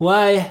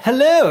Why,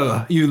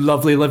 hello, you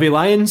lovely Livy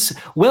Lions.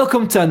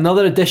 Welcome to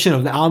another edition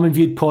of the Almond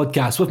Viewed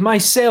podcast with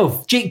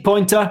myself, Jake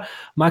Pointer,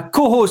 my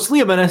co-host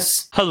Liam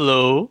Innes.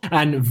 Hello.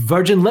 And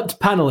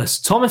virgin-lipped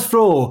panellists Thomas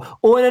Fro,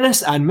 Owen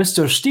Innes and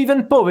Mr.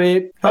 Stephen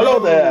Povey.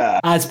 Hello there.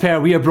 As per,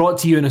 we are brought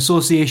to you in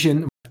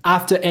association with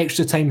After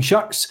Extra Time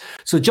Shirts.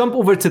 So jump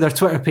over to their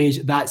Twitter page,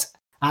 that's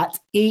at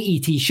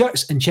AET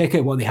Shirts, and check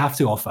out what they have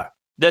to offer.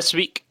 This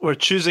week, we're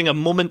choosing a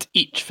moment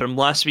each from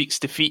last week's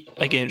defeat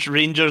against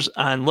Rangers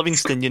and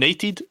Livingston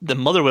United, the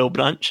Motherwell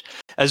branch,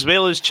 as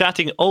well as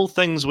chatting all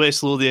things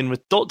West Lothian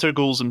with Dr.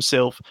 Goals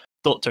himself,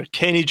 Dr.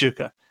 Kenny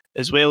Duca,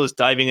 as well as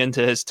diving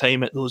into his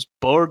time at those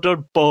border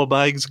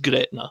ball-bags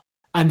Gretna.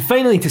 And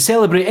finally, to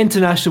celebrate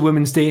International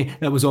Women's Day,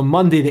 that was on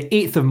Monday the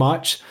 8th of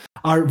March,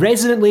 our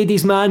resident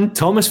ladies man,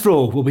 Thomas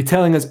Fro, will be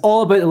telling us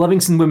all about the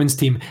Livingston women's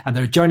team and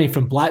their journey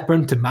from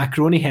Blackburn to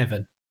macaroni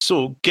heaven.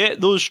 So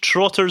get those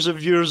trotters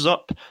of yours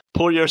up,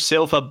 pour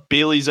yourself a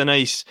Baileys and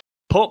ice,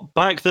 pop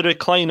back the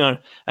recliner,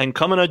 and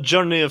come on a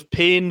journey of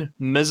pain,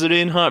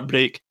 misery and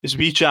heartbreak as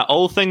we chat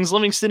all things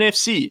Livingston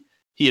FC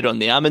here on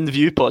the Almond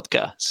View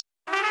podcast.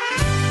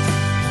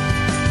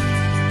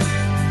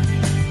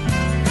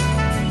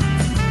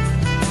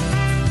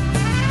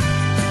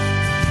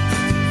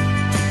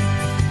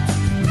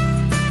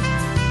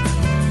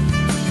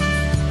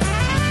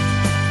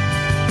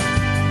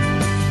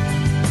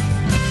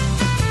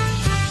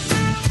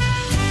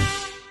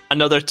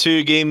 Another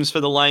 2 games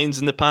for the Lions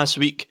in the past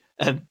week,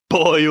 and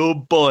boy oh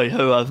boy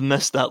how I've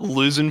missed that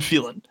losing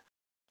feeling.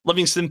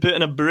 Livingston put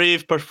in a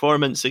brave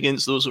performance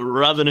against those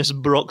ravenous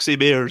Broxy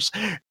Bears,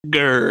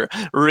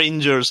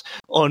 Rangers,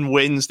 on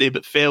Wednesday,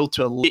 but fell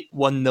to a late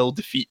 1-0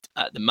 defeat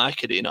at the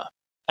Mac Arena.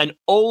 And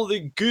all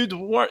the good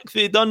work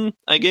they done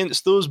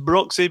against those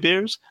Broxy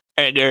Bears,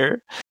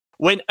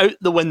 went out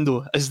the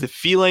window as the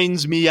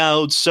felines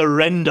meowed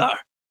surrender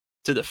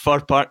to the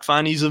Fir Park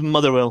fannies of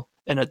Motherwell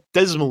in a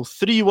dismal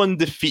 3-1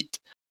 defeat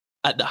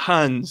at the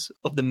hands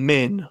of the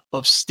Men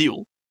of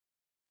Steel.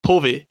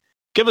 Povey,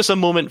 give us a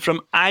moment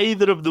from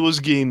either of those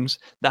games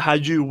that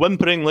had you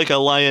whimpering like a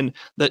lion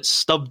that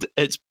stubbed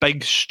its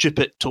big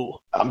stupid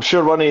toe. I'm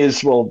sure one of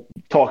you will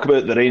talk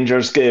about the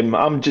Rangers game.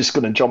 I'm just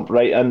going to jump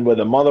right in with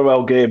the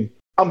Motherwell game.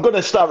 I'm going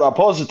to start with a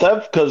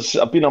positive because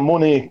I've been a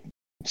moany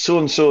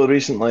so-and-so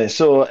recently.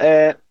 So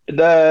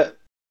the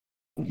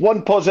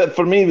one positive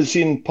for me was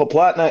seeing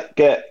Poplatnik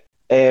get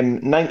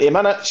 90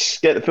 minutes,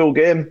 get the full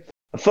game.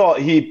 I thought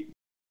he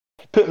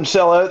put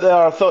himself out there.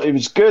 I thought he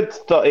was good.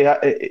 Thought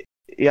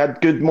he had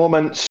good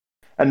moments.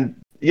 And,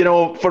 you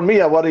know, for me,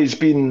 a worry's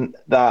been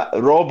that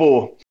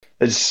Robbo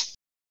is,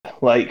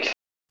 like,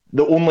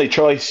 the only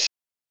choice.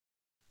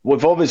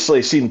 We've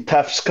obviously seen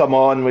Tiffs come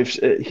on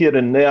here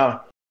and there.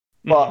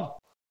 But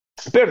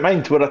bear in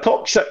mind, we're a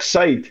top 6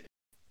 side.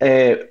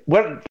 We're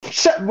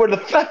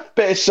the 5th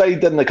best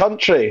side in the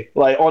country,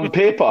 like, on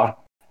paper.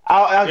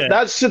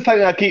 That's the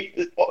thing I keep,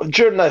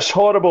 during this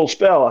horrible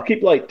spell, I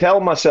keep like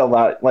telling myself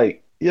that,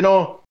 like, you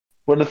know,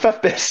 we're the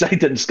 5th best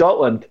side in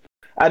Scotland.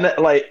 And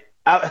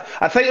I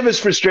think it was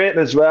frustrating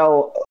as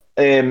well,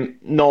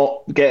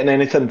 not getting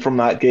anything from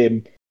that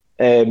game,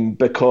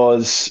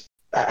 because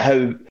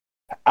how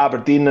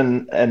Aberdeen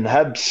and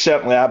Hibs,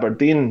 certainly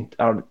Aberdeen,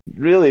 are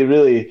really,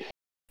 really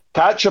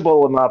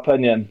catchable in my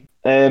opinion.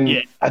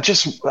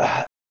 It's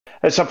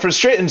a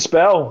frustrating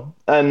spell,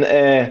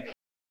 and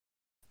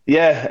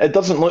it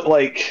doesn't look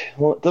like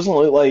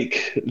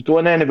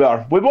going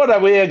anywhere. We were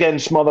away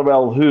against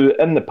Motherwell, who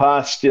in the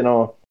past, you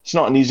know, it's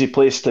not an easy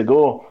place to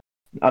go.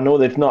 I know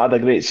they've not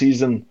had a great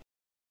season.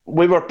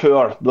 We were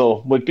poor,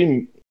 though. We've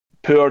been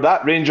poor.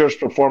 That Rangers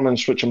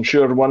performance, which I'm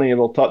sure one of you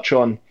will touch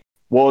on,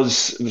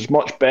 was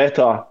much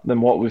better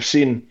than what we've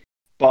seen.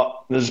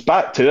 But there's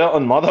back to it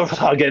on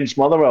Motherwell against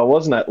Motherwell,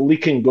 wasn't it?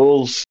 Leaking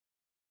goals.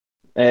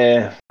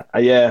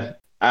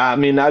 I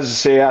mean, as I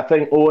say, I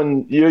think,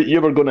 Owen,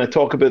 you were going to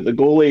talk about the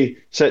goalie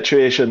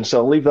situation, so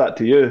I'll leave that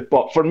to you.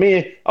 But for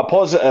me, a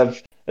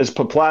positive is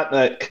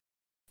Poplatnik.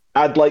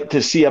 I'd like to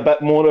see a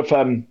bit more of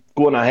him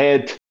going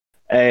ahead.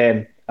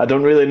 I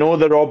don't really know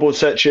the Robbo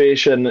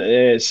situation.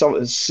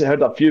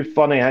 Heard a few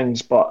funny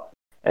things, but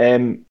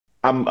I'm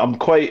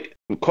quite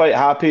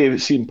happy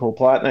seeing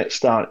Poplatnik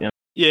start. You know?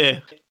 Yeah.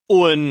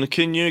 Owen,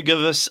 can you give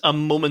us a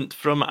moment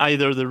from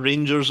either the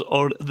Rangers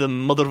or the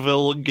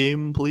Motherwell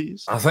game,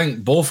 please? I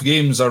think both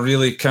games are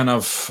really kind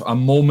of a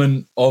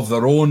moment of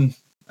their own.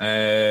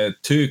 2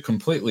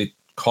 completely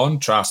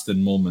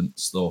contrasting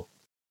moments, though.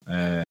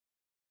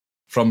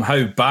 From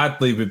how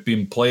badly we've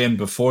been playing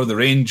before the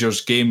Rangers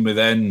game,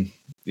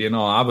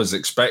 I was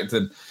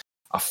expecting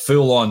a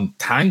full-on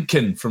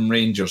tanking from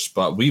Rangers,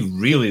 but we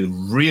really,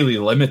 really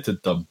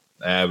limited them.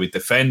 We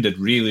defended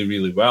really,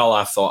 really well.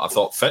 I thought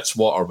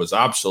Fitzwater was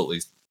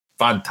absolutely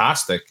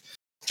fantastic,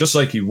 just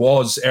like he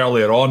was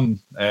earlier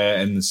on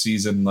in the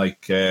season.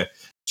 Like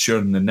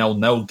during the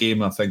 0-0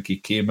 game, I think he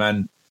came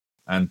in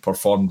and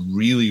performed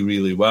really,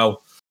 really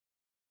well.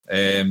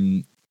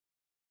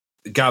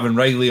 Gavin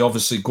Riley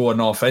obviously going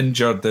off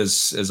injured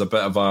is a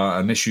bit of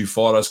an issue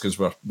for us because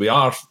we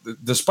are,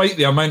 despite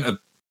the amount of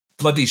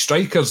bloody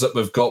strikers that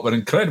we've got, we're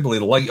incredibly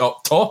light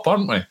up top,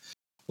 aren't we?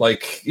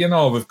 Like, you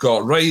know, we've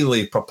got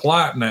Riley,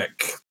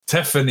 Poplatnik,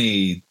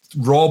 Tiffany,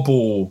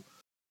 Robbo,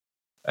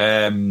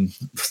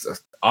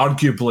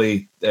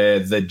 arguably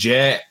the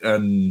Jet,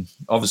 and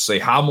obviously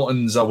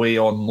Hamilton's away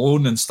on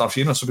loan and stuff,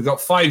 you know, so we've got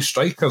 5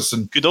 strikers.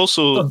 And could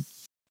also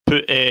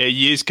put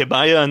Yez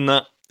Kabaya in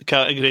that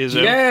category as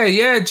well.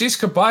 Yeah, Jace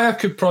Kabaya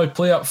could probably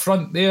play up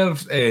front there.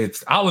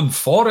 Alan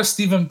Forrest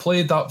even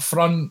played up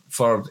front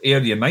for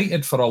Ayr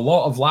United for a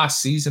lot of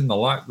last season, the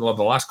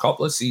last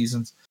couple of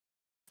seasons.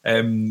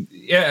 And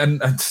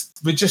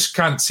we just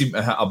can't seem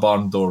to hit a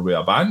barn door with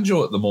a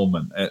banjo at the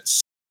moment.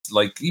 It's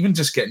like even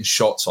just getting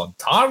shots on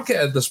target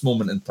at this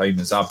moment in time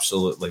is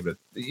absolutely,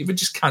 we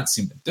just can't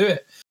seem to do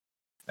it.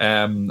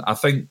 I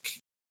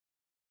think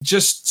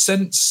just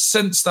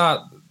since that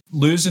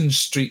losing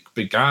streak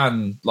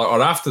began,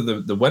 or after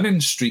the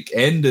winning streak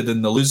ended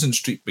and the losing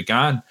streak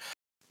began,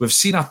 we've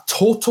seen a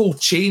total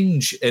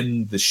change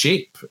in the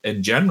shape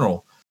in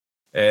general.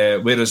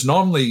 Whereas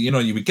normally, you know,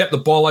 you would get the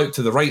ball out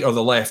to the right or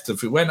the left.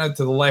 If it went out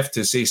to the left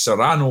to, say,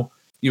 Serrano,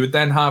 you would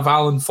then have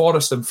Alan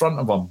Forrest in front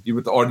of him. You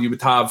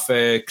would have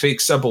Craig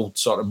Sibbald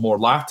sort of more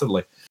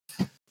laterally.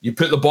 You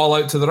put the ball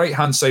out to the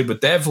right-hand side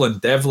with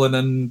Devlin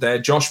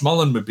and Josh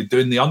Mullen would be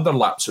doing the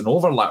underlaps and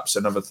overlaps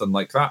and everything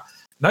like that.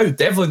 Now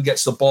Devlin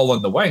gets the ball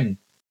on the wing.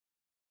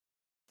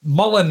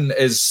 Mullen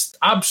is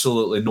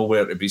absolutely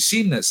nowhere to be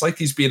seen. It's like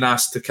he's being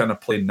asked to kind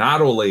of play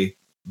narrowly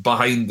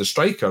behind the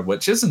striker,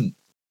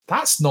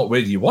 that's not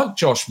where you want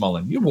Josh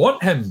Mullen. You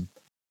want him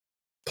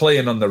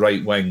playing on the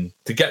right wing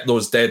to get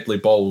those deadly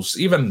balls,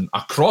 even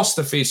across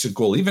the face of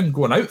goal, even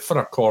going out for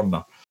a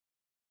corner.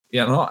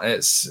 You know, I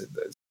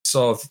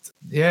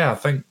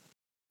think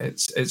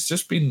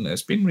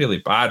it's been really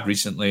bad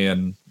recently,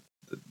 and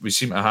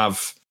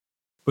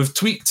we've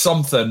tweaked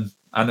something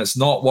and it's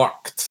not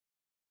worked.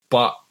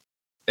 But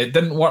it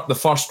didn't work the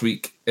first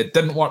week, it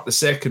didn't work the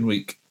second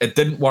week, it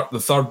didn't work the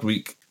third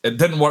week, it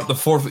didn't work the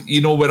fourth.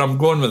 You know where I'm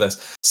going with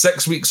this.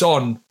 6 weeks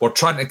on, we're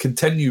trying to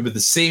continue with the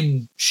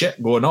same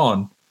shit going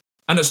on,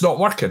 and it's not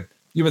working.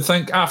 You would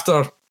think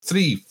after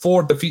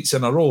 3-4 defeats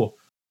in a row,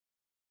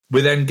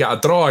 we then get a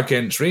draw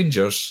against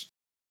Rangers,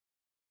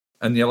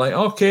 and you're like,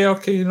 okay,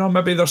 you know,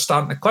 maybe they're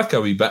starting to click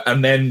a wee bit,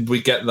 and then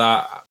we get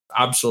that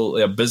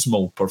absolutely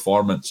abysmal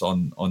performance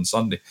on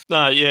Sunday.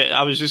 Yeah,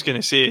 I was just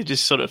going to say,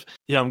 just sort of,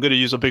 I'm going to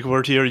use a big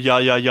word here, sort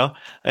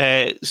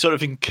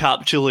of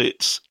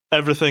encapsulates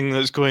everything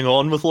that's going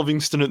on with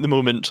Livingston at the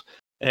moment.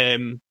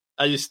 It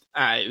was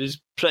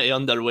pretty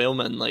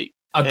underwhelming. Like,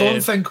 I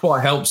don't think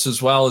what helps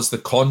as well is the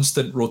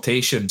constant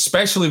rotation,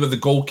 especially with the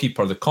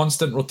goalkeeper, the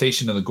constant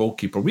rotation of the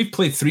goalkeeper. We've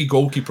played 3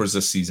 goalkeepers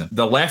this season.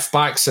 The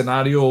left-back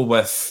scenario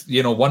with,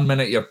 1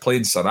 minute you're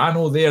playing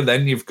Serrano there,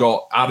 then you've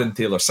got Aaron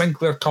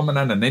Taylor-Sinclair coming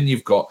in, and then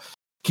you've got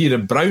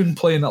Kieran Brown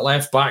playing at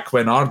left-back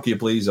when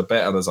arguably he's a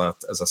better as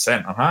a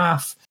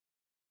centre-half.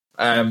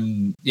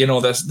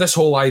 This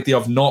whole idea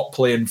of not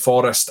playing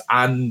Forrest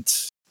and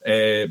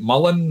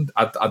Mullen,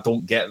 I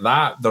don't get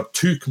that. They're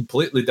 2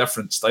 completely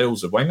different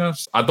styles of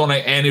wingers. I don't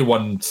think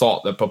anyone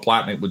thought that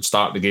Poplatnik would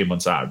start the game on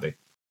Saturday.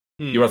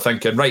 You were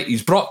thinking, right,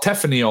 he's brought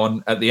Tiffany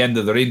on at the end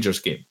of the Rangers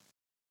game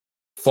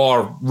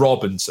for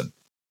Robinson.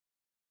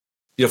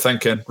 You're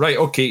thinking, right,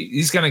 okay,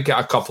 he's going to get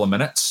a couple of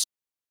minutes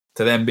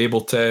to then be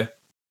able to,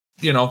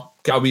 get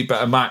a wee bit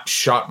of match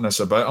sharpness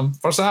about him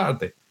for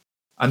Saturday.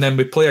 And then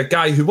we play a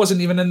guy who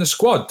wasn't even in the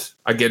squad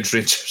against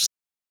Rangers.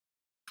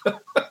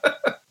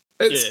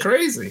 It's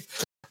crazy.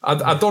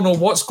 I don't know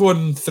what's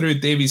going through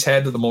Davy's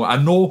head at the moment.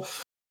 I know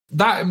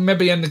that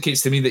maybe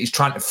indicates to me that he's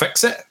trying to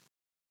fix it.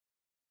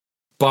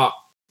 But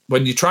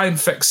when you try and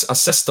fix a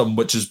system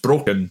which is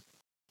broken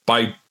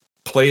by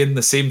playing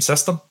the same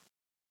system,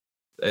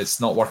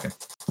 it's not working.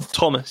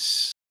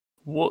 Thomas,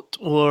 what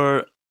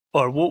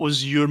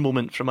was your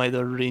moment from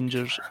either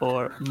Rangers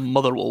or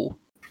Motherwell?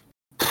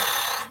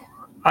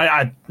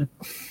 It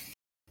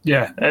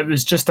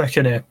was just a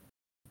kind of,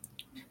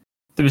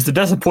 there was the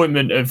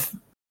disappointment of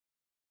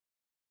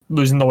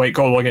losing the white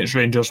goal against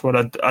Rangers, where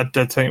I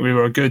did think we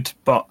were good,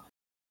 but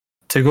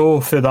to go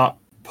through that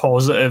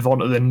positive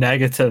onto the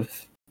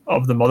negative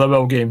of the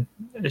Motherwell game,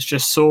 it's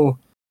just so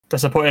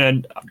disappointing.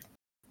 And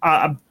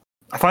I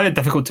find it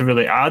difficult to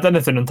really add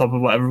anything on top of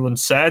what everyone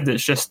said.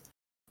 It's just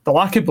the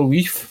lack of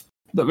belief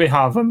that we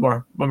have when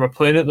we're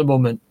playing at the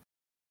moment.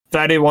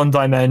 Very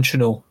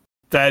one-dimensional,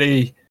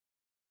 very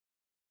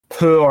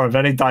poor,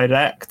 very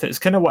direct. It's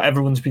kind of what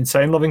everyone's been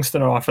saying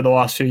Livingston are for the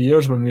last few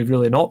years when we've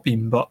really not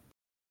been. But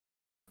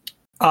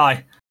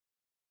I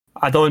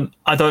don't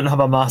have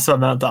a massive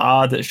amount to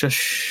add. It's just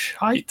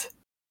shite.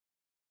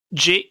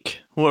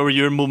 Jake, what were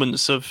your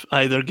moments of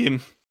either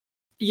game?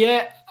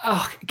 Yeah,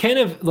 kind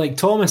of like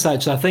Thomas,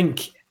 actually. I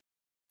think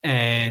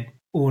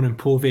Owen and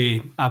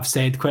Povey have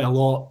said quite a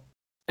lot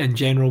in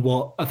general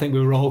what I think we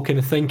were all kind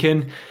of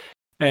thinking.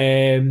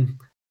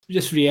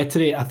 Just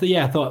reiterate, I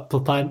thought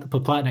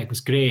Poplatnik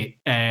was great.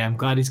 I'm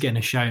glad he's getting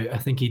a shout. I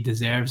think he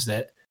deserves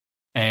it.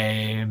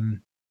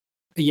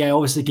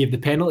 Obviously gave the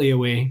penalty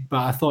away, but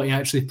I thought he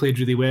actually played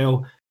really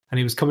well, and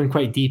he was coming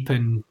quite deep,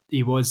 and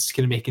he was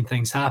kind of making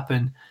things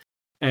happen.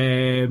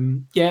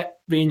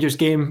 Rangers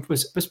game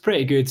was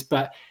pretty good,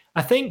 but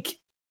I think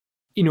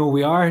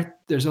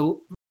there's a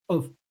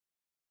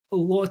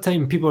lot of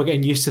time people are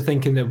getting used to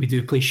thinking that we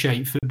do play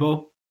shite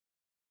football,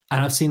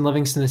 and I've seen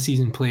Livingston this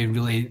season play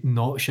really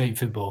not shite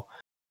football,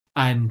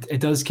 and it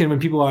does kind of, when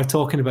people are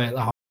talking about,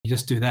 oh, you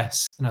just do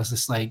this, and I was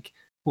just like,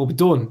 well, we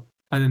don't,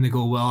 and then they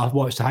go, well, I've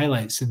watched the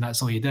highlights and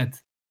that's all you did. And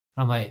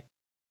I'm like,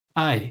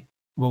 aye,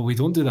 well, we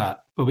don't do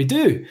that, but we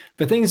do.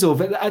 But things though,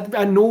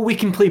 I know we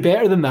can play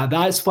better than that.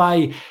 That's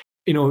why,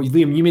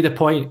 Liam, you made a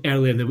point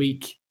earlier in the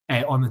week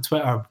on the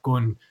Twitter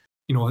going,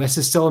 this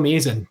is still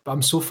amazing, but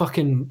I'm so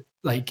fucking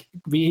like,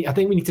 I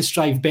think we need to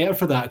strive better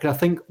for that, because I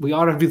think we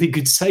are a really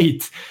good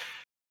side.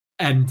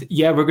 And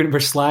yeah, we're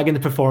slagging the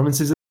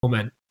performances at the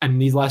moment and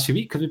these last few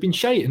weeks because we've been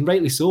shite, and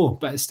rightly so,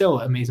 but it's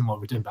still amazing what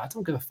we're doing. But I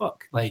don't give a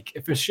fuck. Like,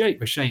 if we're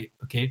shite,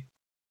 okay?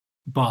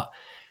 But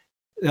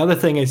the other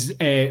thing is,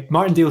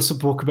 Martindale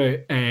spoke about,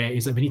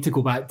 he's like, we need to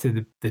go back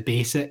to the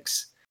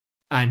basics.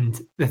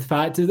 And the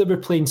fact is that we're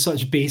playing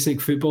such basic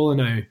football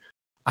now,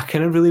 I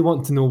kind of really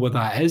want to know what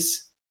that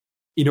is.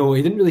 He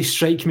didn't really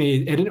strike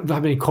me. I didn't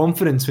have any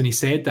confidence when he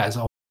said that.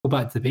 So I'll go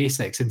back to the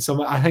basics. And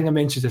I think I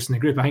mentioned this in the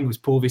group. I think it was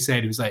Povey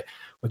said, he was like,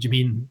 what do you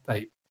mean,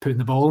 like, putting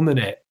the ball in the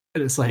net?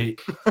 And it's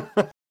like,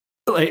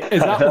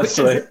 is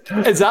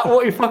that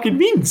what he fucking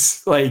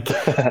means? Like,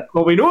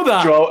 well, we know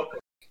that.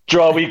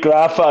 Draw a wee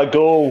graph, a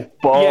goal,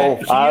 ball,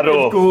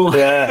 arrow. Goal.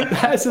 Yeah,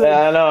 I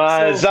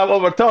know. Is that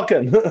what we're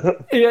talking?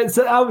 Yeah,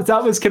 so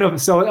that was kind of.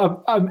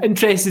 So I'm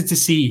interested to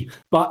see,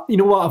 but you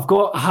know what?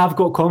 I have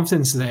got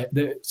confidence that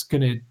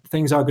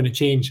things are gonna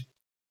change,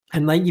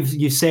 and like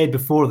you said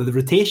before, that the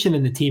rotation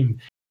in the team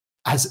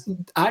has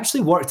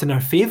actually worked in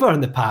our favour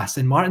in the past.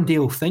 And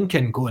Martindale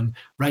thinking, going,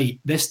 right,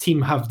 this team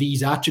have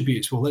these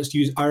attributes. Well, let's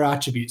use our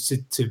attributes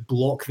to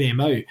block them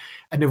out,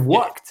 and they've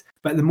worked.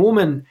 But at the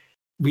moment,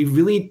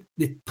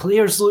 the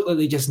players look like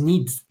they just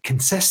need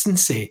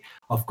consistency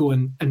of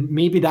going, and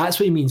maybe that's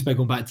what he means by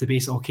going back to the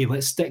basics. Okay,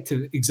 let's stick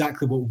to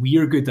exactly what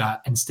we're good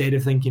at instead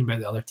of thinking about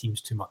the other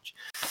teams too much.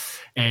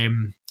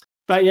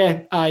 But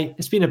yeah,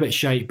 it's been a bit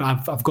shite,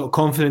 but I've got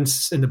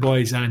confidence in the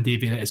boys and in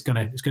Davey that it's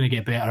gonna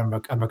get better,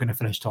 and we're gonna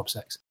finish top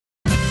 6.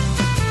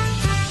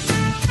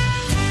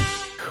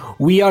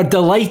 We are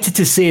delighted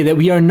to say that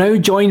we are now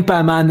joined by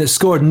a man that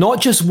scored not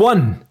just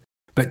one,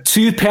 but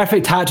 2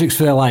 perfect hat-tricks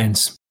for the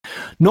Lions.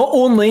 Not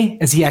only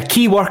is he a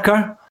key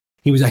worker,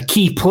 he was a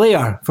key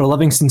player for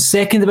Livingston's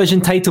 2nd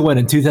Division title win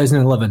in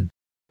 2011.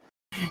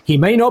 He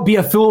might not be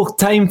a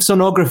full-time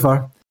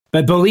sonographer,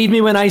 but believe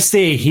me when I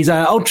say he's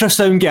an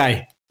ultrasound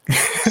guy.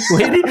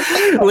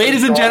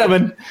 Ladies and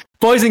gentlemen,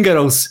 boys and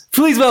girls,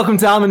 please welcome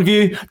to Almond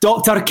View,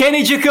 Dr.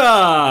 Kenny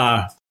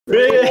Juka.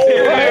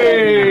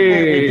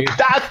 Hey!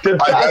 Thanks for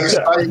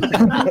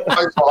that.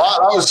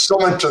 That was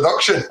some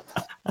introduction.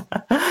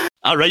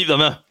 I write them,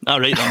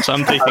 so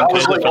I'm taking that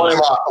was credit like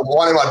for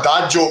one of my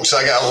dad jokes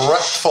I get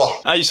ripped for.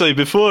 Actually,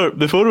 before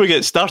we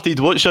get started,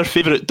 what's your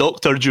favourite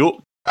doctor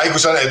joke? I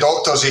goes into the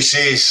doctors, he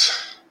says,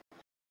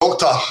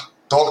 Doctor,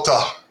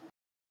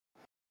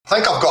 I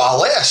think I've got a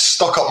lettuce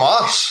stuck up my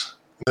arse.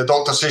 The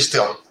doctor says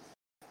to him,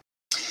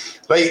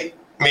 right,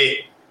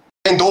 mate,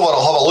 bend over,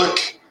 I'll have a look.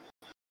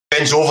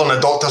 Bends over and the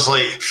doctor's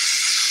like,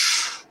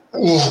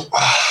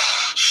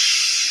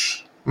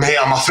 mate,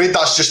 I'm afraid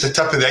that's just the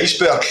tip of the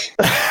iceberg.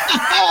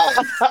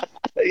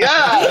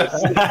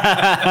 Yes!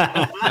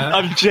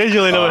 I've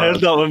genuinely never heard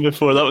that one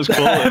before. That was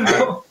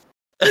cool.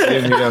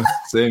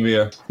 Same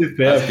here.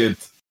 That's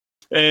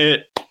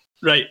good.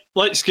 Right,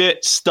 let's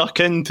get stuck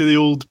into the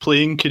old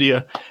playing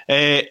career.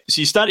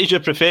 So you started your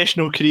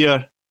professional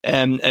career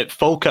at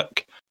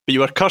Falkirk, but you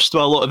were cursed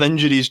with a lot of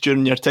injuries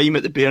during your time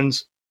at the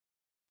Bairns.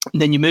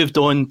 And then you moved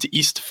on to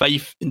East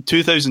Fife in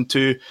 2002,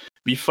 where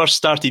you first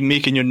started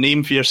making your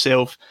name for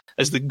yourself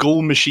as the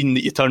goal machine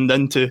that you turned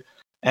into,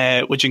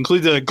 which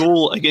included a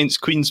goal against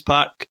Queen's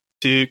Park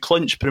to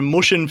clinch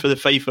promotion for the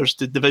Fifers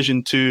to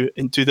Division 2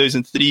 in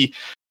 2003.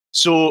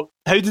 So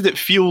how did it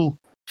feel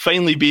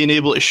finally being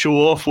able to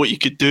show off what you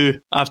could do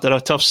after a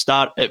tough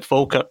start at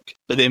Falkirk,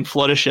 but then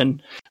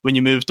flourishing when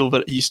you moved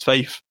over to East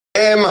Fife?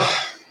 I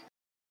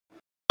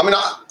mean,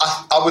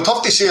 I would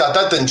have to say I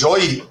did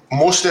enjoy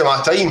most of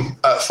my time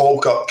at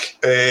Falkirk,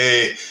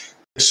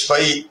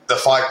 despite the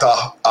fact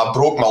that I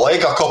broke my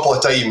leg a couple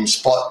of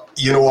times. But,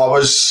 I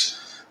was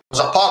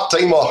a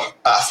part-timer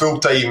at a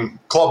full-time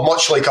club,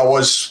 much like I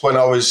was when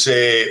I was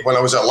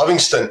at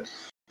Livingston.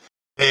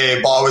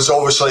 But I was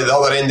obviously at the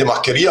other end of my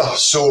career,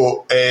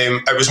 so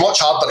it was much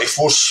harder to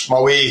force my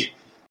way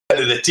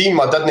into the team.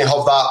 I didn't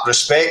have that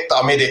respect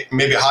that I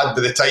maybe had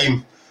by the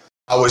time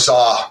I was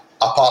a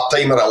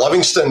part-timer at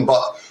Livingston,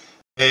 but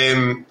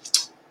I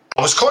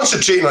was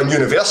concentrating on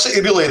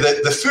university, really.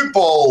 The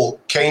football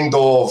kind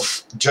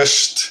of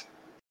just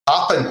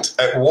happened.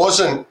 It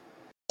wasn't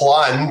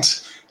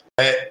planned.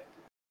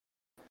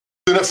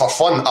 Doing it for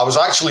fun. I was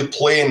actually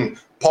playing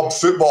pub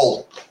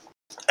football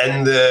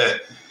in the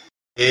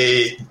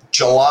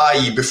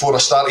July before I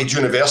started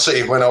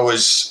university when I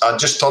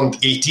just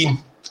turned 18,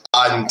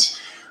 and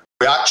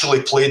we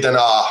actually played in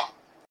a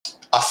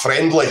a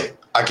friendly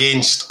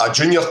against a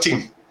junior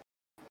team.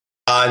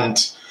 And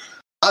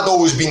I'd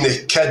always been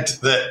the kid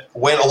that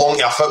went along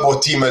to a football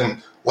team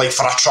and like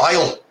for a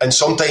trial, and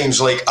sometimes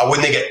like I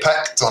wouldn't get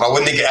picked or I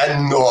wouldn't get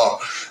in, or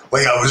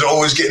like I was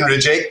always getting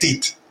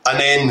rejected. And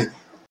then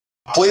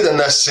I played in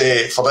this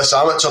for this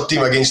amateur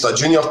team against a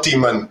junior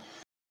team, and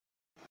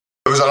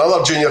there was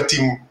another junior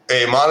team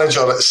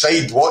manager at the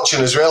side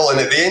watching as well. And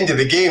at the end of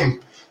the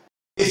game,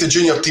 if the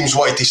junior teams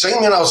wanted to sign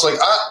me, and I was like,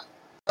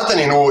 I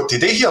didn't know what to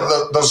do here.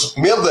 There's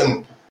more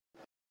than,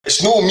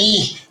 it's no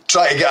me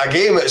trying to get a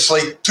game. It's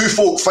like two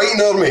folk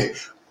fighting over me,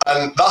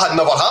 and that had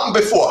never happened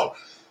before.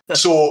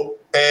 So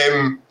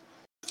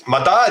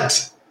my dad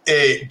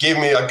gave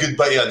me a good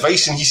bit of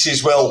advice, and he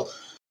says, well,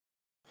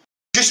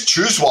 just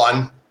choose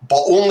one,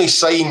 but only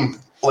sign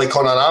like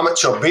on an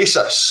amateur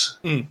basis.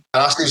 And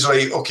I says,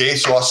 right, okay.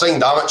 So I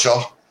signed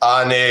amateur,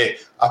 and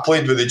I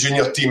played with the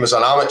junior team as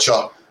an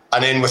amateur,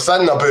 and then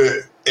within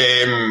about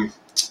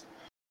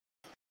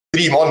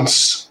 3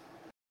 months,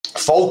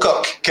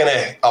 Falkirk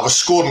I was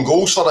scoring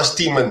goals for this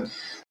team, and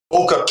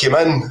Falkirk came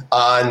in,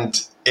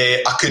 and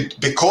I could,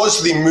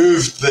 because they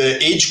moved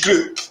the age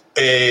group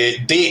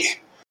date,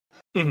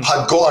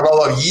 had got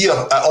another year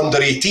at under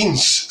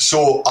 18s.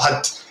 So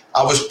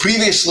I was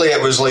previously,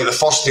 it was like the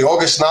 1st of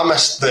August, and I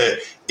missed the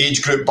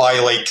age group by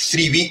like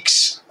 3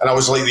 weeks, and I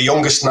was like the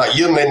youngest in that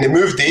year, and then they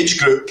moved the age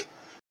group,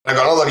 and I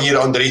got another year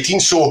at under 18.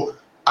 So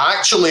I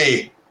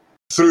actually,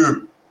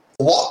 through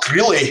luck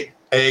really,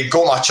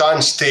 got my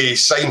chance to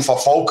sign for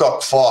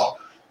Falkirk for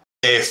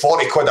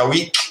 40 quid a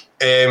week,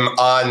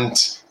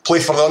 and play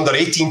for the under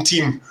 18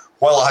 team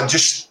while I had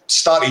just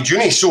started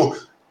uni. So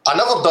I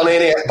never done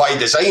any by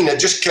design. It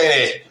just kind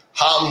of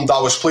happened. I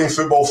was playing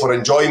football for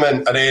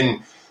enjoyment, and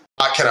then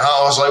that kind of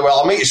happened. I was like,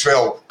 well, I might as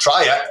well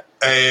try it.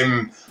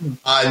 And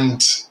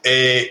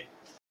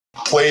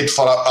played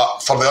for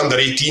the under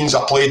 18s.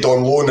 I played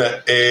on loan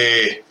at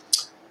a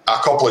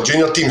couple of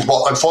junior teams,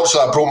 but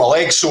unfortunately I broke my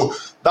leg. So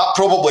that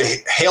probably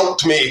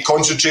helped me to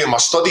concentrate on my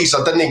studies.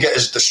 I didn't get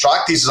as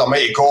distracted as I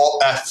might have got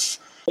if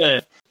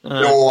I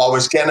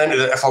was getting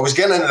into if I was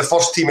getting into the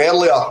first team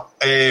earlier,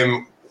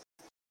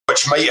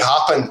 which might have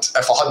happened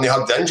if I hadn't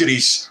had the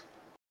injuries.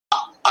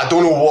 I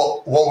don't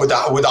know what would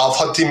I have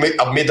had to make.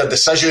 I've made a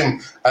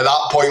decision at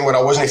that point when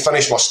I wasn't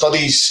finished my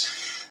studies.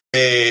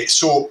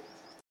 So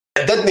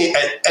it didn't.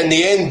 In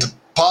the end,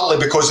 partly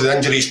because of the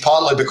injuries,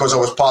 partly because I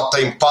was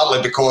part-time,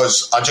 partly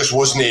because I just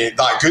wasn't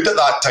that good at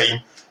that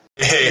time.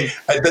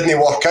 It didn't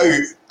work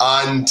out,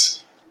 and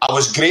I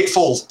was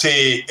grateful to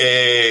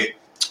the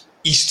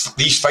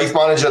East Fife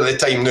manager at the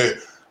time. Now,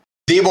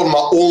 they were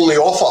my only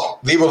offer.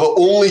 They were the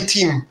only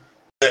team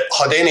that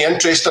had any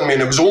interest in me,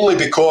 and it was only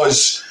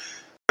because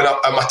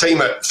at my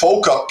time at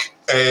Falkirk,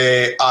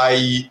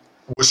 I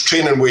was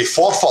training with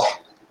Forfar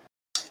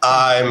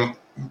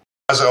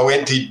as I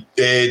went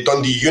to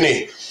Dundee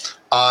Uni,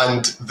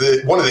 and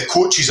one of the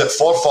coaches at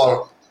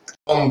Forfar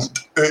turned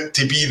out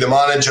to be the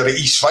manager at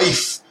East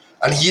Fife,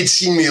 and he had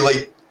seen me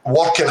like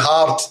working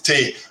hard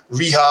to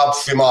rehab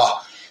for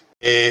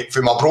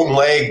my broken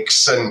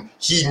legs, and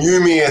he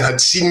knew me and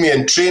had seen me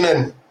in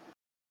training.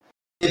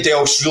 Nobody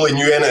else really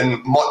knew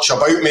anything much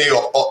about me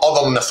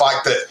other than the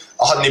fact that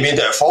I hadn't made it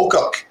at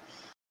Falkirk.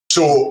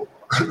 So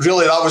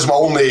really that was my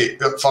only,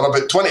 for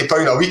about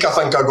 £20 a week I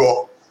think I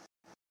got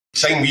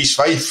signed with East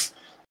Fife.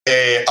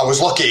 I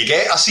was lucky to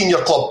get a senior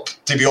club,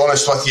 to be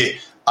honest with you,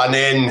 and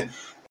then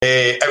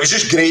it was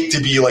just great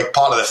to be like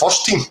part of the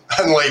first team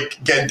and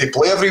like getting to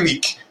play every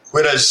week,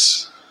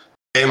 whereas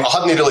I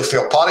hadn't really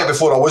felt part of it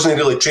before. I wasn't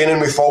really training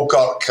with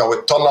Falkirk. I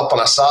would turn up on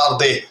a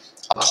Saturday,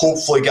 I'd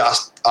hopefully get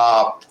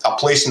a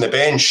place in the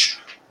bench.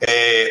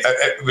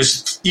 It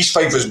was East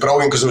Fife was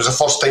brilliant because it was the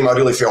first time I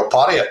really felt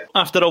part of it.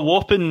 After a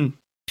whopping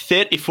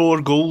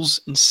 34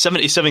 goals in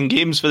 77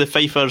 games for the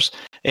Fifers,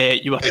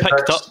 you were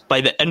picked up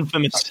by the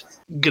infamous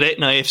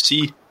Gretna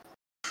FC.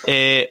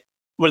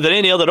 Were there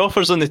any other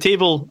offers on the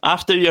table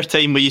after your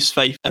time with East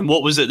Fife, and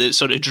what was it that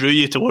sort of drew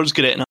you towards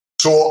Gretna?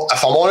 So,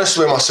 if I'm honest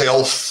with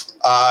myself,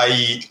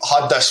 I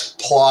had this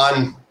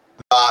plan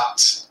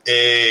that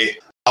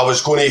I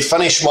was going to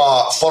finish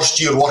my first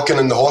year working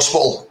in the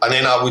hospital, and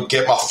then I would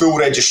get my full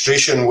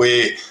registration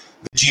with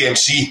the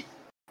GMC,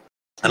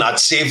 and I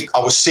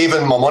was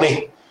saving my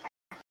money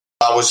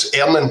I was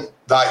earning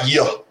that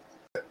year,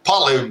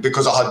 partly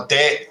because I had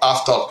debt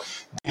after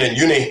being in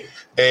uni,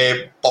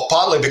 but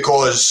partly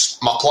because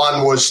my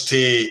plan was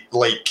to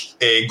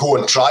go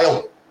on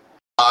trial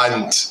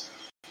and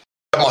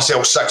give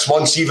myself 6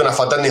 months, even if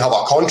I didn't have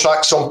a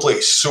contract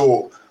someplace.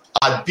 So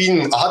I had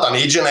an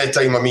agent at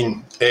the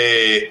time.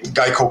 A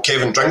guy called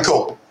Kevin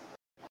Drinkle,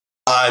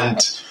 and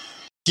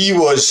he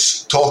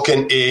was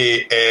talking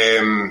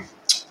to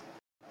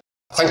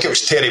I think it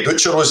was Terry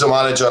Butcher was the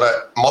manager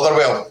at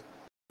Motherwell,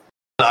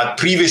 and I'd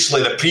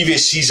the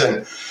previous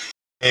season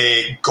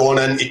gone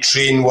in to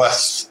train with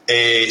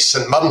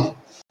St Mirren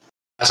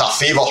as a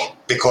favour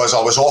because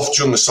I was off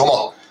during the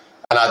summer,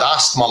 and I'd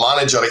asked my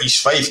manager at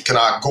East Fife, can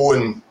I go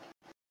and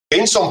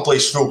train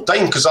someplace full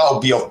time because that'll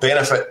be of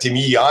benefit to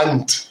me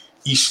and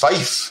East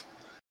Fife.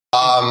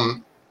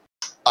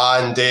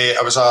 and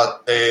it was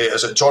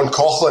John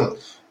Coughlin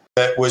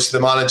that was the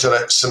manager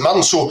at St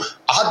Mirren. So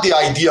I had the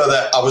idea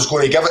that I was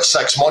going to give it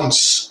 6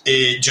 months,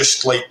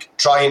 just like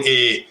trying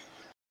to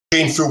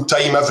train full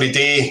time every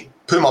day,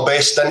 put my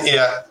best into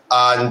it,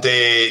 and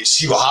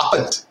see what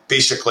happened,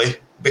 basically,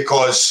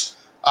 because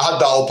I had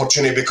that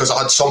opportunity because I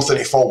had something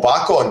to fall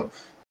back on,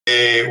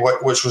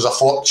 which was a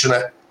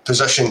fortunate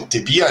position to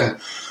be in.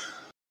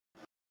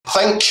 I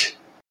think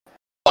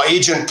my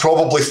agent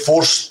probably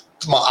forced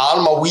my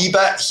arm a wee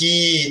bit.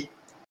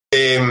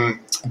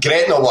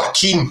 Gretna were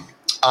keen,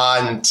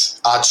 and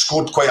I'd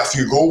scored quite a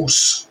few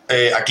goals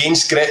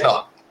against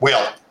Gretna.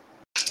 Well,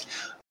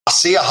 I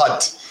say I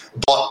had,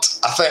 but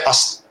I think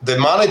the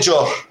manager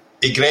of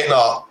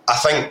Gretna, I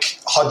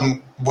think,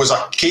 was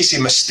a case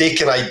of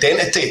mistaken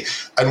identity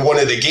in one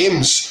of the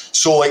games.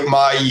 So, like,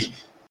 my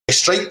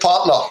strike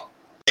partner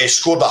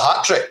scored a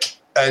hat-trick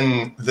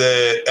in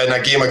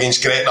a game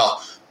against Gretna.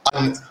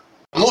 And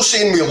I'm not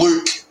saying we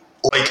look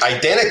like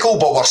identical,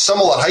 but we're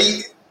similar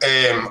height.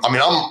 I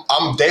mean,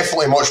 I'm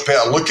definitely much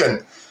better looking.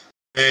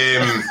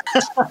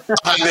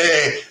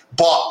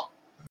 But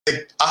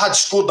I had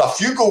scored a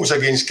few goals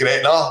against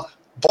Gretna,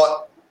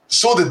 but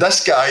so did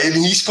this guy, and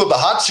he scored a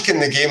hat-trick in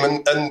the game.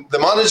 And the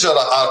manager,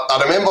 I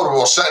remember we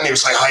were sitting, he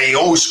was like, "Hey, he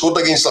always scored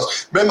against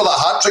us. Remember that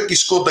hat-trick he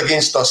scored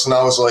against us?" And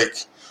I was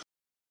like,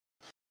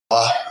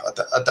 I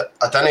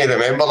didn't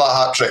remember that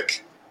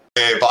hat-trick.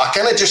 But I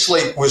kind of just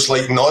was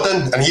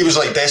nodding, and he was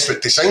like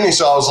desperate to sign me.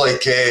 So I was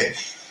like, in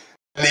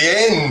the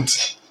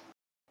end,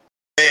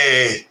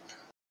 he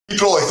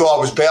probably thought I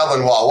was better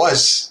than what I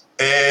was.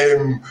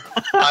 And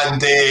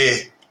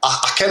I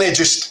kind of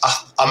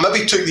I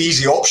maybe took the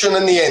easy option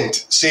in the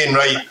end, saying,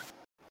 right,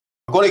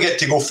 I'm going to get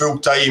to go full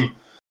time.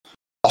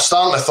 I'll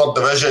start in the 3rd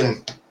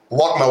division,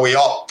 work my way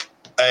up.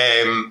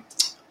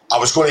 I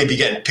was going to be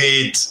getting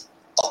paid,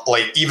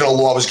 like, even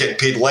although I was getting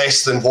paid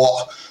less than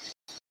what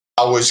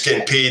I was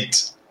getting paid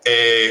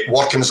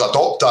working as a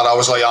doctor, I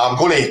was like, I'm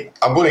going to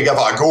give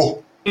it a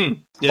go. Yeah.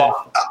 But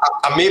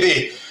I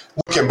maybe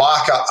looking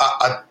back,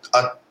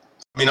 I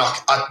mean,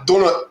 I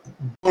don't know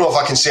if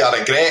I can say I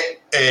regret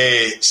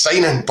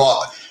signing, but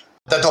I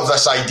did have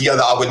this idea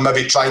that I would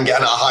maybe try and get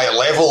in at a higher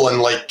level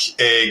and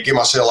give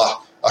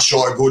myself a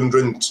shot at going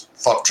round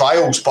for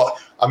trials. But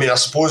I mean, I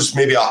suppose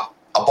maybe a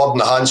bird in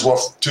the hand's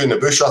worth two in the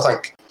bush, I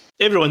think.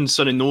 Everyone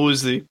sort of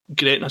knows the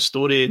Gretna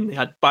story, and they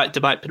had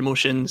back-to-back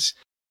promotions,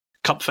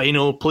 cup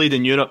final, played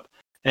in Europe.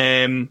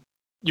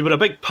 You were a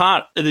big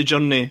part of the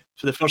journey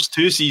for the first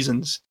 2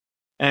 seasons.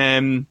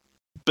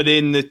 But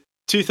then the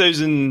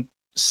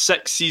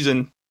 2006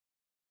 season,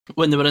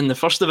 when they were in the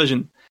 1st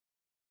division,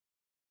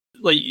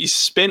 like, you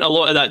spent a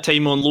lot of that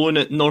time on loan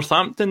at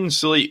Northampton.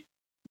 So, like,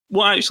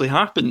 what actually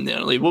happened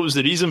there? Like, what was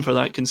the reason for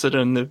that,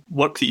 considering the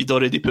work that you'd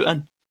already put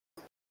in?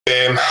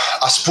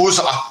 I suppose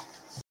I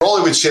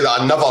probably would say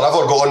that I never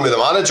ever got on with the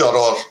manager,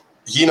 or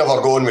he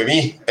never got on with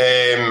me.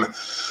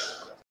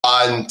 And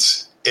I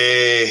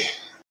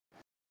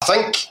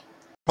think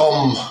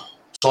come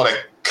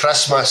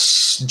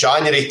Christmas,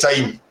 January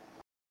time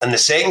in the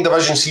 2nd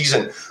division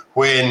season,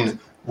 when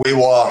we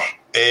were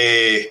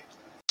the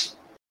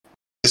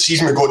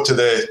season we got to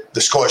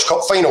the Scottish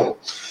Cup final.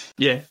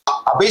 Yeah,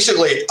 I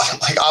basically,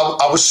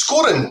 I was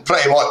scoring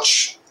pretty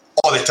much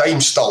all the time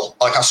still.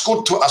 Like, I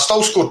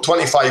still scored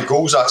 25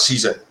 goals that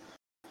season.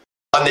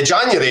 And in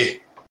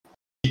January,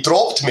 he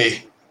dropped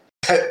me.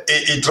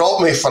 He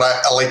dropped me for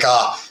a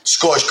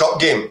Scottish Cup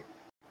game.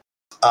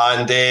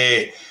 And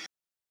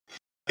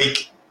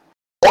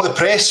all the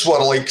press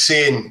were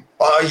saying,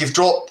 "Oh, you've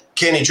dropped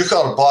Kenny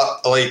Duker,"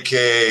 but blah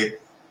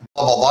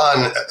blah blah.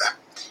 And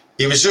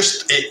he was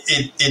just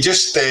he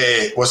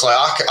was like,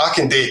 I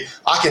can do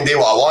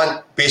what I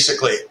want,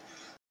 basically.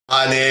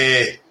 And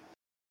I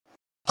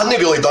hadn't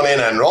really done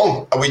anything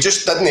wrong, and we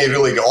just didn't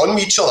really get on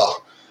with each other.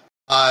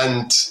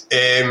 And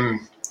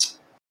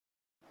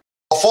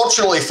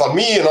unfortunately for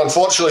me, and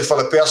unfortunately for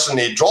the person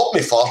he dropped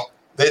me for,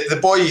 the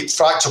boy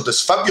fractured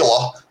his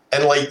fibula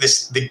in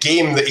the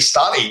game that he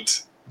started.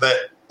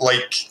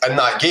 In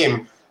that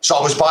game, so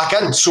I was back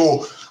in.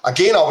 So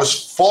again, I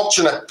was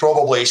fortunate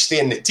probably to stay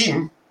in the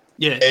team,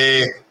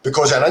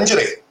 because of an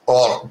injury,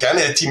 or get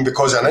into the team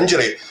because of an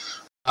injury.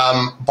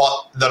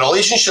 But the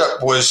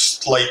relationship was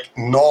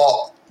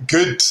not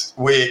good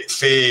with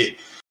Faye.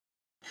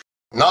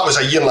 And that was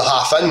a year and a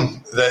half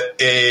in that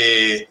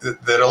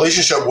the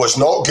relationship was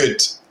not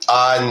good.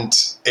 And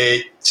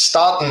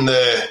starting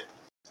the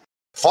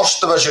 1st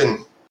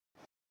division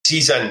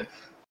season,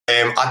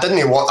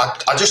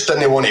 I just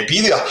didn't want to be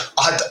there.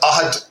 I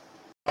had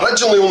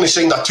originally only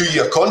signed a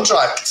 2-year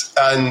contract,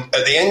 and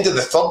at the end of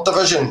the 3rd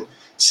division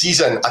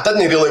season, I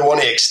didn't really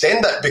want to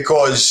extend it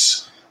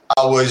because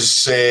I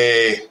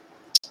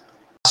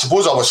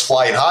suppose I was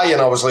flying high,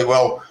 and I was like,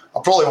 well, I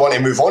probably want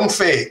to move on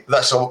for this,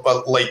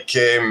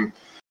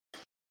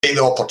 take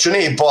the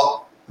opportunity.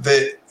 But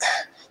the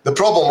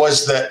problem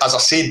was that, as I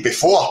said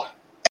before,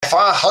 if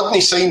I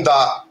hadn't signed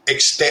that,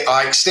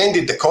 I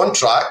extended the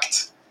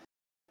contract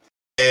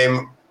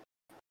for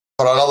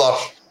another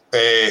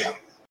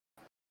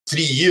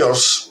 3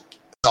 years,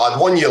 I had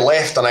 1 year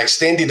left and I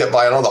extended it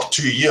by another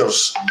 2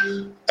 years.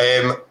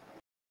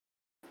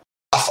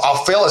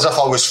 I felt as if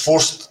I was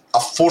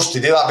forced to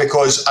do that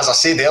because, as I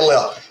said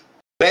earlier,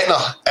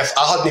 Gretna, if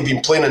I hadn't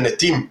been playing in the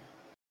team,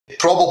 they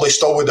probably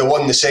still would have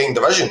won the second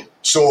division.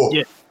 So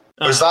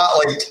was that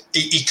like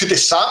he could have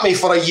sat me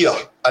for a year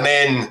and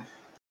then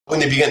when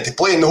they began to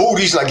play, and the whole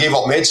reason I gave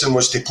up medicine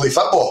was to play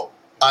football,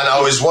 and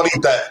I was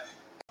worried that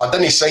if I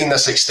didn't sign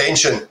this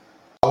extension,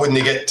 I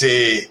wouldn't get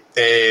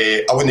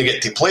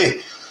to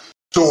play.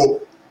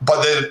 So,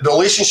 but the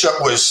relationship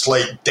was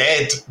like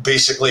dead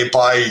basically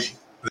by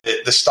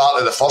the start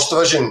of the first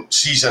division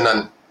season,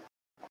 and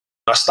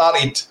I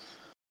started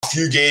a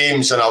few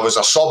games and I was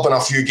a sub in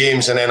a few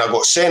games, and then I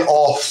got sent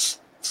off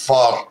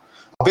I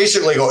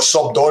basically got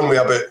subbed on with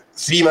about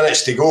 3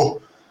 minutes to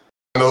go,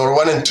 and we were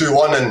winning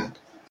 2-1, and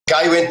the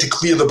guy went to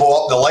clear the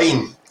ball up the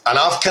line, and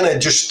I've kind of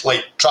just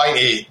like trying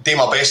to do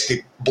my best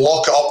to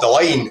block it up the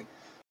line.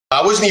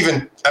 It wasn't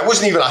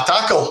even a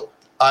tackle,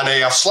 and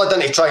I've slid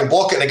in to try and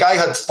block it, and the guy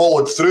had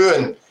followed through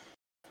and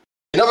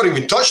he never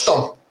even touched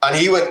him, and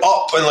he went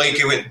up and like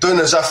he went down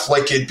as if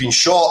like he'd been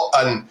shot,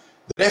 and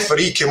the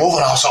referee came over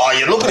and I was like,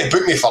 you're not going to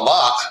book me for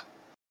that.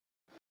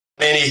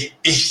 And then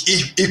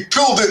he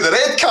pulled out the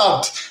red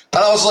card,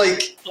 and I was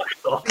like,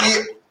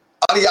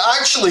 are you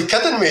actually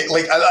kidding me?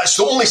 Like, that's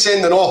the only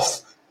sending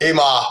off in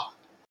my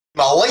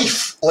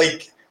life,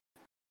 like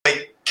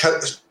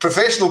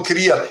professional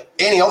career,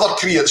 any other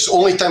career. It's the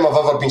only time I've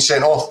ever been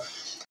sent off.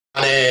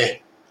 And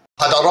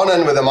had a run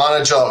in with the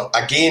manager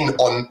again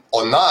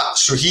on that.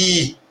 So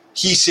he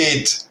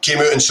came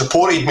out and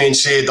supported me and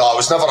said, I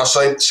was never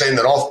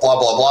sending off, blah,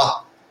 blah,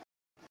 blah.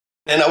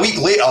 And a week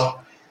later,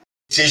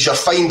 he says, you're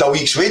fined a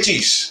week's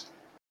wages.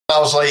 And I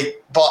was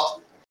like, but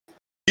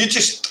you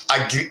just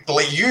agreed,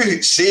 like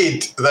you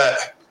said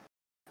that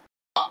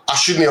I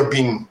shouldn't have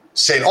been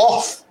sent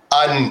off.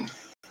 And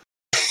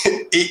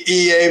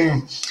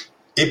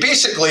he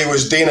basically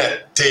was doing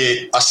it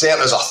to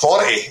assert his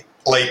authority.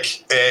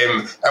 Like,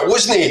 it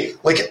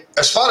wasn't, like,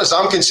 as far as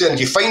I'm concerned,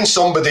 you find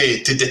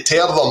somebody to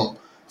deter them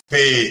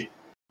for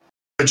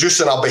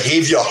producing a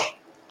behaviour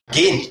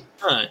again.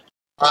 Right.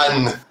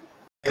 And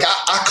like,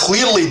 I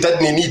clearly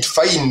didn't need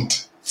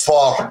fined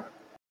for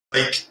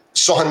like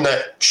something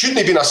that shouldn't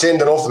have been a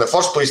sending off in the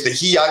first place, that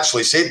he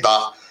actually said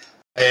that.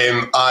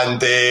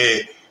 And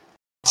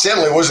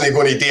certainly wasn't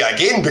going to do it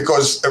again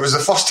because it was the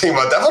first time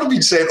I'd ever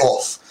been sent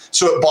off.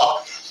 So,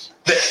 but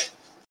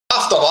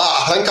after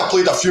that, I think I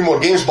played a few more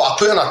games, but I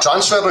put in a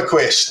transfer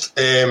request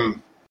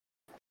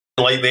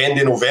like the end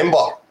of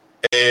November.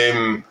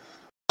 And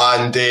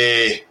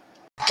I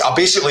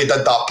basically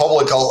did that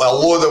public,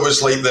 although there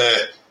was like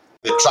the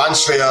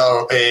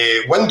transfer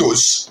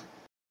windows.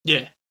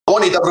 Yeah. I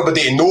wanted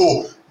everybody to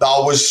know that I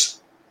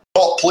was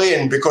not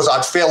playing because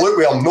I'd fell out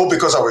with him, not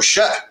because I was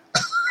shit.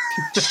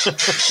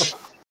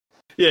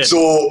 Yeah.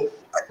 So,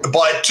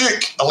 but it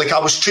took, like, I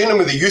was training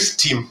with the youth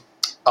team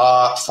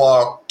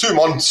for 2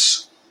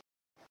 months,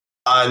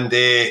 and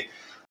I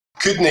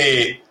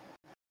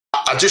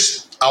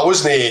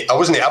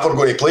wasn't ever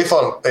going to play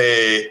for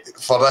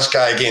this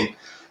guy again.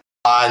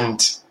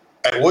 And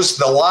it was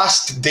the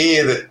last day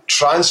of the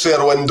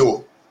transfer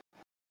window,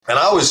 and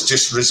I was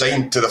just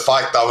resigned to the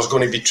fact that I was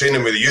going to be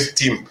training with the youth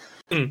team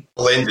till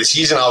the end of the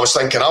season. I was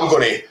thinking, I'm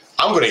going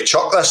to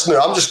chuck this now.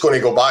 I'm just going to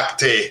go back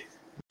to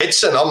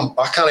medicine.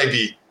 I can't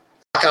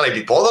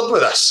be bothered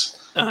with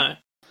this. Uh-huh.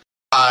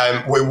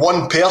 With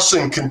one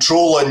person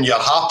controlling your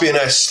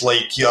happiness,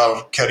 like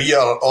your career,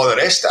 all the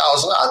rest of it, I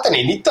was like, I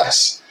didn't need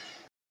this.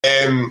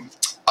 And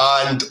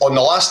on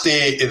the last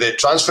day of the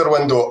transfer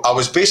window, I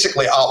was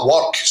basically at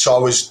work. So I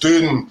was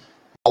doing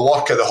my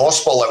work at the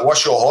hospital, at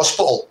Wishaw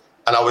Hospital,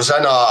 and I was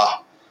in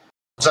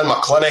my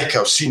clinic. I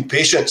was seeing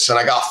patients, and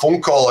I got a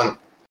phone call, and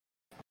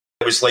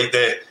it was like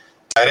the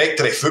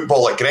director of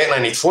football at Gretna,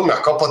 and he'd phoned me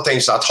a couple of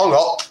times. So I'd hung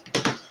up.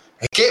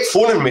 He kept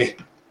phoning me.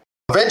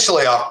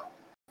 Eventually, I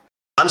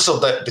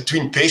answered it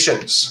between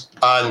patients,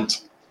 and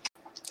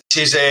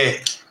he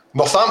says,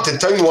 Northampton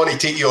Town want to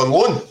take you on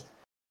loan.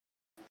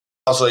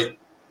 I was like,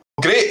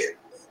 great.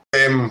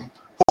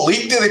 What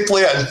league do they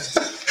play in?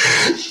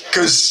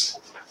 Because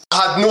I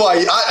had no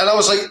idea, and I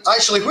was like,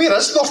 actually, where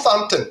is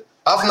Northampton?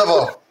 I've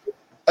never.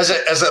 Is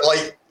it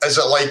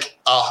like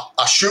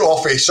a shoot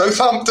off of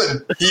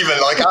Southampton? Even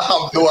like I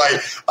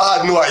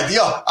had no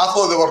idea. I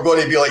thought they were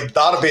going to be like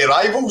Derby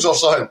rivals or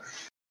something.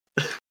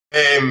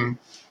 I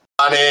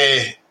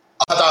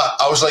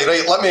was like,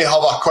 right, let me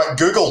have a quick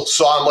Google.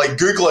 So I'm like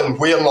Googling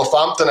where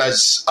Northampton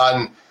is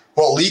and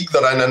what league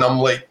they're in, and I'm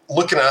like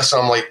looking at this,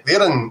 and I'm like,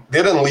 they're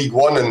in League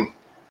One in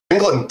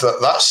England.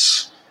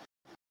 That's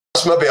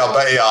maybe a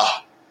bit of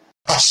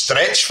a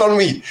stretch for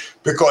me,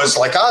 because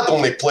like I'd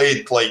only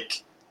played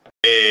like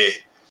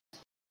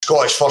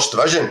Scottish First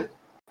Division,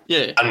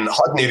 Yeah. and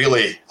hadn't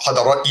really had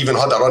a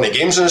run of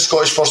games in the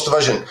Scottish First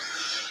Division.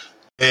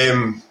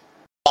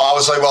 I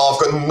was like, well,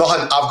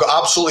 I've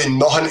got absolutely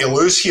nothing to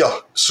lose here.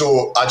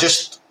 So I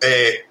just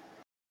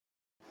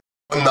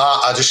on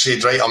that, I just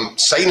said, right, I'm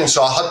signing.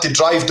 So I had to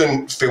drive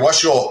down from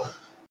Wishaw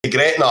to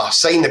Gretna,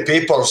 sign the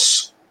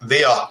papers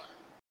there,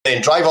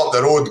 then drive up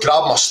the road,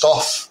 grab my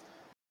stuff.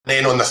 And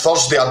then on the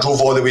Thursday, I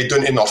drove all the way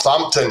down to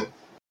Northampton,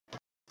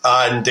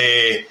 and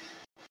they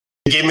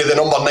gave me the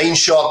number 9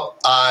 shirt,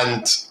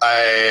 and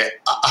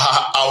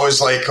I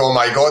was like, oh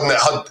my God, and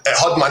it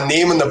had my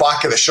name on the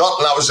back of the shirt,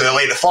 and that was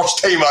like the first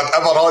time I'd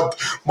ever had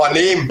my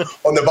name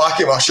on the back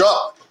of my shirt.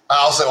 And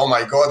I was like, oh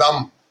my God,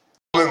 I'm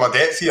in my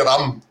depth here.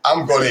 I'm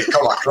going to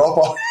come a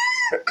cropper.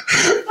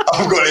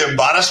 I'm going to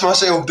embarrass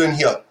myself down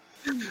here.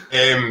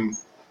 And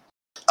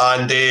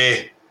I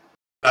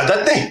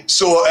didn't.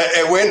 So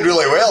it went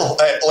really well.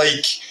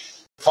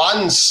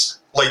 Fans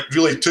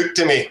really took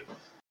to me.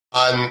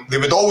 And they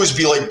would always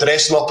be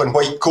dressing up in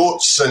white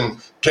coats and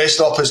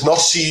dressed up as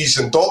nurses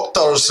and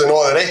doctors and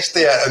all the rest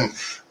of it. And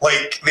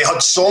they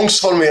had songs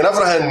for me and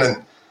everything.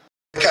 And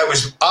it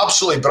was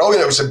absolutely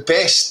brilliant. It was the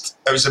best.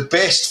 It was the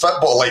best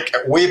football.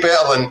 Way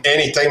better than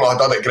any time I had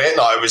done at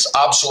Gretna. It was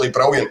absolutely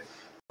brilliant.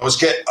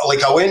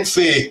 I went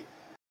for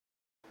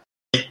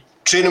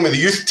training with the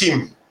youth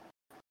team,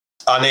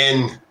 and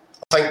then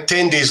I think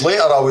 10 days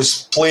later I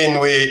was playing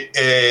with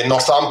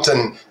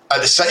Northampton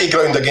at the City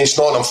Ground against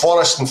Nottingham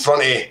Forest in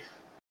front of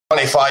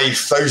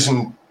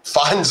 25,000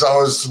 fans. I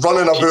was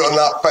running about on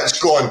that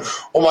pitch going,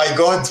 oh my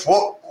God,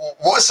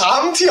 what's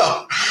happened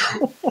here?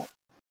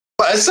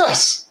 What is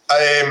this?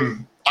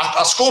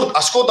 I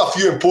scored a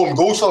few important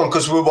goals for them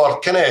because we were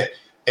kind of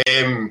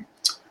in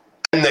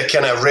the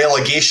kind of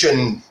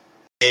relegation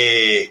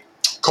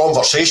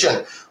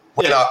conversation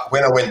when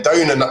I went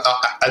down, and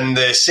in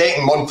the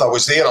second month I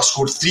was there, I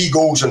scored 3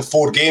 goals in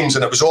 4 games,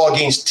 and it was all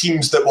against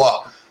teams that were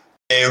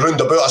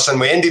round about us, and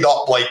we ended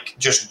up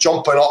just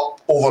jumping up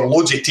over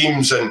loads of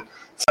teams and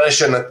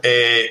finishing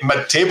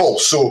mid-table.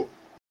 So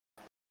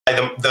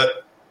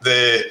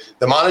the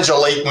manager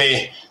liked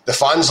me, the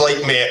fans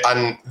liked me,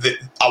 and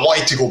I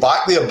wanted to go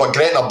back there, but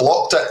Gretna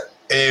blocked it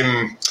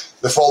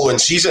the following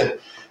season.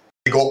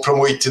 They got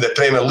promoted to the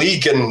Premier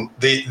League, and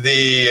they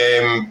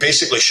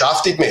basically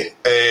shafted me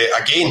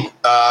again,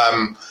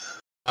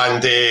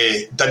 and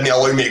didn't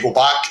allow me to go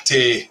back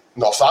to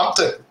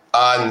Northampton.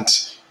 And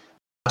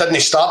I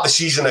didn't start the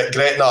season at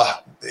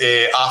Gretna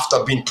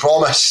after being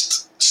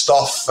promised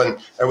stuff, and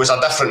it was a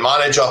different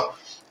manager.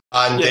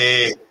 And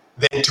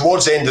then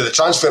towards the end of the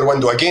transfer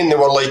window again, they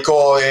were like,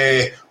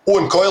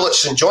 Owen Coyle at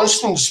St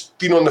Johnstone's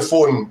been on the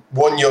phone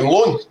wanting you on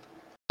loan. And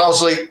I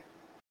was like,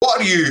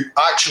 what are you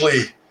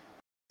actually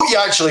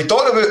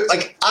talking about?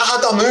 I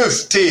had a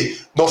move to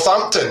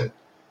Northampton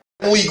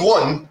in League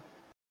One,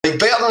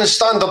 better than the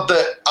standard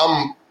that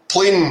I'm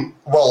playing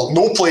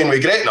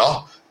with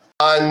Gretna,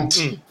 and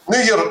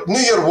New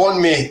Year want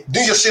me.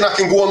 New Year saying I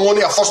can go on loan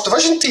to a First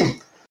Division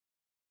team.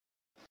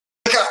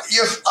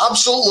 You've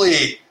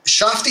absolutely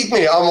shafted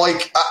me. I'm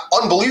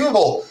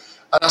unbelievable.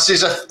 And I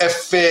says,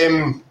 if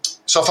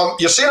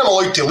you're saying I'm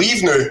allowed to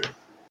leave now,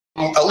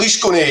 I'm at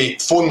least going to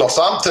phone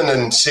Northampton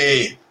and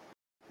say,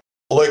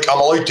 look, I'm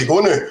allowed to go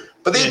now.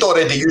 But they'd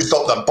already used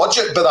up their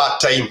budget by that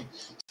time,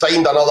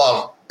 signed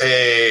another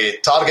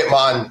target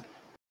man,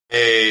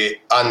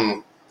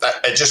 and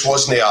it just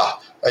wasn't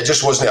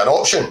an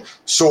option.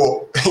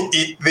 So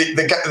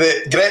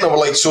the Gretna were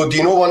like, so do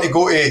you not want to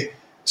go to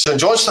St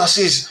Johnstone? I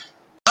says,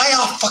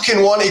 I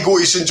fucking want to go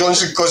to St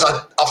Johnstone because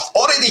I've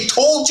already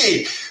told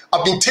you.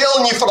 I've been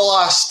telling you for the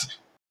last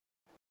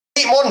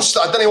 8 months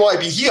that I didn't want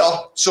to be here.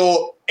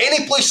 So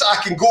any place that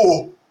I can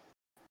go,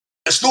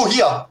 it's not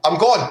here. I'm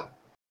gone.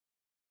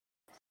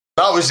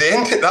 That was the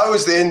end. That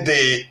was the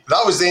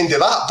end of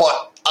that.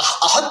 But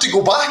I had to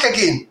go back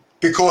again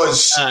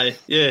because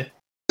St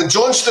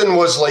Johnstone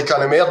was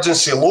an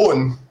emergency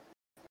loan,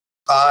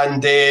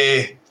 and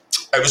it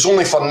was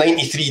only for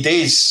 93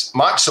 days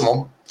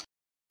maximum.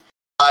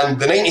 And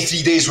the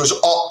 93 days was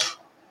up,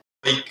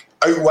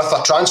 out with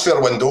a transfer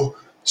window.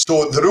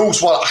 So the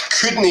rules were I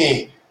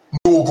couldn't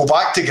go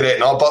back to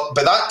Gretna. But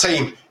by that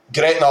time,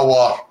 Gretna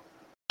were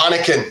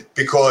panicking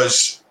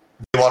because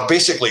they were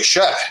basically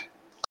shit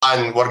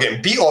and were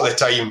getting beat all the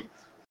time.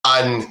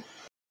 And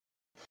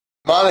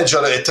manager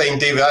at the time,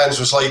 David Irons,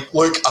 was like,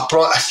 look,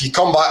 if you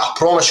come back, I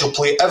promise you'll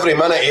play every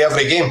minute of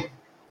every game.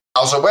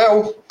 I was like,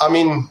 well, I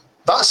mean,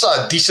 that's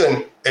a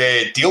decent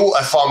deal.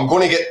 If I'm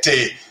going to get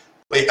to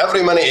play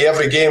every minute of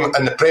every game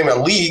in the Premier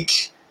League,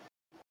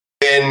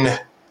 then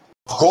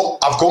I've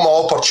got my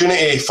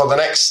opportunity for the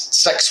next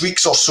 6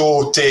 weeks or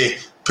so to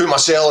put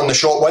myself in the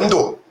shop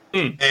window.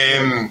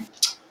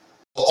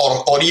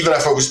 Or even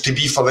if it was to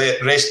be for the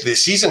rest of the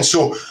season.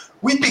 So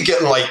we'd be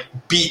getting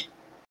beat,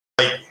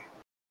 I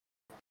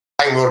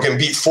think we were getting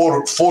beat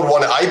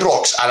 4-1 at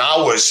Ibrox, and I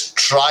was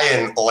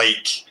trying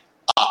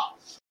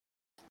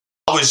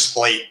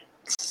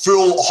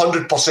full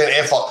 100%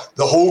 effort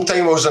the whole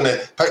time I was in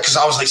it, because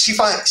I was like, see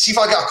if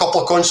I get a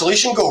couple of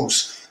consolation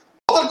goals.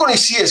 All they're going to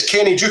see is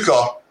Kenny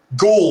Duker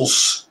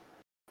goals.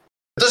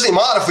 It doesn't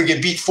matter if we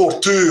get beat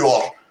 4-2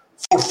 or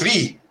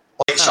 4-3.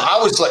 So I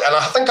was and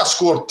I think I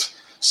scored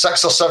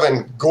 6 or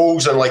 7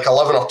 goals in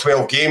 11 or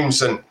 12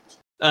 games, and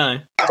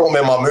that got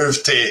me my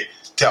move to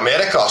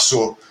America.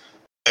 So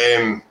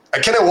it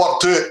kind of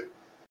worked out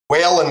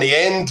well in the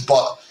end,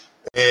 but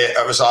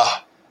it was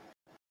a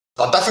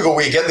a difficult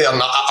way to get there.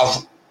 And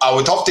I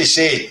would have to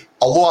say,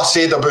 although I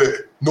said about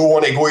no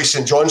one to go to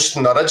St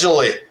Johnstone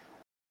originally,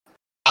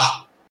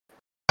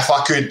 if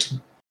I could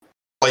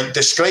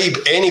describe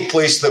any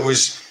place that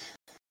was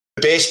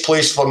the best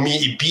place for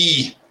me to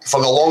be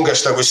for the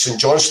longest, it was St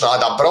Johnstone. I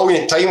had a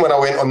brilliant time when I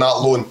went on that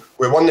loan.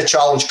 We won the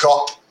Challenge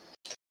Cup.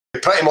 We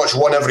pretty much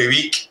won every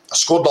week. I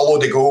scored a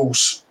load of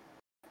goals.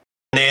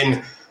 And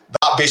then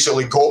that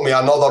basically got me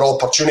another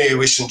opportunity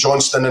with St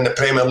Johnstone in the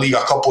Premier League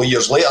a couple of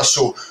years later.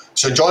 So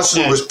St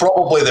Johnstone was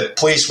probably the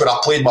place where I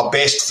played my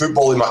best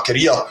football in my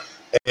career.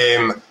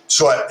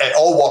 So it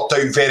all worked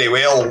out very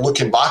well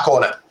looking back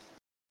on it.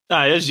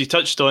 As you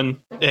touched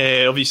on,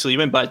 obviously you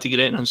went back to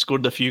Gretna and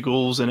scored a few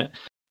goals and it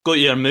got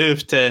your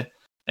move to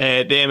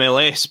the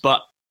MLS.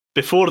 But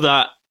before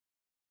that,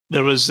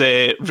 there was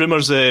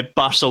rumours of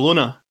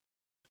Barcelona.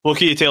 What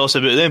can you tell us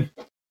about them?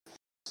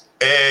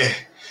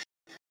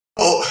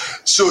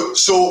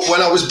 So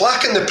when I was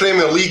back in the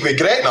Premier League with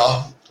Gretna,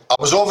 I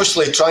was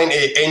obviously trying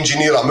to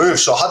engineer a move.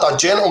 So I had a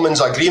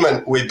gentleman's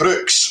agreement with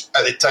Brooks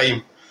at the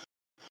time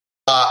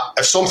that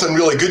if something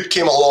really good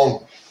came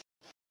along,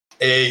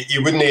 he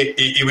would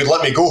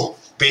let me go,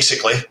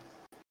 basically.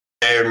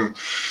 I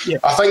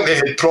think they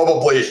had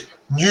probably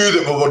knew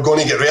that we were going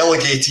to get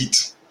relegated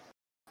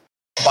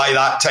by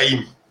that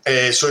time.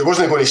 So he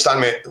wasn't going to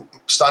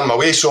stand my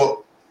way.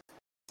 So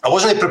I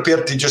wasn't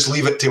prepared to just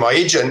leave it to my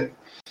agent.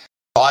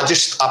 I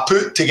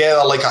put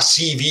together like a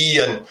CV,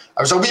 and it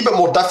was a wee bit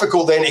more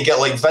difficult then to get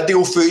like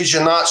video footage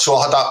and that. So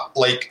I had a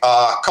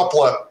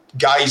couple of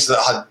guys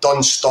that had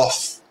done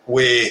stuff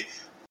with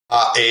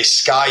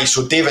Sky.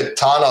 So David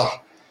Tanner,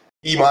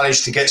 he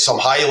managed to get some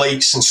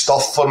highlights and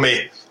stuff for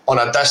me on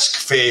a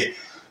disc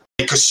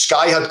because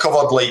Sky had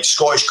covered like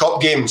Scottish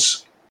Cup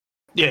games.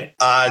 Yeah,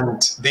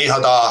 and they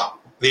had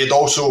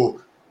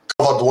also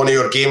covered one of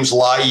your games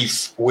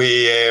live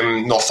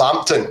with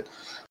Northampton.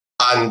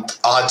 And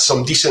I had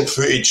some decent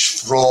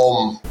footage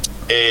from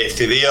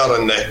there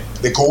and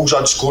the goals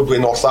I'd scored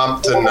with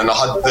Northampton, and I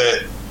had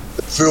the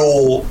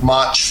full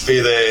match for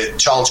the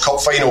Challenge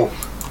Cup final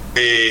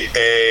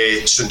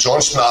with St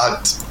Johnstone. I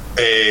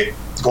had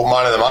got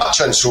man of the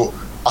match in, so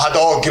I had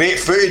all great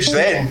footage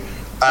then,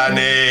 and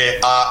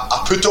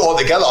I put it all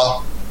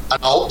together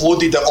and I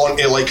uploaded it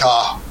onto like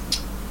a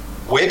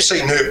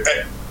website. Now,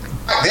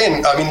 back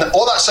then, I mean,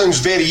 all that sounds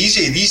very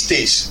easy these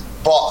days,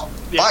 but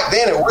back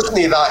then it wasn't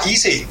that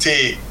easy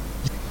to.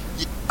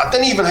 I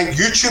didn't even think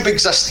YouTube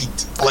existed.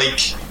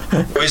 Like,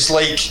 it was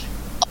like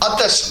I had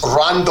this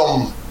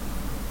random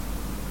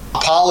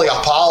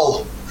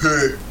pal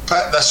who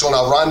put this on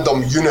a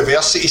random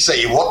university site.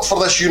 He worked for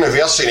this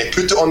university and he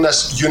put it on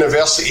this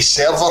university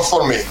server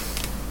for me.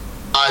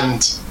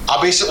 And I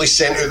basically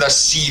sent out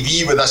this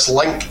CV with this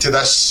link to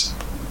this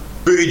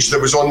footage that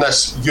was on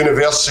this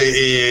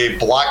university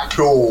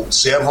Blackpool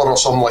server or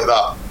something like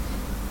that.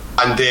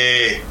 And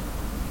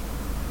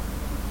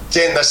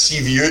sent this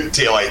CV out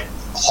to like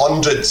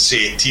hundreds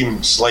of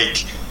teams,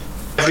 like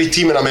every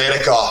team in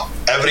America,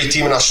 every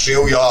team in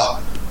Australia.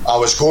 I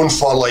was going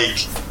for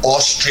like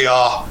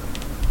Austria,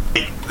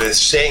 like the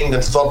second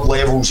and third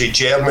levels of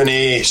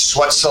Germany,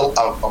 Switzerland.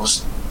 I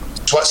was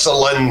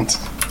Switzerland,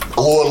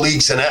 lower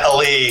leagues in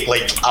Italy.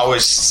 Like I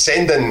was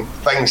sending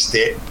things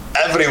to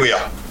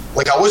everywhere.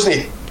 Like I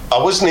wasn't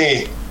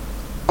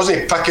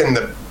picking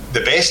the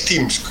best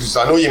teams, because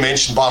I know you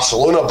mentioned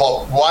Barcelona,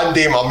 but one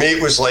day my mate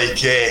was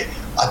like,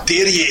 I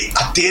dare you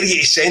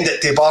to send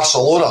it to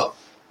Barcelona.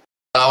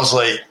 And I was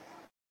like,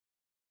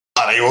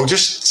 alright, we'll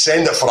just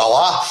send it for a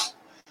laugh.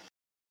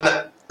 And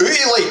out of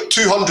like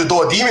 200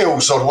 odd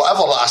emails or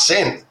whatever that I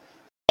sent,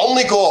 I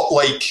only got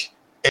like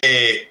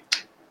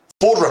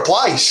 4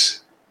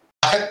 replies.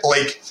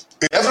 Like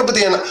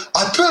everybody, and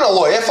I put in a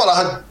lot of effort. I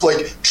had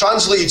like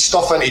translated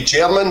stuff into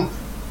German,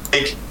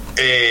 like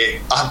I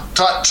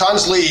had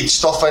translated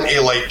stuff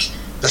into like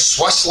the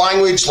Swiss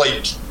language.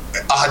 Like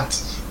I had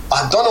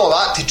done all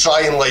that to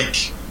try and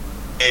like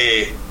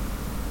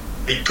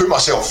put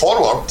myself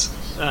forward,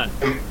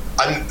 and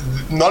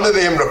none of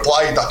them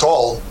replied at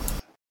all.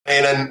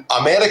 And in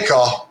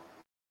America,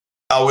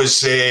 I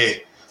was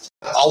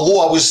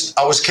although I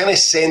was kind of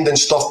sending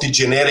stuff to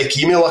generic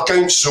email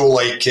accounts, so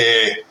like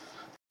I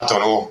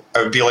don't know, it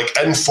would be like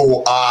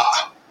info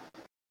at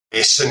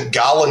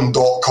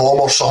stgallen.com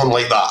or something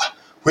like that.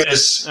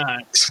 Whereas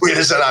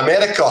in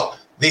America,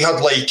 they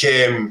had like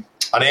an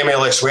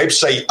MLS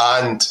website,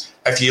 and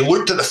if you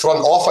looked at the front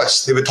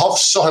office, they would have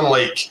something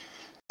like, you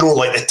know,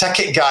 like the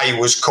ticket guy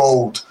was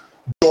called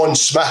John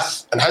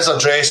Smith, and his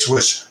address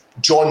was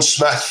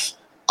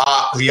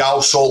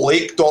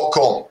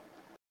johnsmith@realsaltlake.com.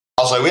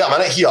 I was like, wait a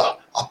minute here,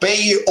 I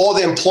bet you all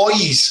the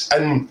employees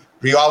in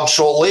Real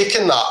Salt Lake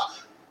and that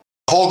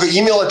have all got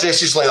email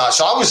addresses like that.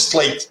 So I was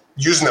like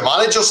using the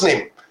manager's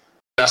name,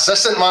 the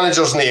assistant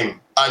manager's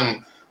name,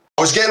 and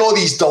I was getting all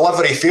these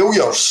delivery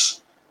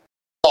failures,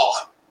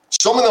 but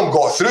some of them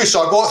got through.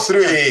 So I got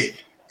through.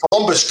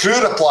 Columbus Crew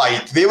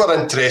replied, they were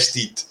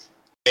interested.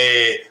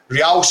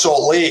 Real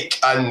Salt Lake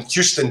and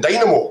Houston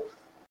Dynamo.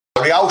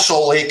 Real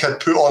Salt Lake had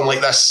put on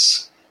like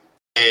this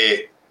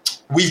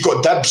we've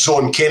got dibs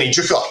on Kenny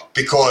Duker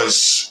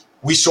because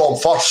we saw him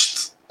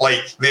first.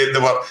 Like they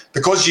were,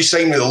 because you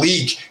signed with the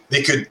league,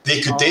 they could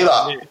do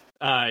that.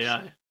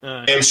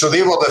 Aye. So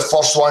they were the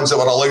first ones that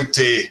were allowed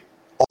to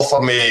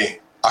offer me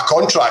a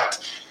contract.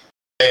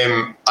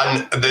 And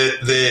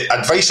the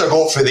advice I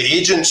got for the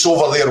agents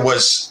over there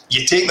was,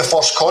 you take the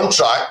first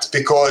contract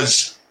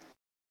because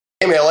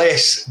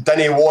MLS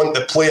didn't want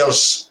the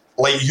players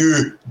like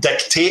you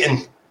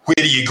dictating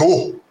where you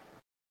go.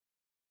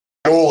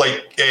 You know,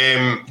 like,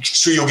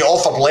 so you'll get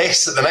offered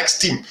less at the next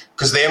team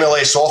because the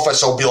MLS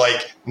office will be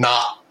like,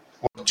 nah,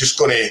 we're just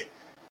going to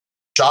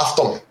shaft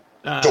them.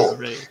 Right,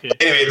 okay.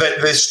 Anyway,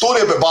 the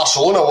story about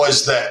Barcelona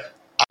was that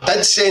I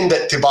did send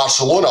it to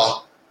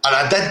Barcelona and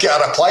I did get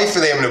a reply for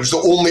them, and it was the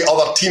only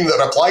other team that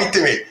replied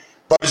to me.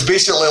 But it was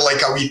basically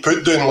like a wee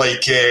put down,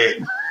 like,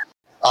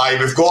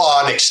 we've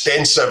got an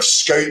extensive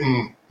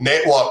scouting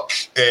network.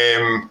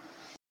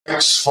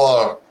 Thanks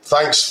for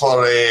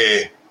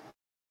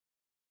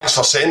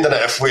sending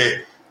it. If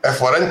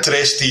we're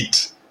interested,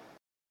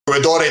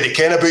 we'd already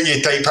ken about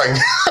you type thing.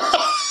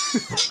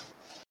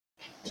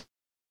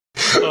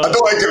 I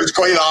don't think it was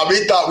quite that. I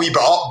made that wee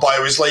bit up, but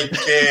it was like,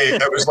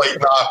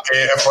 nah,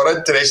 if we're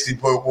interested,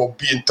 we'll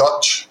be in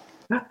touch.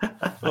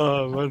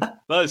 Oh man,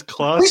 that is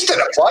class. At least it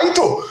applied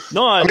though.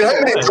 No, I mean, how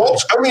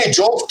many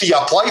jobs do you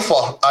apply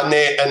for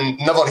and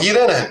never hear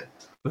anything?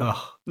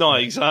 No,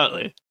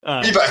 exactly.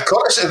 A wee bit of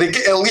courtesy.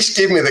 They at least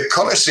gave me the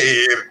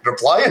courtesy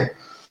replying.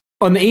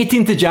 On the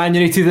 18th of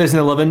January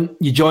 2011,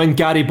 you joined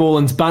Gary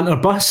Boland's banter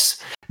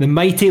bus, the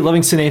mighty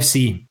Livingston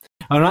FC.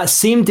 And on that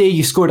same day,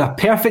 you scored a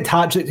perfect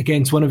hat-trick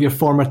against one of your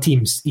former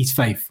teams, East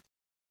Fife.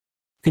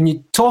 Can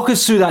you talk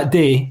us through that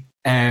day,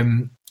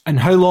 and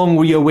how long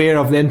were you aware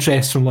of the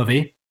interest from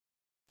Livy?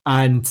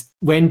 And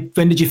when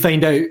did you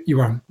find out you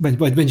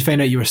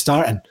were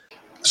starting?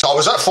 So I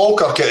was at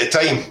Falkirk at the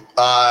time.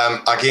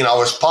 Again, I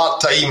was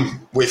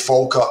part-time with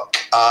Falkirk,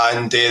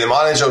 and the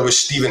manager was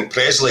Stephen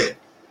Presley.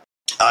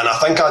 And I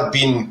think I'd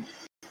been,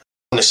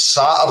 on the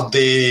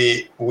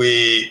Saturday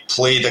we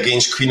played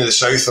against Queen of the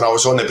South, and I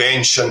was on the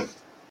bench, and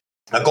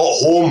I got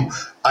home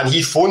and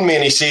he phoned me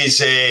and he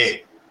says,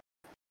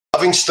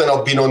 Livingston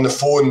have been on the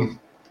phone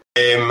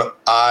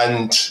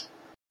and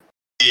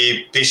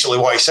they basically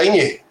want to sign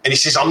you. And he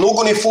says, I'm not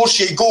going to force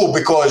you to go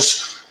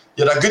because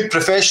you're a good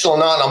professional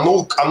and that, and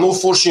I'm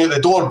not forcing you at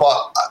the door,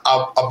 but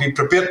I'll be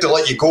prepared to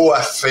let you go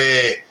if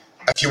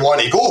you want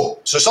to go.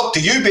 So it's up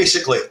to you,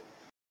 basically.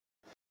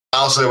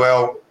 I was like,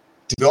 well,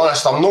 to be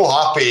honest, I'm not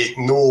happy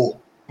no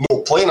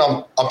playing.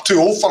 I'm too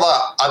old for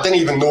that. I didn't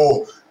even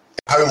know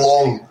how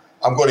long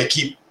I'm going to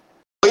keep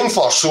playing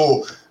for.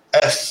 So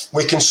if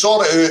we can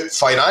sort it out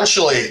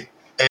financially,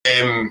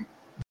 then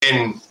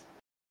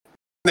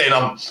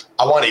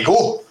I want to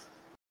go.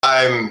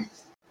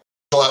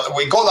 So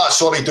we got that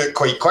sorted out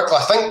quite quickly.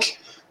 I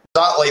think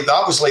that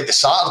was like the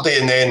Saturday,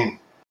 and then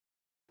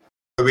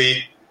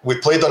we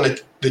played on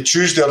the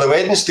Tuesday or the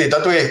Wednesday,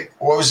 did we?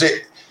 What was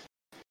it?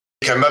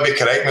 You can maybe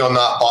correct me on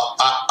that, but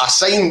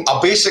I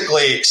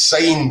basically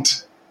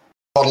signed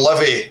for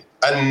Livy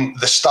in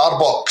the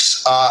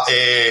Starbucks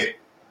at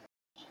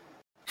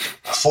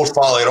Forth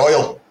Valley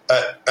Royal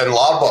in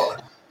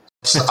Larbert.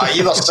 So I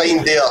either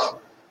signed there on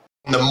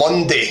the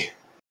Monday,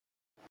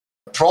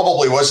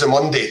 probably was the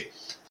Monday,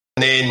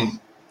 and then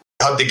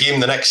we had the game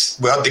the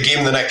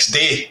next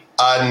day.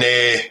 And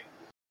I'm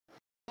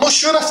not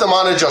sure if the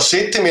manager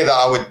said to me that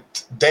I would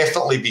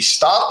definitely be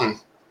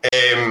starting.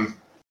 I'm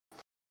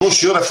not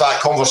sure if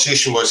that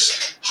conversation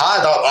was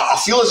had. I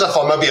feel as if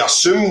I maybe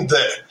assumed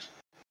that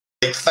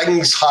like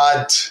things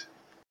had hit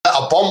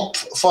a bump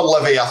for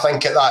Livy, I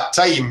think, at that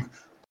time,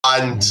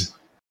 and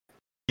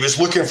he was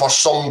looking for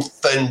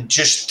something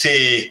just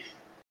to,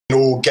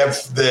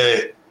 give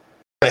the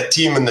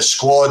team and the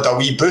squad a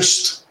wee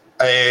boost.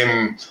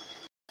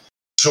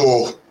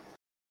 So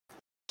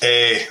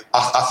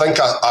I think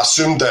I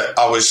assumed that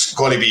I was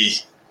going to be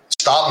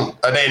starting,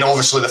 and then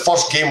obviously the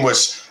first game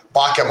was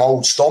back at my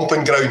old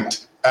stomping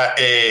ground at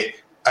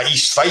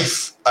East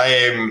Fife.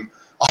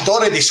 I'd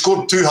already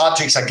scored 2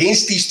 hat-tricks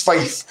against East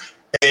Fife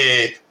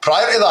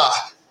prior to that.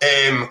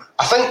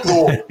 I think,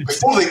 though,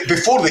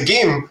 before the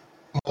game,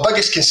 my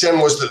biggest concern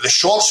was that the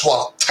shorts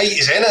were tight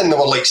as anything. They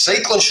were like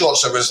cycling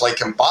shorts. It was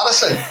like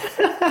embarrassing.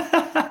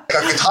 I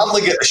could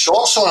hardly get the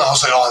shorts on. I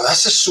was like, oh,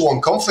 this is so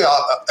uncomfy.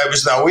 It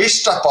was the away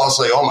strip. I was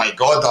like, oh my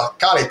God, I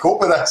can't cope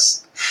with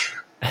this.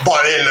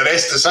 But then the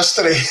rest is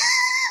history.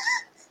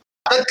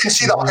 I did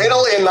concede a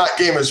penalty in that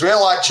game as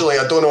well, actually.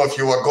 I don't know if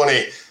you were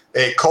going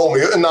to call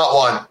me out in that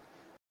one.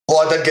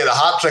 Well, I did get a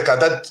hat-trick. I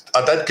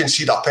did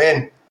concede a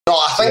pen. No,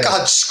 I think I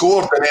had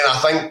scored, and then I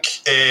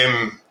think...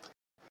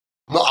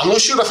 I'm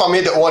not sure if I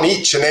made it 1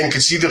 each and then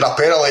conceded a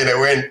penalty and it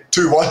went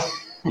 2-1.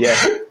 Yeah.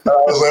 I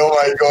was like, oh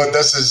my God,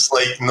 this is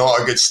like not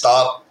a good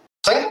start.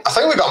 I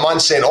think we got a man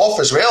sent off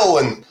as well,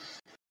 and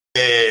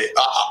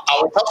I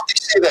would have to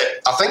say that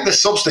I think the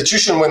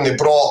substitution when they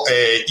brought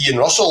Ian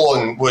Russell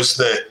on was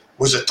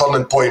a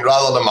turning point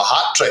rather than my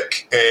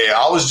hat-trick.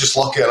 I was just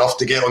lucky enough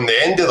to get on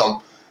the end of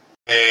them.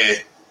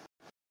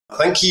 I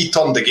think he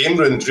turned the game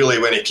round really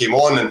when he came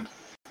on, and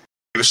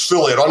was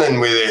fully running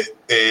with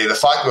the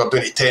fact we were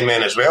doing it 10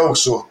 men as well.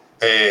 So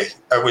it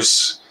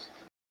was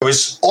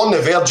on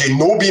the verge of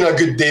no being a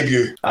good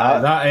debut.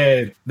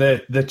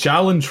 The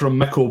challenge from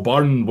Mick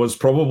O'Byrne was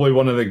probably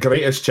one of the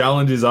greatest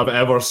challenges I've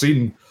ever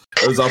seen.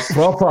 It was a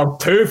proper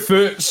 2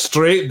 foot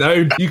straight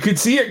down. You could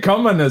see it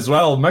coming as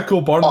well. Mick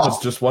O'Byrne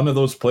was just one of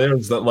those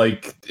players that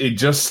he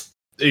just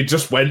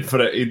went for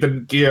it. He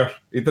didn't care.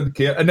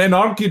 And then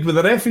argued with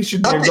the ref. He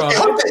shouldn't have got. He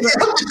had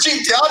the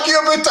cheek to argue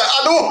about it.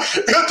 I know.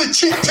 He had the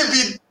cheek to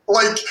be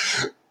like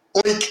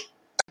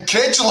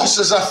incredulous,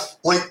 as if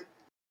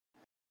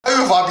how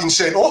have I been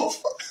sent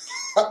off?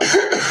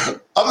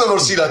 I've never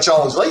seen a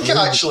challenge like it.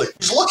 Actually, he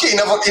was lucky. He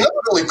never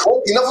really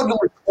caught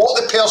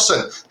the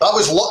person. That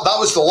was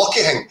the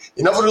lucky thing.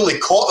 He never really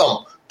caught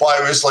them. But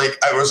it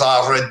was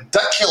a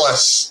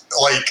ridiculous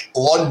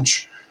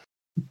lunge.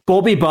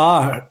 Bobby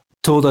Barr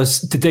told us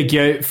to dig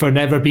you out for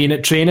never being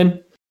at training,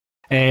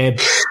 but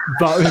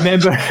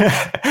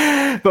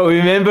we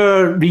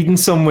remember reading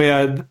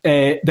somewhere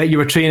that you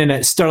were training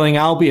at Stirling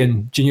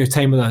Albion during your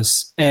time with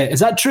us. Is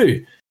that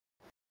true?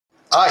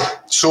 Aye.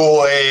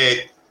 So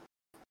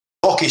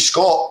Jockey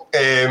Scott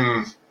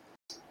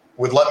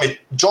would let me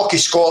Jockey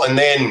Scott, and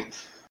then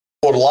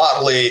more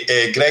latterly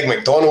Greg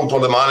McDonald were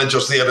the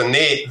managers there, and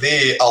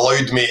they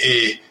allowed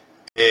me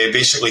to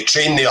basically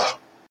train there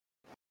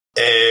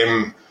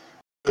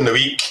in the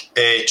week,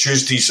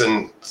 Tuesdays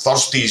and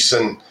Thursdays,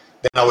 and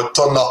then I would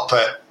turn up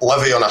at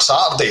Livy on a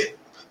Saturday.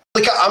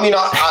 I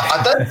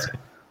did.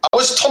 I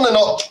was turning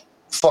up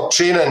for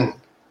training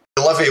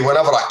at Livy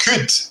whenever I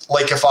could.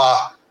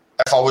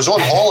 If I was on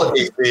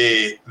holiday for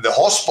the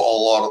hospital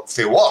or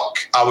for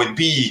work, I would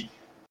be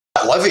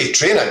at Livy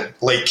training.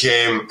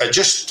 It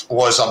just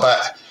was a bit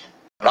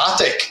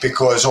erratic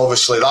because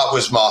obviously that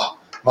was my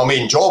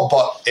main job.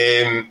 But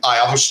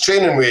I was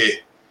training with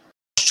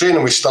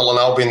Stirling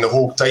Albion the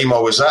whole time I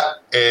was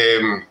at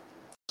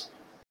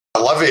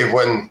Livy.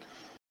 When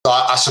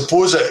I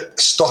suppose it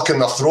stuck in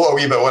their throat a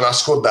wee bit when I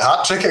scored the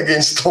hat trick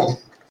against them.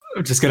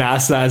 I'm just going to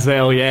ask that as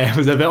well. Yeah, it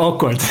was a bit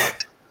awkward.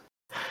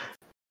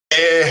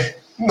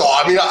 No,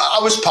 I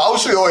was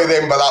pals with all of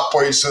them by that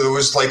point, so there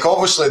was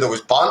obviously there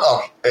was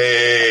banter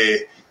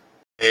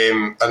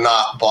and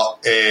that, but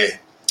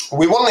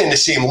we weren't in the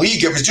same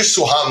league. It was just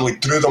so happened we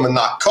drew them in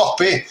that cup,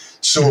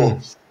 So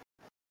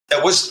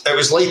it was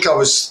like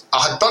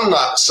I had done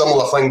that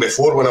similar thing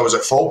before when I was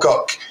at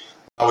Falkirk.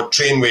 I would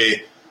train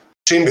with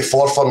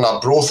Forfar and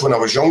Arbroath when I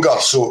was younger.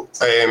 So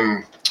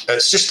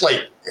it's just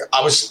like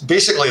I was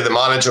basically the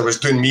manager was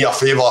doing me a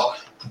favour,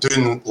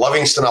 doing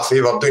Livingston a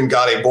favour, doing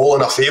Gary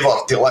Bolin a favour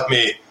to let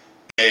me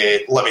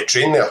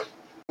train there.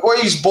 Why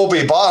is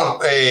Bobby Barr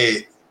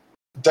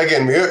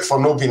digging me out for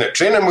not being at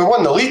training? We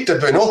won the league,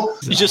 did we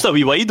not? He's just a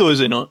wee wido, is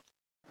he not?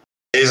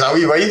 He's a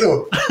wee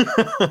wido.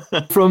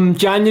 From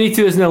January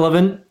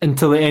 2011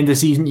 until the end of the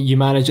season, you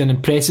managed an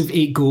impressive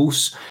 8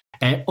 goals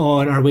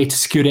on our way to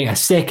securing a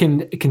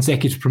second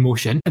consecutive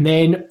promotion. And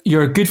then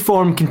your good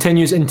form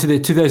continues into the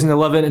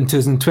 2011 and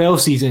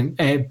 2012 season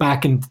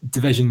back in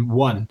Division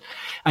 1.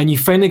 And you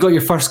finally got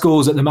your first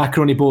goals at the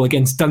Macaroni Bowl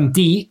against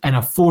Dundee in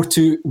a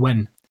 4-2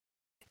 win.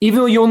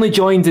 Even though you only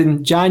joined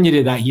in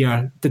January that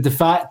year, did the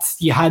fact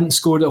you hadn't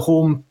scored at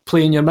home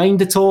play in your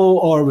mind at all,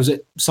 or was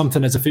it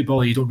something as a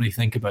footballer you don't really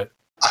think about?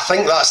 I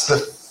think that's the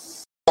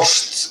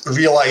first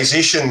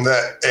realisation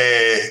that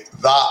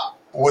that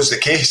was the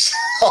case.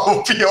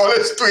 I'll be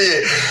honest with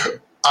you.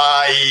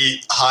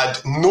 I had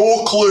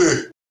no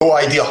clue,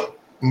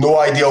 no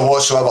idea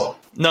whatsoever.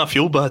 Nah, I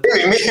feel bad.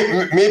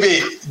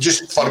 Maybe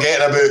just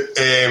forgetting about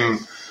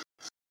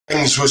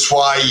things was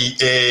why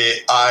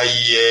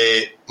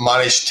I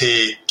managed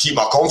to keep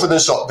my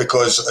confidence up,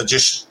 because I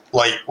just,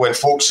 when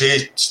folks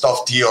say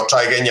stuff to you or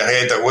try to get in your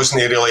head, it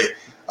wasn't really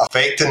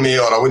affecting me,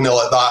 or I wouldn't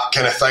let that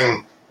kind of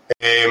thing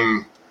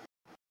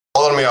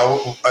bother me.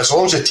 As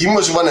long as the team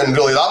was winning,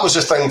 really, that was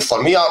the thing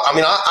for me. I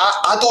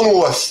don't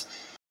know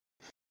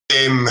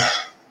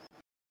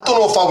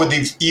if I would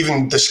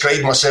even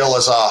describe myself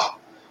as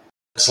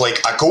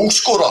a goal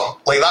scorer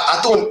like that. I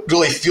don't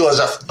really feel as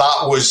if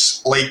that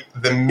was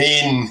the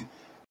main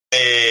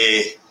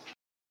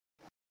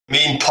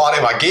part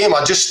of my game.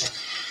 I just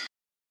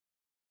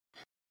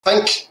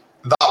think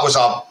that was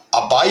a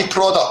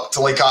byproduct.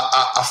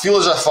 I feel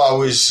as if I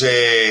was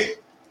a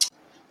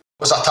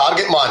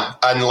target man,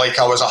 and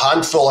I was a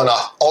handful, and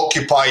I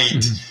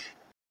occupied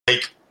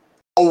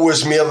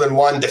always more than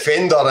one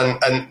defender,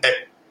 and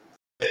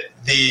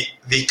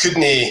they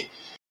couldn't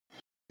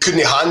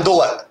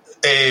handle it.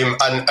 And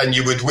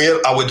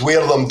I would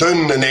wear them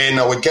down, and then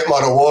I would get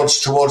my rewards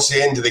towards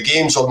the end of the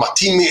games, or my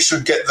teammates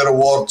would get the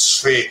rewards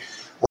for.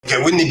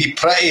 It wouldn't be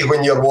pretty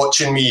when you're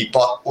watching me,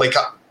 but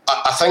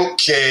I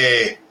think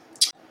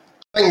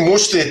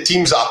most of the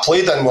teams that I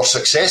played in were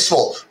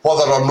successful,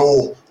 whether or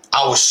no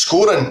I was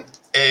scoring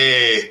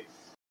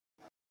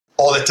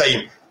all the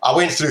time. I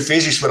went through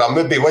phases where I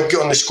maybe would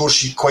get on the score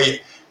sheet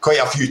quite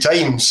a few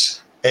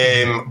times,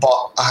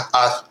 but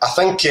I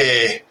think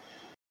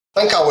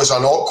I was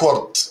an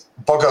awkward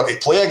bugger to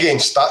play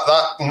against.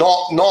 That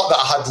not that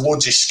I had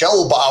loads of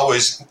skill, but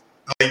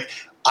Like,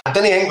 I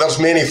didn't think there's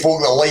many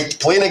folk that liked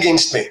playing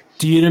against me.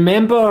 Do you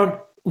remember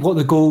what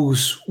the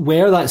goals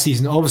were that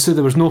season? Obviously,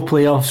 there was no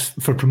playoffs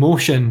for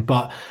promotion,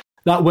 but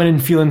that winning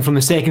feeling from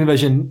the second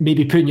division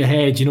maybe put in your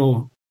head, you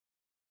know,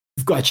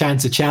 you've got a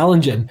chance of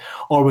challenging,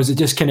 or was it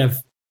just kind of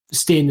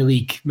stay in the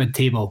league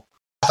mid-table?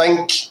 I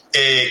think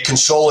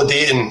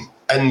consolidating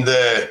in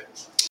the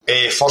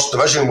first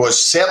division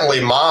was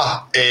certainly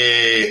my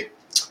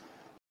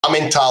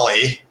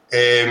mentality.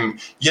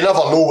 You never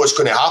know what's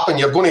going to happen.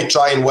 You're going to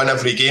try and win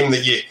every game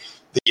that you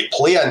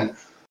play in.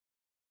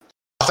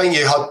 I think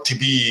you had to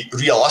be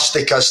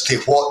realistic as to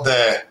what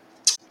the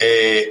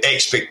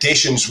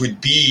expectations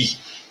would be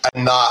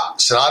in that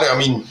scenario. I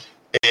mean,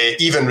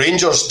 even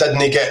Rangers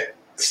didn't get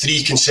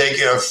 3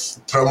 consecutive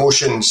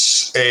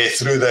promotions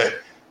through the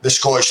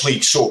Scottish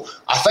League. So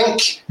I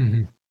think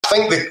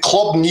the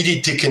club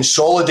needed to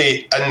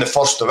consolidate in the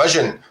first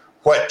division,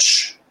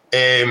 which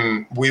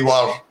we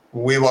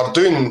were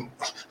doing.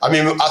 I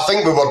mean, I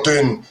think we were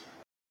doing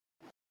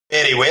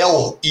very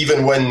well,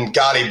 even when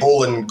Gary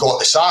Boland got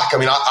the sack. I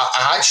mean,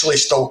 I actually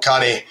still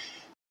can't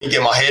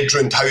get my head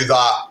around how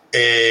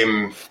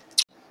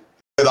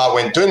that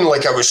went down.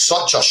 Like, it was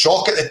such a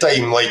shock at the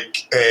time.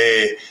 Like,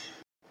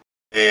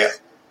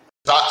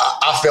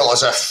 I felt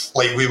as if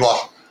like we were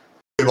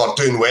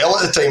doing well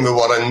at the time.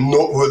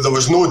 There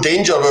was no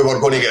danger we were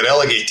going to get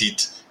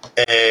relegated.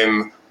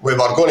 We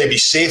were going to be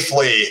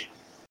safely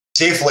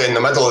in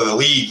the middle of the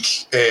league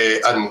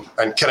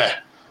and kind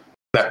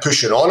of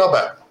pushing on a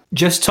bit.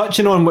 Just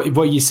touching on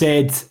what you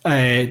said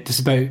just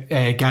about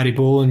Gary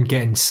Boland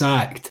getting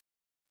sacked.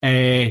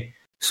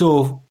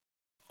 So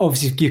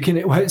obviously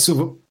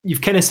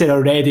you've kind of said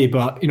already,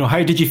 but you know,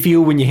 how did you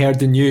feel when you heard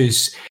the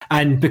news?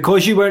 And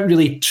because you weren't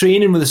really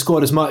training with the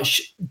squad as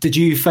much, did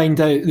you find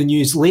out the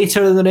news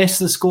later than the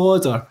rest of the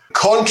squad? Or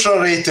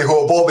contrary to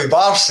what Bobby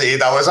Barr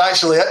said, I was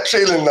actually at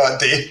training that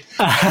day.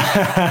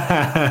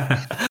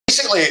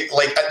 Basically,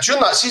 like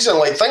during that season,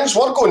 like things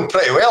were going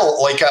pretty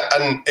well. Like,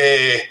 and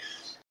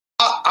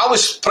I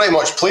was pretty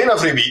much playing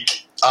every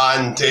week,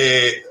 and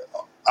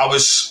I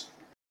was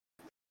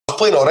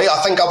playing all right.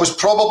 I think I was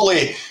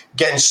probably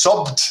getting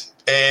subbed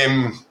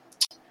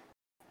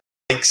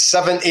like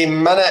 70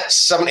 minutes,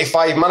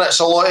 75 minutes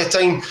a lot of the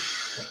time.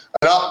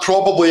 And that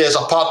probably, as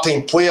a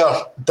part-time player,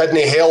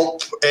 didn't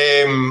help.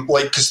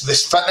 Like, because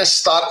this fitness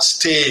starts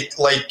to,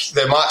 like,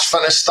 the match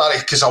fitness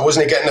started because I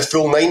wasn't getting the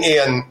full 90,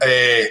 and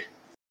I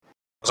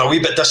was a wee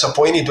bit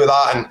disappointed with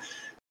that. And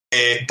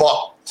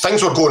but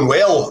things were going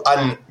well,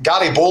 and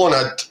Gary Boland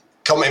had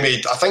come to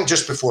me, I think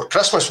just before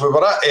Christmas. We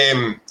were at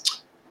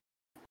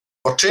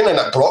we're training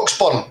at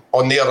Broxburn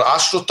on their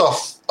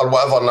AstroTurf or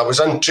whatever, and I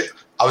was in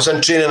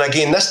training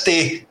again this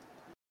day,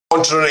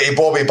 contrary to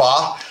Bobby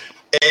Barr,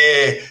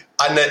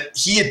 and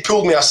he had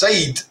pulled me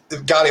aside.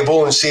 Gary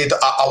Boland said,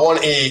 I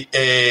want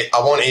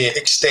to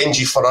extend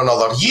you for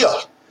another year,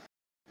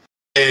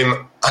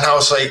 and I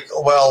was like,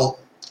 well,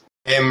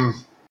 I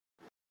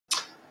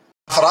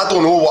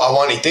don't know what I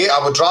want to do. I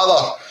would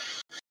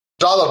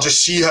rather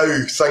just see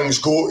how things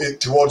go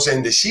towards the end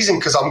of the season,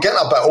 because I'm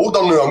getting a bit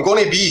older now. I'm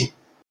going to be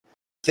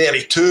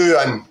 32,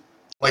 and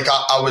like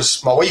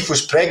my wife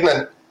was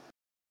pregnant.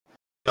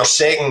 Her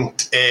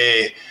second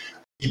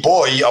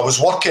boy. I was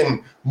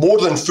working more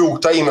than full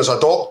time as a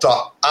doctor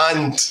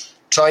and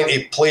trying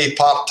to play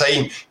part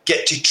time,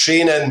 get to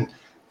training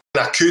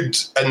when I could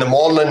in the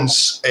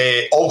mornings,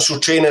 also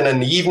training in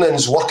the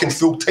evenings, working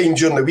full time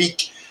during the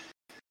week.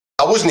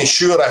 I wasn't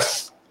sure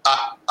if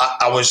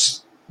I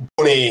was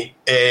going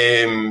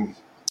to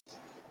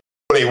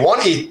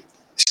want to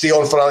stay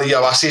on for another year.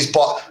 I says,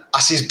 but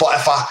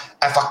if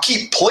I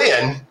keep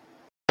playing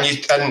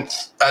and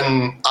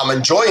I'm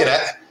enjoying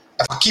it,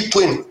 if I keep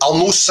playing, I'll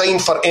no sign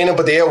for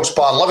anybody else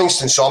bar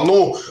Livingston. So I'm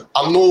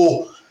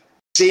no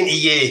saying to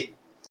you,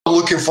 I'm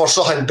looking for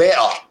something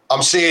better.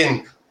 I'm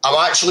saying I'm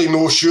actually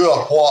no sure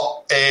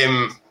what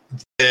I'm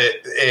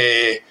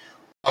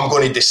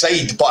going to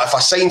decide. But if I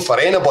sign for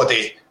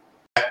anybody,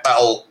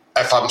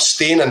 if I'm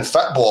staying in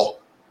football,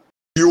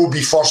 you'll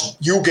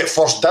get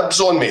first dibs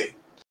on me.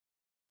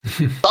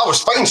 That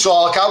was fine. So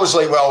I was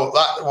like, well,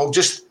 we'll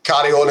just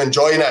carry on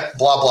enjoying it,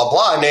 blah, blah,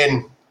 blah. And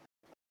then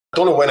I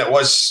don't know when it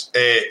was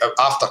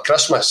after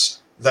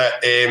Christmas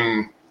that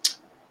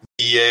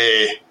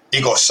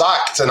he got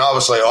sacked, and I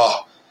was like,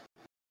 oh,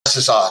 this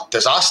is a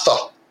disaster.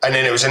 And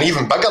then it was an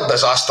even bigger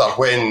disaster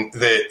when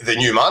the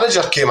new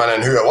manager came in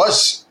and who it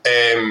was.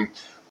 And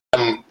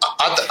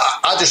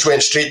I just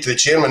went straight to the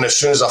chairman as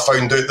soon as I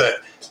found out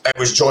that it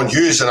was John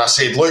Hughes, and I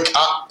said, look,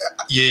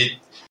 you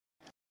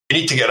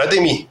need to get rid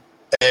of me.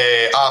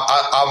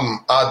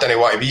 I didn't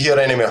want to be here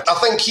anymore. I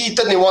think he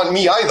didn't want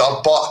me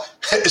either, but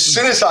as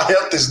soon as I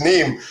heard his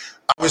name,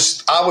 I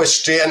was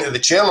straight into the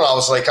chairman. I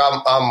was like,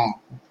 I'm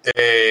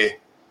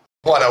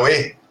going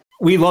away.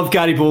 We love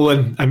Gary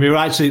Boland, and we were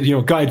actually,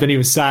 gutted when he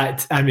was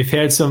sacked, and we've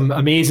heard some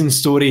amazing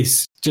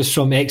stories just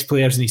from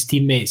ex-players and his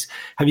teammates.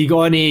 Have you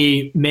got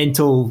any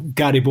mental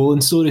Gary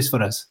Boland stories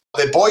for us?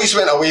 The boys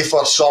went away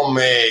for some,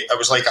 it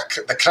was like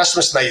the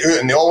Christmas night out,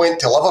 and they all went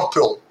to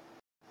Liverpool.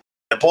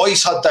 The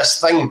boys had this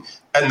thing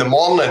in the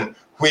morning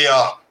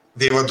where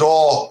they would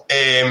all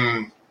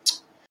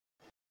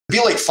be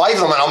like 5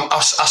 of them, and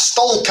I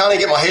still can't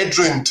get my head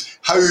round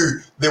how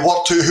they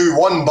worked to who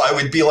won, but it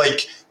would be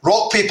like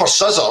rock, paper,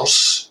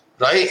 scissors,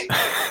 right?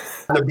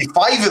 And there'd be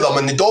 5 of them,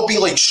 and they'd all be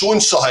like showing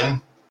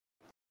something,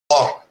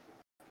 and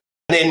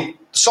then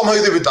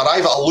somehow they would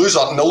arrive at a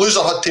loser, and the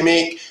loser had to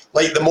make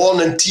like the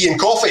morning tea and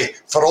coffee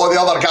for all the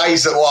other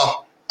guys that were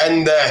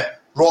in the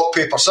rock,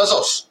 paper,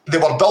 scissors. They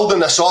were building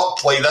this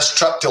up, like this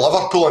trip to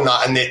Liverpool and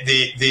that, and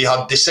they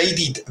had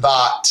decided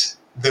that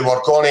they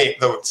were going to,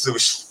 there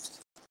was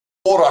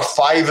 4 or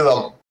 5 of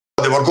them,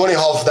 they were going to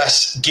have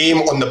this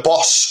game on the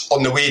bus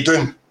on the way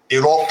down, a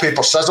rock,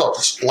 paper,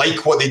 scissors,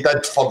 like what they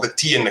did for the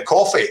tea and the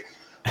coffee.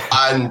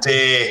 And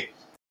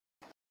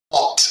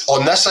but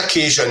on this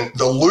occasion,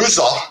 the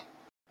loser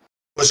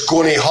was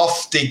going to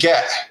have to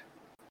get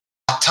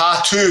a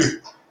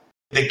tattoo,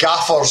 the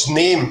gaffer's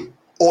name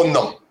on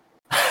them.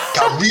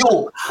 A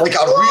real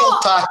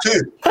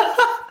tattoo.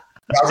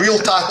 A real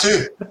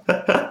tattoo.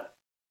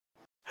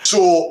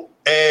 So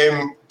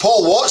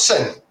Paul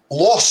Watson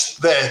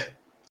lost the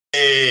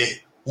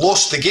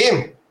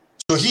game.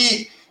 So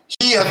he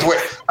had,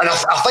 and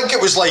I think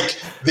it was like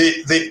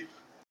they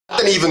I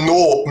didn't even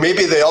know.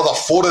 Maybe the other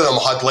 4 of them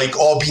had like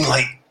all been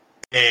like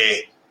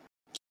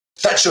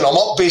stitching him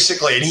up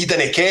basically, and he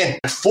didn't ken.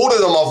 And 4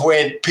 of them have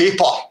went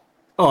paper.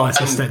 Oh,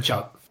 it's a stitch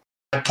up.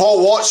 And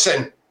Paul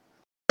Watson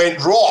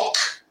went rock,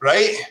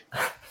 right?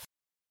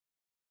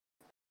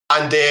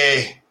 And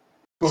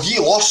well, he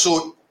lost.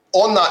 So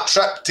on that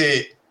trip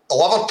to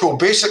Liverpool,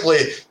 basically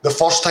the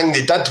first thing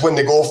they did when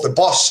they go off the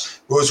bus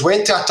was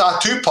went to a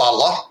tattoo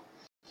parlour.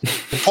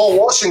 Paul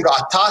Watson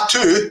got a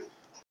tattoo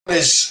on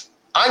his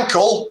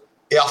ankle,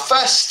 a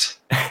fist,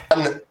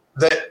 and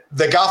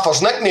the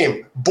gaffer's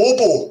nickname,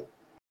 Bobo.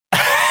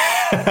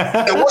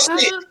 It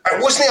wasn't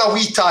a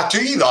wee tattoo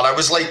either. It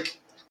was like,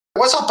 it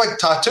was a big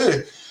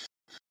tattoo.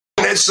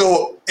 And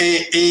so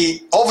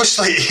he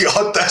obviously he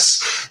had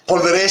this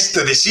for the rest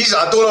of the season.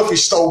 I don't know if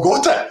he's still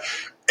got it.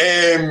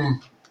 I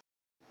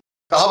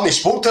haven't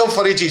spoke to him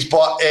for ages,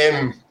 but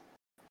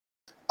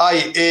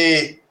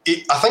I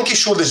think he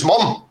showed his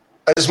mum,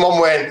 and his mum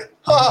went,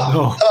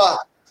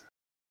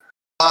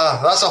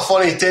 that's a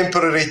funny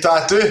temporary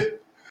tattoo.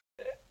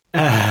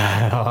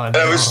 And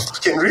it was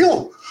fucking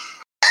real.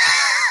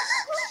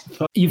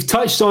 You've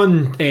touched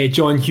on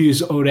John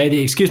Hughes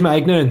already. Excuse my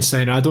ignorance,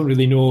 and I don't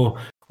really know,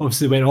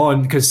 obviously, went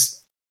on,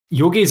 because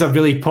Yogi's a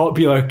really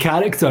popular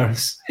character,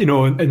 you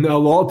know, and a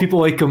lot of people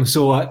like him.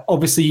 So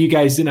obviously you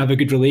guys didn't have a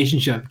good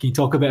relationship. Can you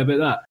talk a bit about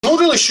that? I'm not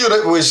really sure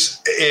it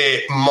was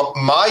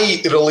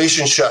my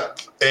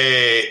relationship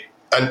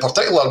in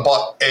particular,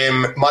 but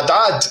my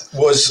dad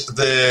was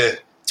the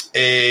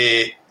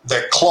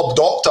club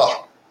doctor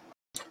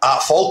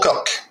at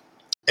Falkirk.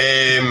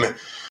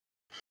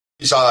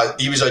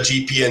 He was a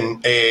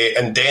GP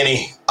in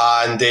Denny,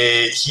 and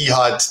he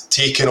had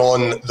taken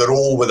on the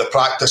role with the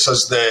practice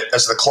as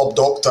the club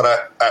doctor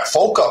at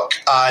Falkirk.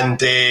 And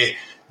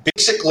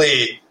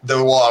basically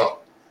there were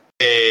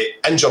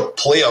injured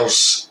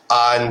players,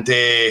 and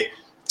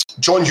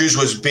John Hughes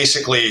was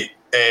basically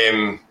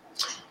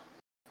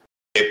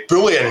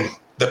bullying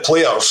the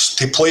players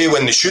to play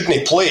when they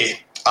shouldn't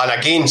play, and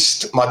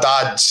against my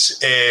dad's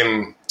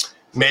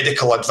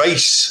medical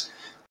advice.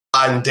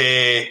 And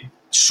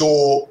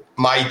so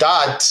my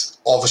dad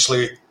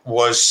obviously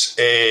was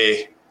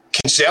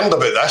concerned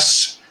about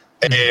this,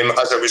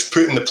 as it was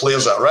putting the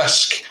players at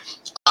risk,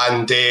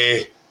 and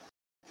he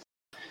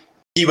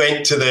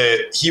went to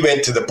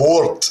the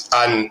board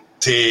and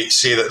to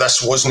say that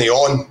this wasn't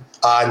on,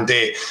 and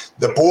the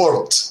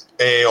board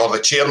or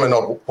the chairman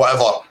or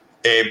whatever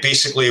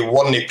basically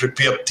weren't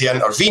prepared to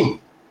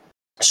intervene.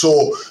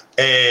 So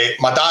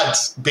my dad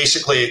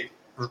basically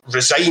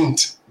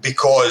resigned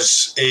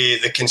because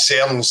the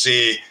concerns.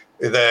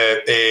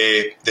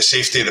 The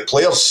safety of the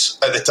players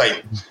at the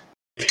time.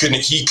 He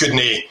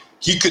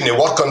couldn't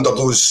work under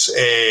those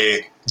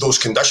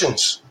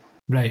conditions.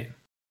 Right.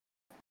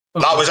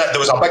 Okay. That was it. There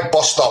was a big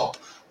bust up,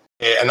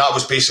 and that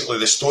was basically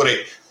the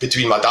story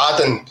between my dad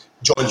and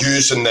John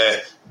Hughes and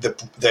the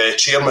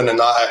chairman and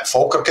that at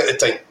Falkirk at the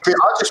time.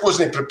 I just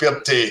wasn't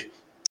prepared to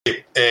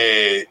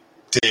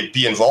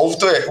be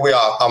involved with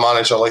a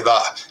manager like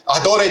that. I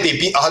had already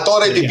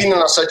been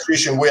in a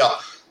situation where.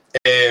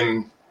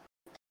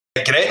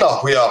 Gretna,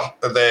 where I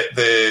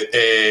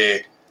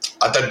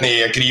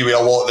didn't agree with a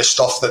lot of the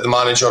stuff that the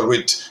manager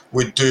would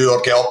do or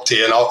get up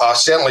to, and I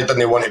certainly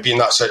didn't want to be in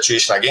that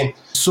situation again.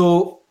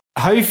 So,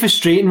 how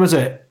frustrating was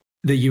it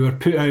that you were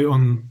put out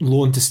on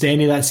loan to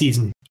Steny that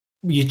season?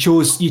 Did you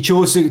choose to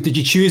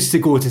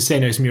go to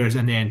Stenhousemuirs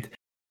in the end?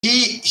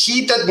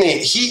 He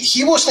didn't.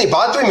 He wasn't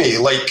bad with me.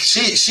 Like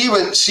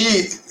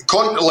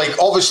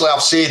obviously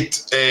I've said.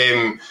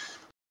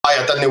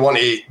 I didn't want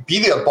to be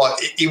there, but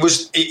he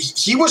wasn't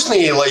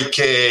like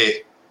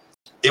it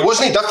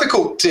wasn't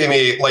difficult to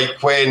me.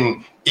 Like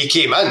when he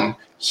came in,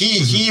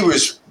 he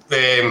was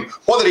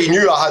whether he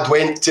knew I had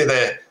went to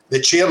the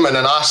chairman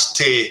and asked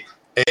to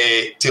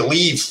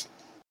leave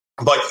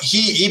But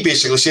he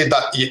basically said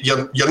that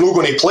you're not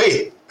going to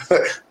play,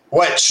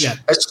 which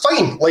is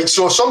fine. Like,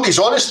 so if somebody's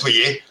honest with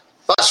you,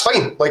 that's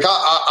fine. Like,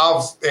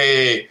 I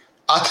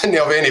didn't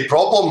have any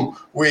problem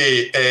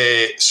with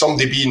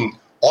somebody being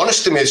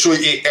honest to me. So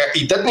he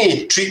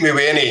didn't treat me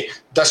with any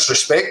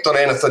disrespect or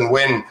anything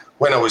when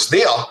I was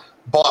there.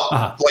 But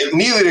like,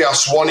 neither of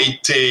us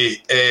wanted to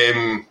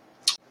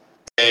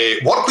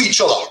work with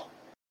each other,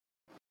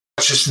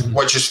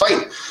 which is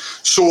fine.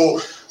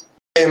 So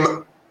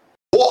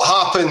what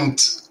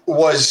happened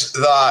was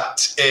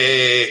that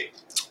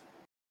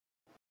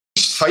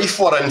East Fife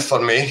were in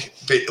for me,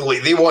 but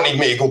like, they wanted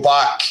me to go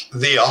back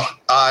there,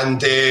 and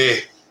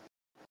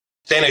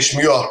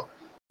Stennismuir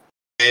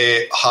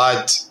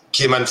had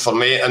came in for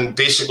me, and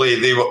basically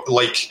they were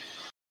like,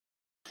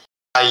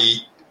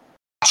 I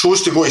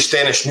chose to go to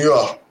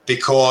Stennismuir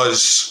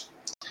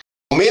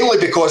mainly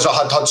because I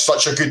had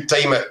such a good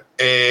time at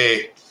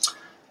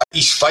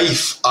East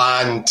Fife,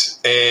 and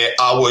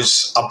I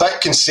was a bit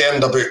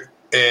concerned about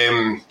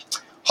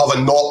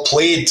having not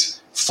played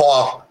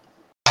for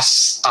a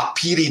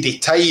period of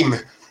time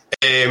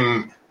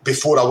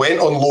before I went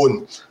on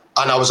loan,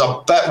 and I was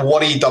a bit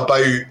worried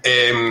about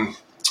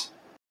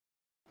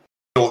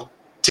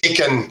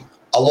taking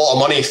a lot of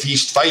money for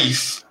East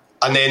Fife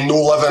and then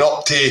no living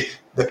up to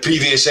the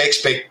previous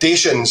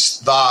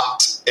expectations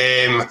that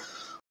when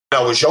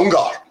I was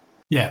younger.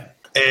 Yeah.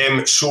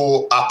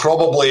 So I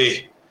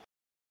probably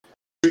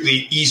took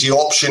the easy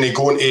option of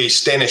going to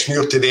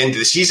Stennismuir to the end of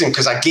the season,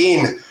 because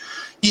again,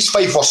 East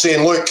Fife were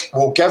saying, look,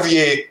 we'll give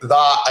you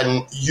that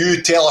and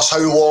you tell us how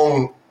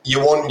long you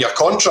want in your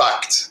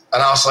contract.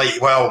 And I was like,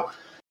 well,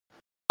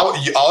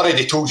 I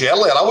already told you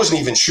earlier, I wasn't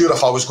even sure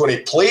if I was going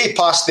to play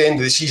past the end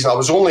of the season. I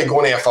was only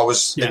going to if I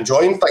was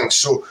enjoying things.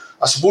 So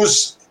I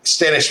suppose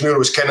Stennismuir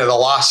was kind of the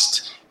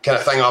last kind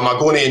of thing. Am I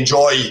going to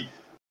enjoy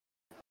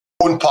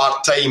going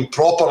part-time,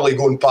 properly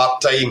going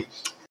part-time?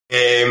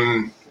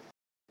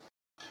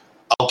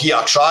 I'll give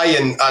it a try.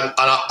 And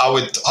I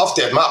would have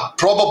to admit,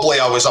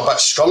 probably I was a bit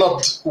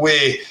scunnered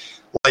with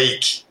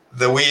like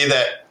the way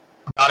that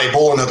Gary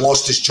Bowen had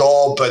lost his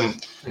job,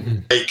 and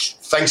like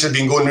things had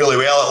been going really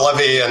well at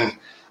Livy, and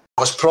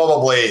I was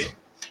probably,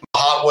 my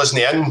heart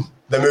wasn't in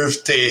the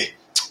move to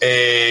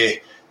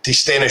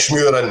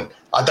Stennismuir, and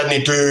I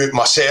didn't do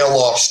myself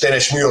or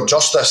Stennismuir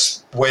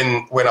justice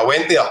when I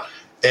went there,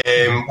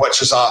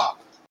 which is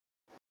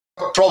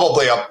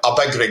probably a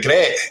big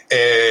regret.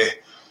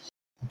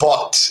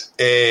 But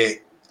I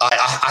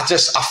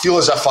feel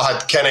as if I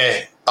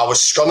was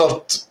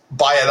scunnered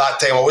by it that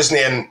time. I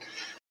wasn't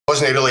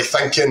really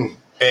thinking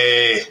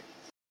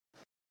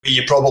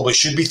you probably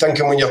should be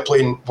thinking when you're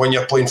playing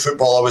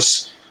football. I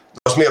was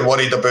more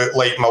worried about,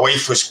 like, my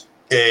wife was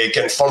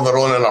getting further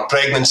on in her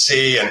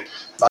pregnancy, and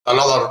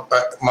another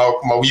my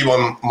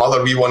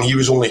other wee one, he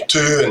was only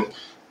 2, and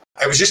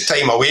it was just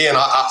time away, and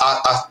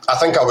I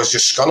think I was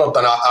just scunnered,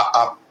 and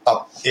I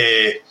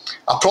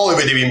probably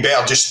would have been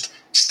better just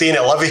staying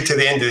at Livy to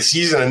the end of the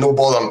season and no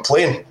bothering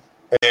playing.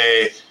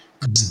 It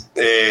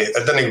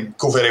didn't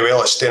go very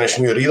well at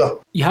Stennismuir either.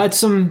 You had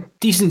some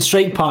decent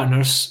strike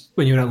partners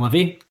when you were at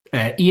Livy.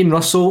 Ian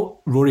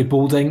Russell, Rory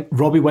Boulding,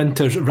 Robbie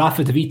Winters,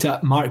 Rafa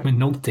DeVita, Mark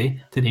McNulty,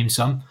 to name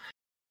some.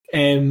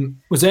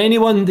 Was there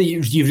anyone that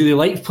you really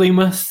liked playing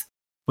with?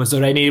 Was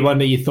there anyone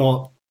that you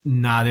thought,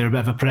 nah, they're a bit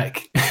of a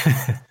prick?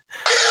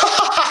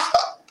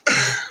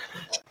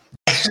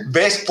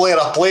 Best player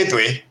I played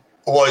with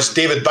was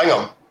David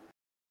Bingham.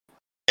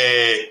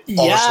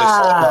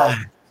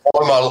 Obviously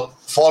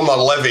former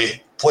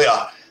Livy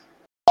player.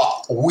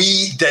 But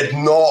we did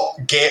not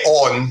get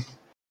on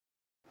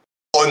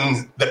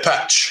the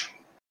pitch.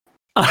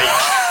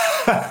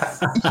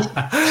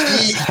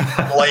 He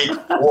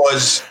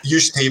was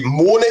used to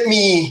moan at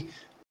me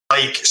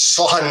like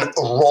something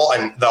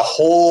rotten the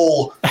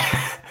whole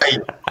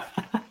time.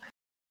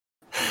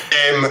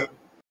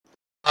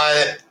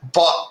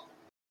 But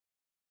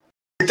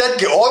we did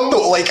get on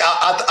though. Like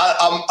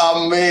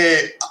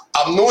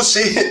I'm not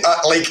saying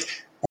like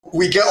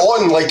we get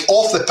on like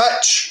off the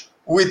pitch.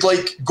 We'd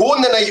like go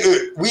on the night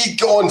out. We'd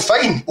get on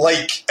fine.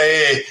 Like,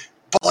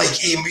 but like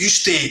he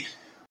used to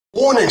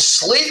moan and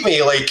slate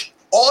me like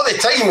all the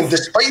time. And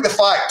despite the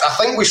fact, I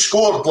think we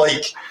scored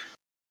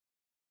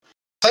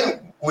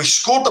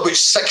about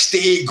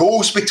 68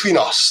 goals between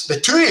us, the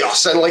two of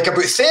us, in like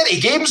about 30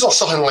 games or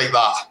something like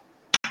that.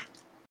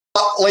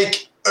 But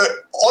like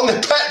on the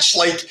pitch,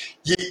 like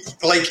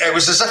it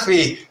was as if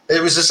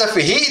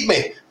he hated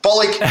me. But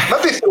like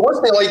maybe if it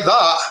wasn't like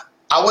that,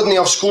 I wouldn't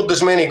have scored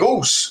as many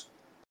goals.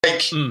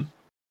 Like he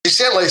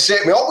certainly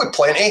set me up with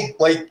plenty.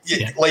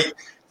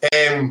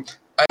 And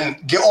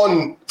get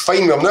on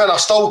fine with him now. And I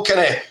still kind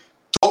of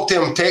talk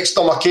to him, text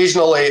him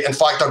occasionally. In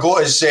fact, I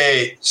got his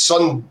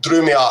son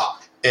drew me a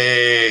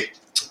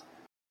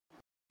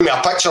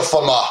picture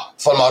for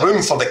my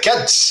room for the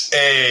kids.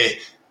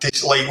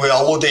 Like with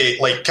a load of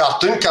like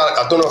cartoon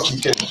characters. I don't know if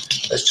you can.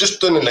 It's just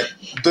down in the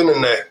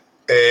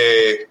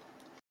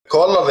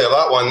corner there.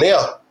 That one there.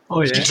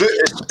 Oh yeah.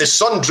 His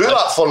son drew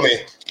that for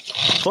me.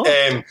 Oh.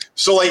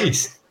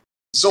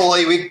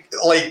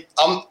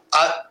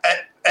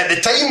 at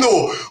the time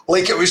though,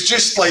 like it was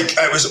just like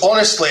it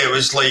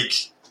was like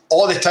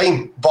all the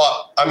time.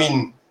 But I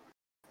mean,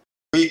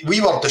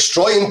 we were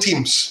destroying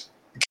teams.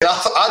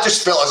 I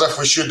just felt as if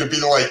we should have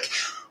been like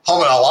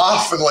having a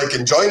laugh and like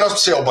enjoying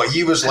ourselves, but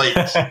he was like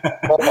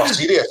proper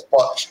serious.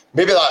 But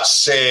maybe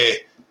that's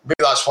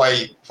why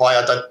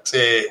I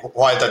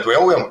did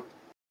well with him.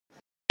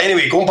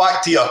 Anyway, going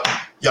back to your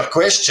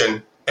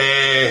question,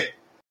 the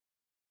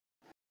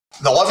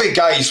Livy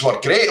guys were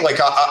great. Like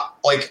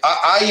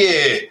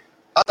I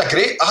had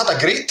a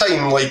great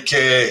time. Like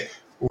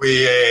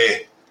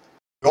with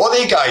all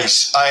the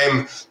guys.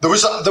 There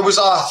was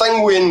a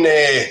thing when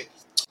it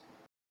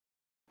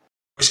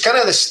was kind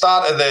of the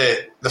start of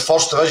the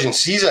first division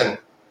season,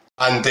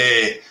 and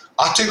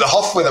I took the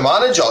huff with the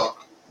manager,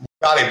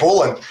 Gary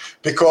Boland,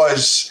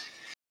 because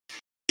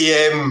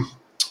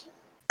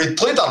we'd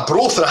played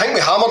Arbroath and I think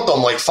we hammered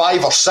them like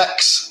 5 or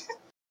 6,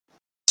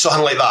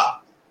 something like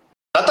that.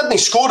 I didn't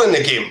score in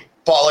the game,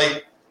 but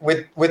like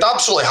we'd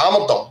absolutely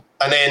hammered them.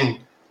 And then on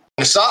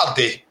the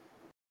Saturday,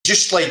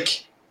 just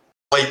like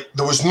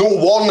there was no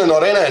warning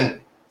or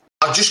anything.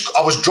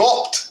 I was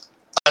dropped,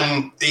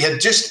 and he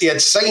had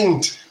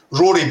signed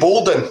Rory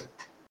Bolden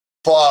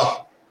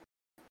for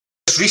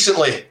just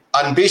recently,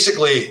 and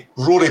basically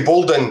Rory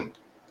Bolden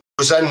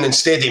was in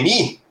instead of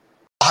me.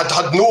 I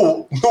had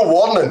no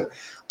warning,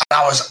 and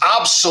I was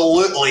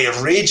absolutely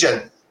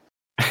raging.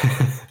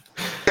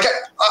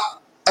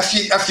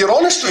 If you're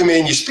honest with me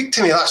and you speak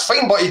to me, that's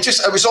fine. But it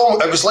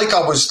was like I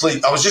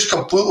was just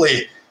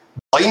completely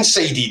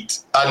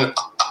blindsided, and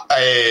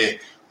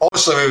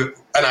obviously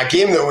in a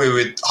game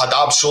that had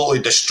absolutely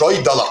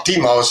destroyed the other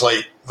team, I was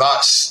like,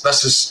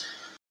 this is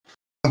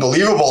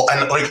unbelievable.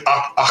 And like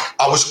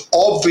I was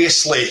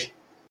obviously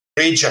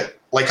raging.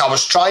 Like I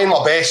was trying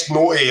my best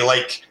not to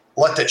like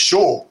let it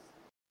show.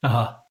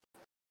 Uh-huh.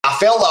 I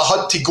felt that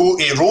I had to go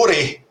to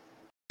Rory and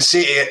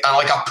say to it, and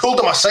like I pulled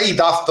him aside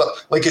after,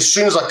 like as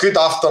soon as I could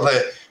after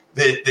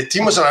the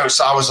team was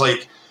announced. I was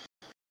like,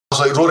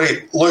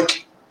 Rory, look,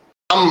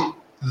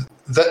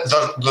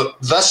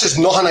 this is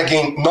nothing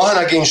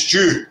against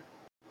you.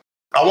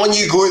 I want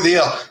you to go out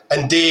there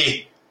and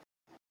do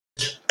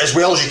as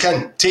well as you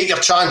can. Take your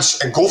chance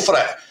and go for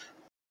it.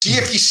 See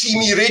if you see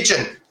me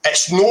raging.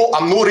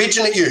 I'm not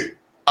raging at you.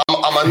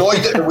 I'm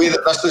annoyed at the way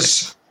that this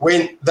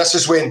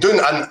is went down,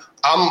 and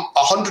I'm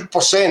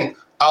 100%.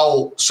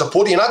 I'll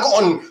support you. And I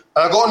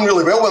got on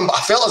really well with him. But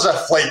I felt as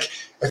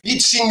if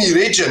he'd seen me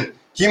raging,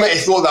 he might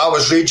have thought that I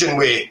was raging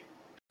with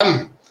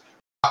him.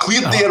 I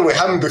cleared there with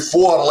him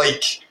before,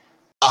 like.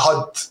 I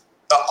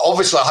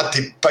had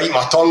to bite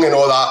my tongue and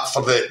all that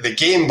for the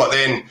game, but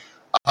then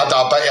I had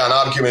a bit of an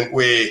argument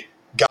with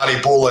Gary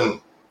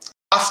Boland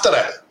after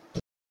it.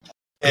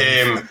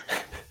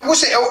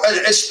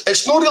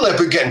 It's not really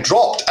about getting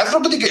dropped.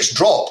 Everybody gets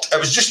dropped. It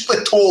was just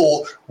the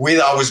total way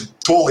that I was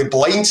totally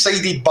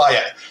blindsided by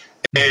it.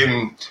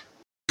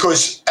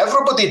 Because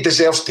everybody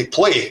deserves to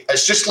play.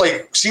 It's just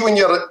like see when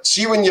you're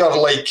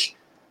like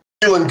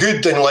feeling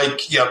good and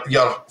like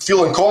you're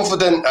feeling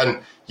confident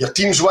and your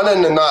team's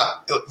winning and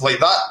that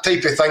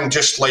type of thing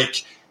just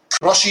like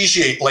crushes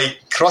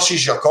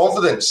your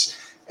confidence.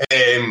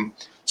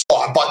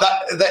 But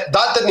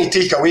that didn't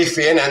take away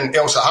from anything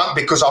else that happened,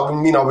 because I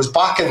was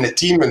back in the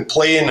team and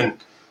playing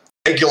and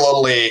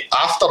regularly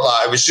after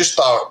that. It was just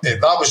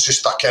that was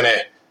just a kind of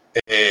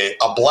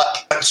a blip.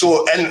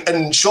 So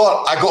in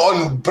short, I got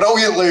on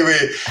brilliantly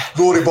with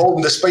Rory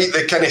Bolden despite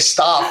the kind of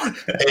start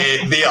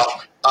there.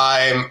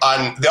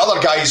 And the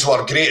other guys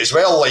were great as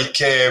well. Like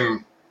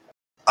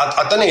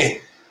I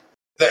didn't.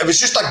 It was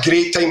just a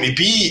great time to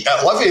be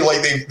at Livy.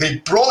 Like they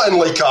brought in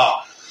like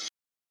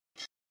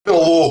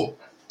although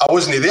I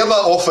wasn't there that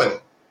often,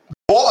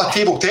 bought a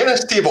table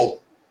tennis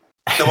table.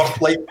 They were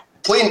like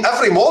playing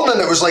every morning.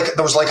 It was like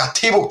there was like a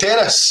table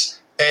tennis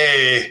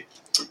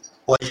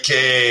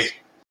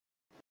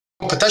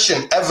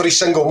competition every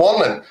single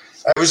morning.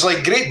 It was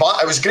like great.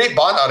 It was great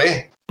banter,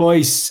 eh?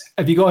 Boys,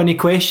 have you got any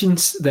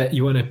questions that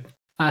you want to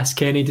ask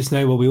Kenny just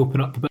now while we open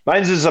up a bit?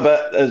 Mine's is a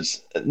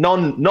bit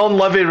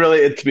non-Livy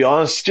related, to be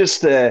honest.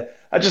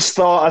 I just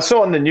thought I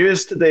saw on the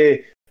news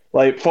today,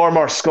 like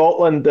former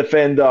Scotland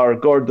defender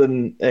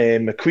Gordon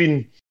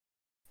McQueen,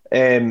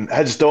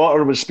 his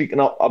daughter was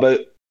speaking up about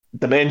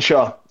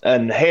dementia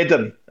and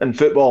heading in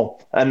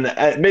football, and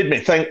it made me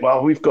think,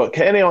 well, we've got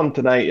Kenny on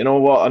tonight. You know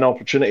what, an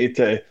opportunity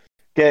to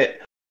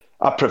get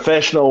a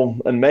professional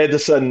in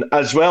medicine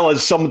as well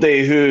as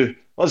somebody who,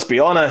 let's be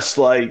honest,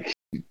 like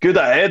good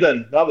at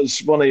heading. That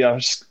was one of your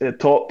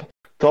top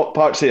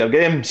parts of your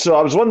game. So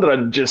I was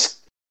wondering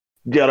just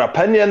your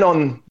opinion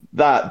on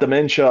that,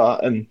 dementia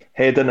and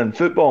heading in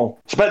football.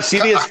 It's a bit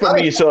serious for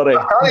me, sorry.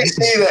 I can't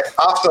say that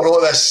after all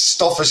this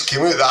stuff has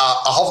come out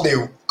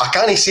that I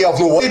can't say I've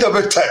no worried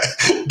about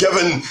it,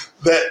 given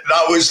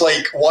that was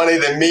like one of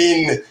the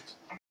main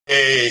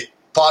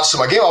parts of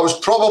my game. That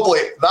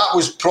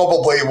was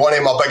probably one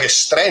of my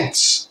biggest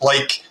strengths.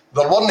 Like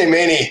there weren't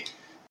many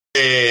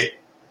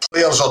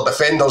players or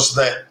defenders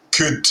that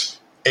could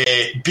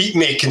beat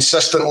me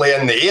consistently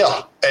in the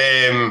air.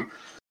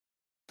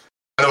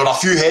 there were a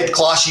few head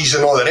clashes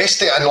and all the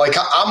rest of it. And like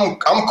I'm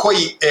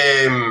quite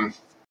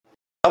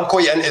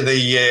into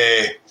the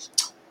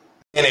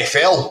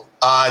NFL,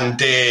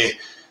 and a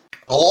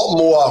lot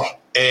more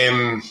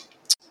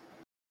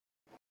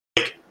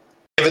like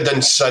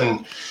evidence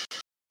and chat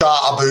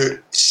about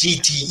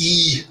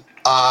CTE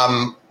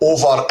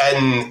over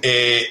in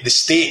the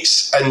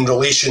States in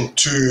relation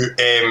to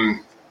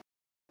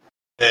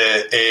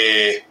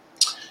the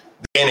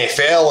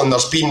NFL, and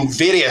there's been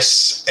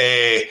various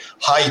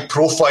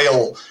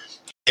high-profile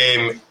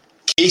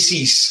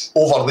cases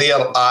over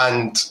there,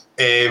 and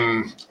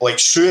like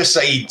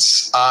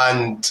suicides,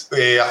 and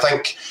I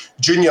think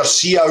Junior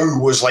Seau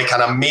was like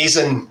an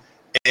amazing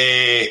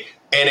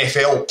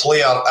NFL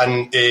player,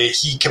 and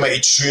he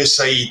committed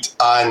suicide,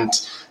 and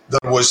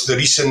there was the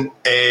recent,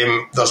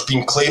 there's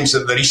been claims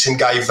that the recent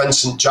guy,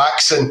 Vincent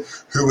Jackson,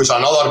 who was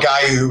another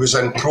guy who was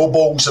in Pro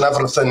Bowls and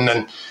everything,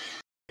 and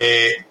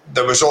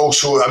there was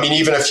also, I mean,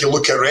 even if you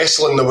look at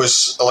wrestling, there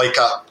was like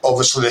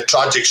obviously the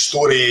tragic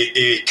story,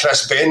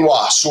 Chris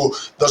Benoit. So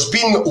there's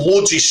been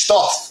loads of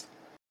stuff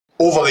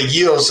over the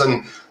years,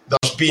 and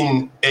there's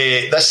been,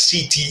 this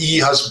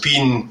CTE has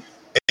been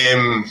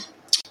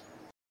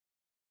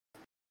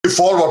put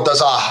forward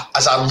as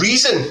a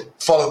reason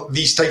for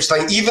these types of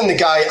things. Even the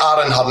guy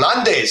Aaron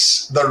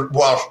Hernandez, there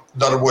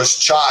was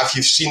chat, if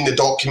you've seen the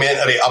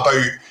documentary,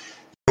 about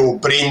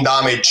brain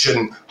damage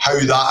and how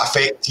that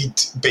affected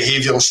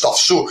behaviour and stuff.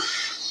 So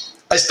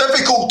it's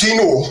difficult to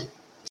know,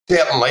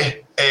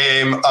 certainly,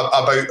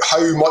 about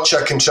how much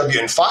a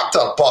contributing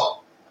factor,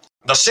 but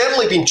there's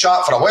certainly been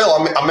chat for a while.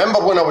 I remember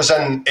when I was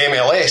in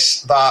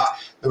MLS that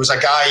there was a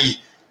guy,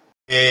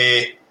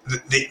 they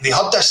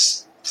had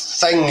this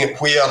thing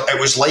where it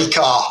was like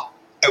a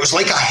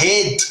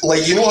head,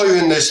 like, you know how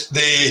in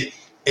the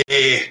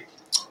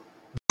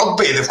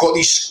rugby they've got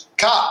these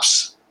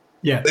caps.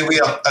 Yeah. They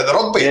wear at the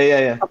rugby.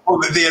 Yeah.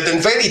 They had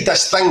invented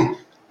this thing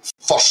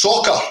for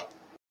soccer.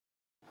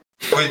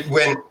 It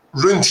went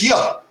round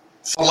here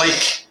for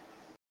like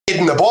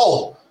heading the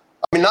ball.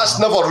 I mean, that's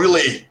never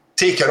really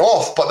taken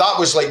off, but that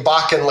was like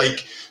back in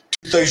like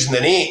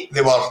 2008.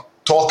 They were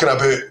talking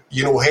about,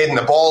 heading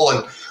the ball,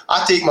 and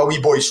I take my wee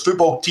boy's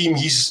football team.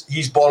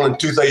 He's born in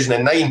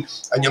 2009,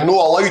 and you're not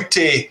allowed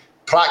to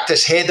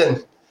practice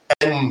heading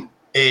in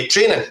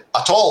training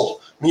at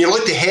all. I mean, you're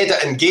allowed to head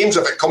it in games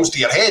if it comes to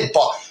your head,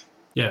 but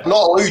you're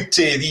not allowed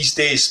to these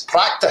days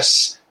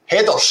practice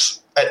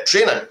headers at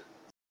training.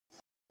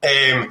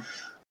 I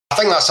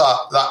think that's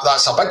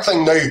a big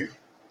thing now.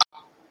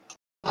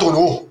 I don't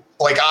know.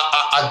 Like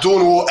I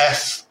don't know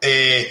if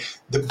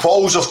the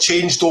balls have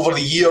changed over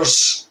the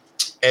years.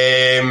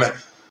 Has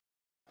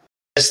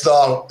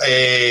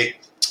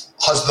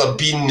there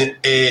been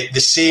the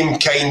same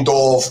kind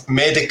of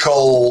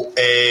medical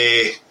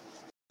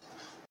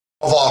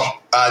cover?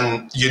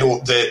 And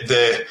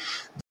the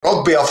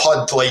rugby have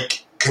had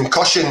like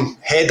concussion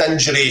head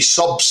injury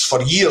subs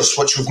for years,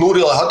 which we've not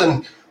really had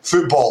in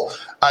football.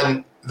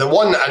 And the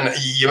one, and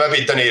you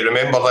maybe didn't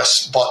remember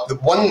this, but the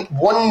one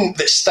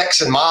that sticks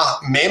in my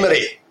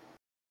memory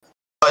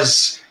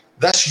was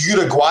this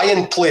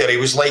Uruguayan player. He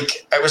was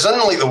like, it was in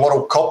like the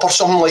World Cup or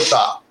something like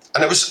that,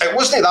 and it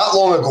wasn't that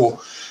long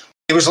ago.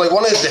 He was like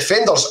one of the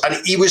defenders, and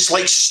he was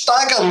like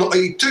staggering.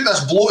 He took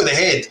this blow to the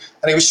head,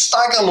 and he was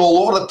staggering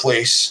all over the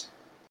place.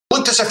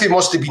 Looked as if he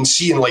must have been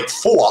seeing like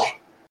four.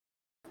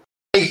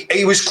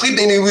 He was cleared,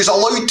 and he was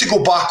allowed to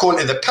go back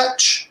onto the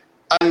pitch,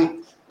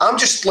 and I'm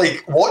just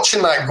like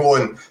watching that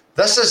going,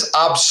 this is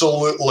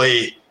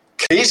absolutely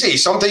crazy.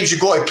 Sometimes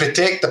you've got to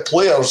protect the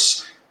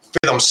players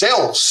for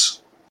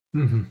themselves.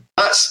 Mm-hmm.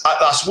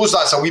 I suppose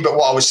that's a wee bit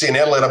what I was saying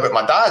earlier about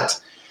my dad.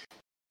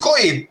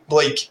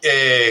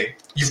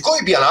 You've got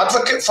to be an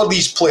advocate for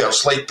these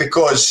players, like,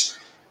 because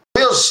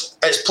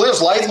it's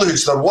players'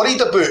 livelihoods. They're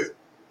worried about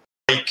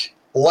like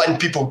letting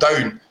people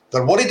down.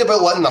 They're worried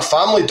about letting their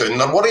family down.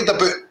 They're worried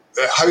about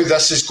how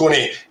this is going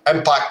to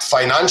impact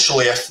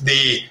financially if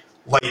they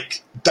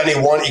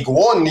didn't want to go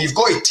on. You've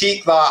got to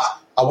take that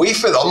away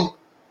from them,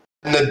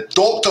 and the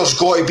doctor's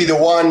got to be the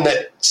one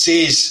that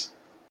says,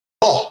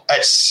 "Oh,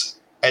 it's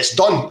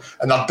done."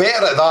 And they're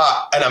better at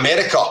that in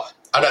America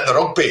and at the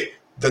rugby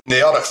than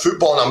they are at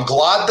football. And I'm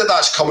glad that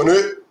that's coming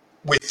out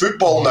with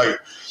football now.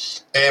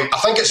 I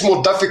think it's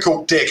more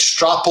difficult to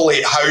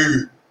extrapolate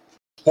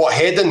what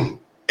heading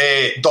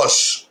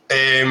does.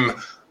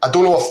 I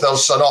don't know if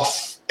there's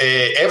enough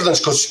evidence,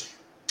 because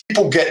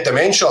people get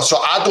dementia, so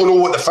I don't know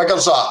what the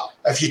figures are.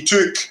 If you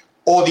took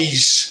all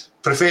these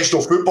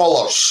professional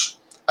footballers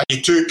and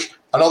you took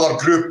another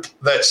group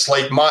that's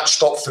like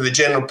matched up for the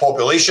general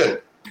population,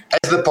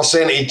 is the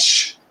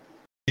percentage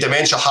of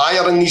dementia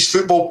higher in these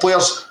football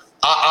players?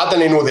 I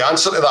didn't know the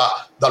answer to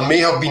that. There may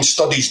have been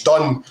studies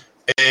done.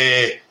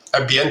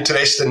 It'd be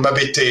interesting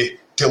maybe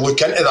to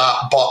look into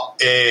that,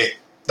 but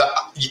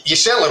you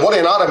certainly worry.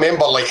 And I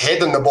remember like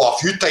heading the ball a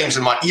few times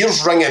and my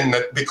ears ringing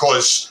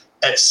because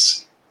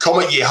it's come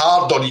at you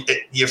hard, or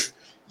you've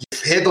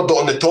headed it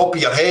on the top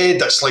of your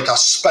head. It's like a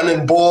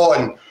spinning ball,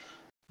 and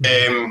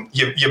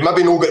you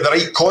maybe not got the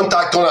right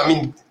contact on it. I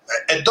mean,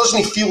 it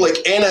doesn't feel like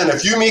anything.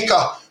 If you make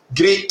a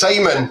great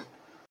timing.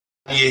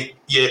 You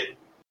get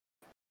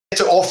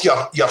it off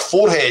your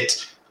forehead,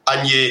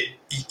 and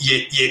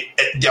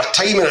your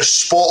timing is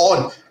spot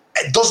on.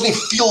 It doesn't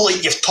feel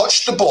like you've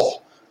touched the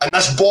ball, and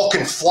this ball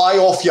can fly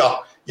off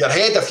your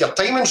head if your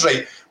timing's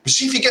right. But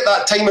see if you get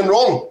that timing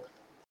wrong,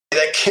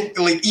 like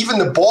even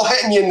the ball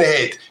hitting you in the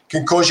head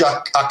can cause you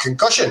a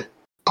concussion.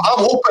 I'm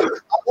hoping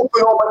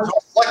all wins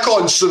will flick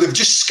on, so they've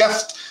just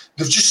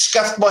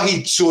skiffed my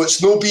head, so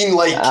it's no being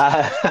like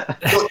I've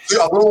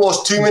not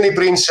lost too many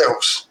brain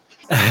cells.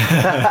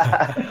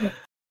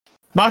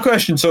 My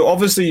question, so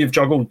obviously you've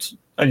juggled,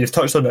 and you've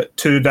touched on it,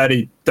 two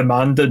very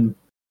demanding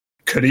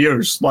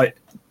careers. Like,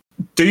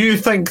 do you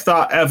think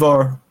that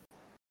ever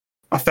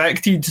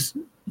affected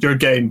your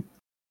game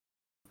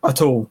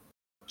at all,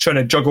 trying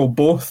to juggle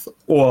both,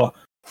 or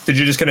did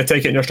you just kind of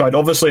take it in your stride?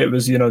 Obviously it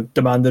was,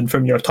 demanding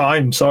from your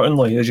time,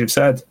 certainly, as you've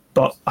said,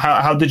 but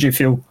how did you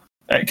feel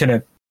it kind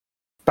of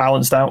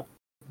balanced out?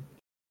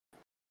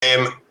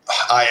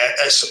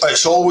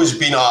 It's always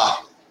been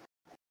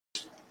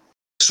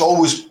it's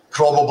always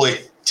probably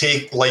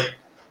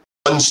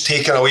one's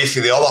taken away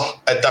from the other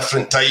at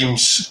different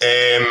times.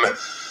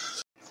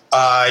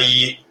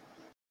 I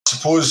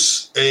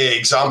suppose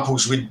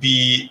examples would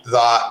be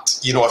that,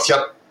 if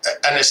you're,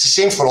 and it's the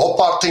same for all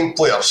part-time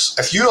players,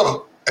 if you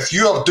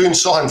are doing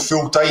something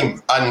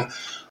full-time, and I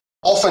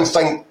often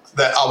think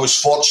that I was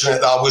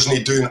fortunate that I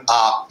wasn't doing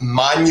a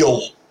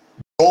manual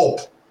job.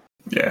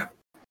 Yeah.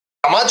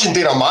 Imagine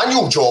doing a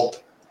manual job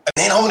and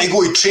then having to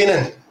go to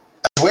training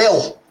as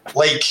well.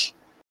 Like,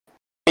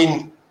 I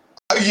mean,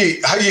 how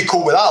you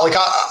cope with that? Like,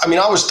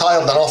 I was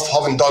tired enough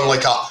having done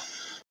like a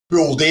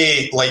full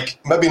day, like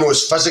maybe not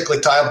as physically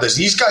tired as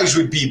these guys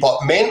would be,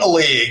 but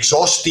mentally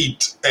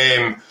exhausted.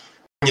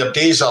 Your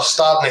days are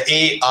starting at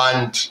 8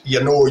 and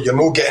you're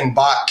not getting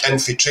back in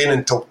for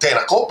training till 10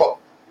 o'clock. But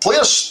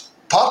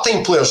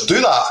part-time players do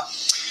that.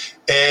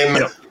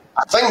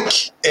 I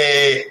think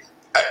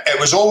it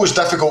was always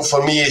difficult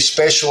for me,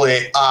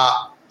 especially at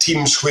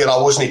teams where I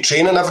wasn't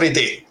training every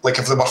day. Like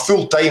if they were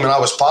full-time and I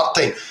was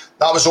part-time,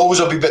 that was always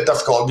a wee bit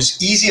difficult. It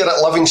was easier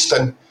at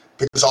Livingston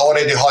because I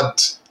already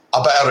had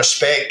a bit of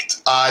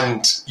respect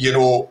and,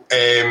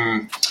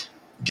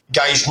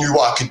 guys knew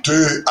what I could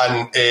do,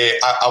 and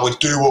I would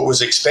do what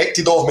was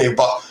expected of me.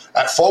 But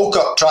at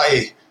Falkirk,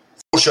 trying to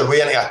force your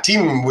way into a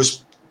team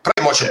was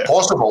pretty much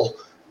impossible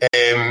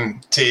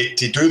to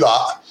do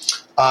that.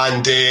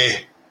 And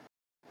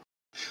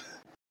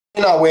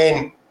when I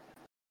went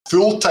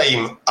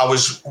full-time, I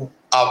was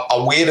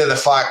aware of the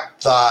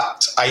fact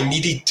that I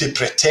needed to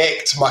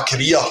protect my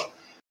career.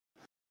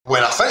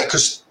 When I think,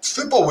 because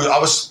football, I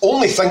was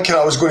only thinking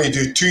I was going to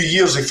do 2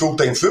 years of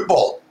full-time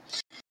football.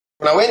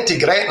 When I went to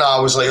Gretna, I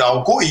was like,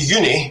 I'll go to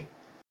uni,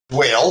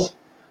 I'll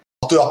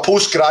do a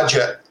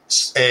postgraduate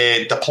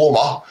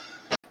diploma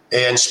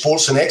in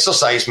sports and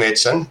exercise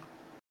medicine,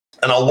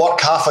 and I'll work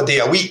half a day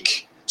a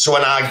week. So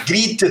when I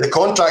agreed to the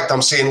contract,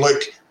 I'm saying,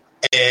 look,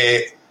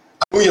 I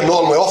know you're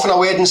normally off on a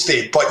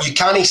Wednesday, but you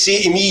can't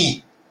say to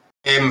me,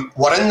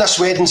 we're in this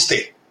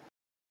Wednesday.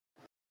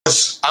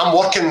 Because I'm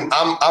working,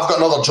 I've got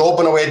another job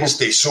on a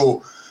Wednesday.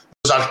 So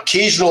there was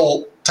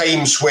occasional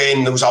times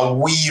when there was a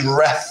wee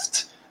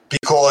rift,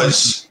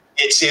 because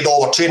it said,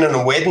 we're training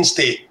on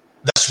Wednesday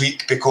this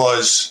week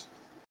because,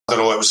 I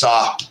don't know, it was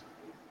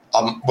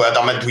we had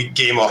a midweek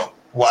game or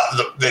what,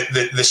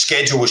 the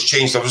schedule was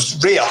changed. It was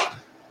rare.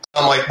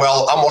 I'm like,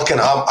 well, I'm working,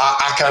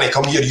 I can't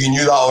come here, you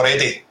knew that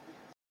already.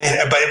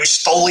 But it was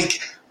still like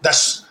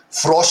this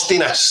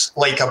frostiness,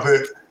 like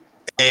about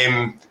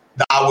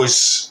that I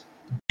was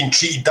being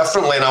treated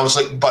differently. And I was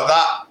like, but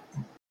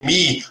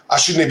I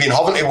shouldn't have been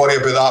having to worry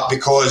about that,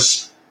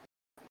 because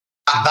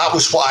that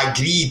was what I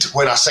agreed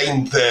when I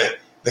signed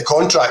the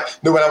contract.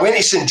 Now, when I went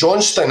to St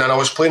Johnstone and I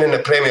was playing in the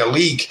Premier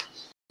League,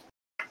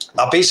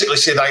 I basically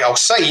said, right, I'll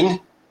sign.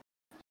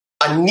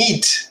 I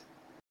need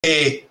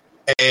on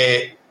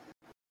a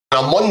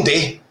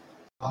Monday,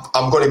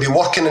 I'm going to be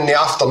working in the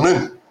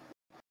afternoon.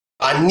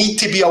 I need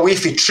to be away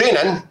for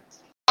training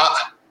at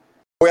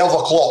 12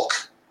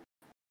 o'clock.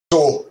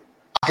 So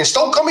I can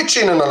still come to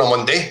training on a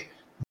Monday,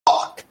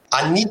 but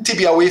I need to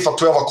be away for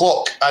 12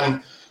 o'clock.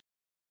 And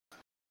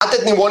I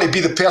didn't want to be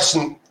the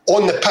person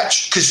on the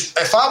pitch, because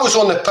if I was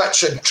on the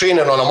pitch and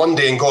training on a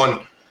Monday and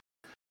going,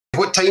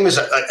 what time is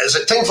it? Is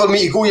it time for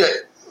me to go yet?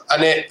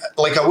 And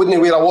I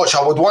wouldn't wear a watch.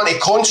 I would want to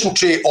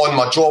concentrate on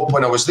my job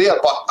when I was there,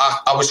 but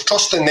I was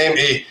trusting them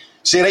to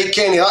say, right,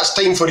 Kenny, that's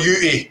time for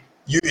you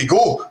to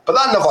go. But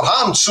that never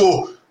happened.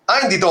 So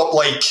I ended up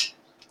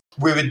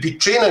we would be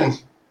training.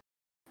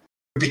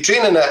 We'd be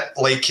training at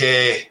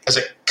is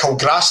it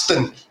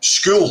Kilgraston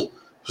School?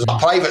 It was a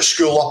private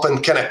school up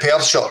in kind of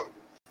Perthshire.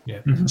 Yeah.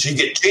 Mm-hmm. So you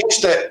get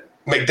changed at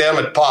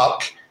McDermott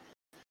Park,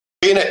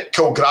 train at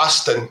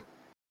Kilgraston,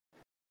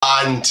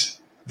 and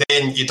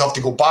then you'd have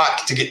to go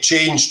back to get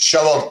changed,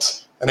 showered,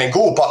 and then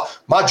go. But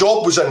my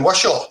job was in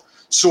Wishaw,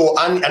 so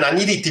and I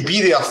needed to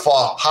be there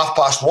for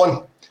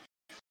 1:30.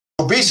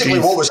 So basically,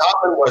 what was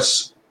happening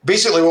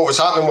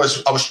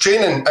was I was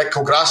training at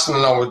Kilgraston,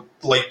 and I would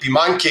be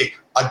manky.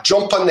 I'd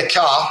jump in the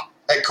car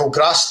at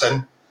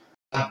Kilgraston,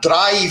 I'd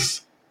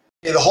drive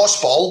to the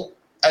hospital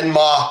in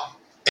my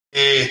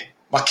kit.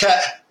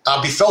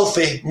 I'd be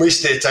filthy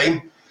most of the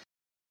time.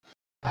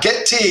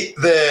 Get to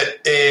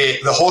the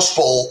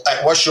hospital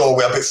at Wishaw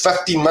with about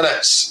 15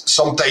 minutes,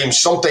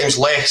 sometimes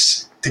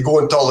less, to go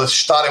until the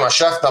start of my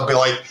shift. I'd be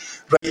like,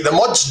 right, the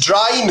mud's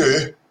dry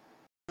now,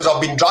 because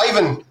I've been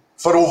driving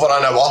for over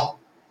an hour.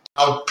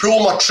 I would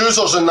pull my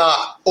trousers and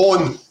that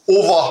on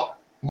over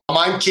my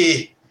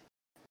manky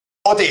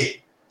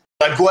body.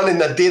 I'd go in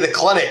and I'd do the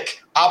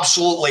clinic,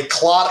 absolutely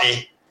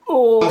clarty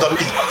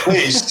underneath my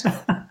place.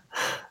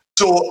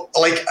 So,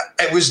 like,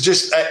 it was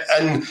just,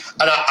 and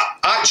I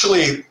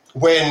actually,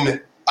 when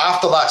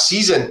after that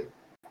season,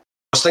 I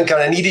was thinking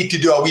I needed to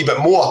do a wee bit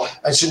more,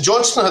 and St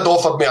Johnstone had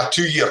offered me a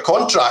 2-year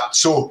contract,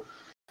 so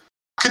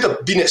I could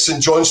have been at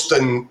St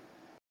Johnstone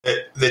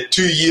the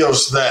 2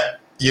 years that,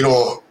 you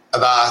know,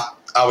 that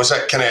I was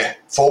at kind of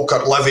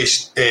Falkirk, Livy,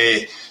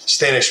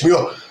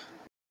 Stenishmuir.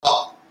 But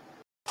I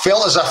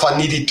felt as if I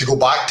needed to go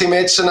back to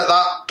medicine at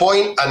that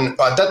point, and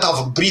I did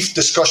have brief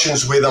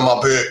discussions with them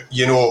about,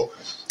 you know,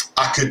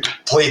 I could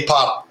play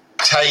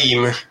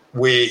part-time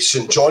with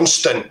St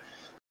Johnstone.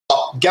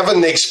 But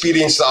given the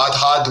experience that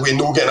I'd had with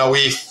no getting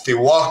away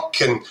for work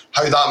and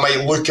how that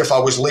might look if I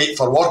was late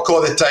for work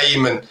all the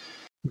time and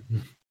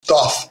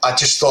stuff, I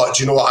just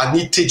thought, you know, I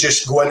need to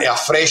just go into a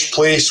fresh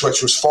place,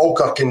 which was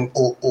Falkirk, and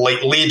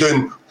like lay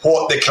down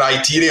what the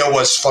criteria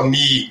was for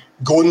me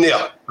going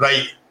there.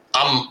 Right,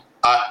 I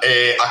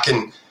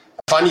can.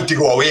 If I need to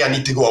go away, I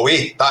need to go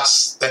away.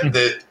 That's I'm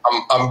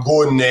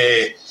going.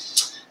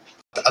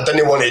 I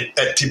didn't want it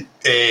to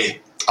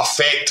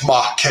affect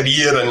my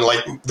career and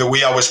like the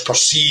way I was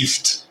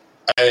perceived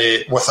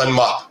within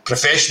my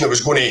profession. It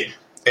was going to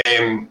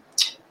be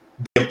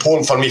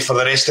important for me for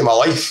the rest of my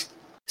life.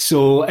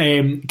 So,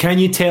 can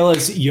you tell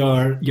us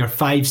your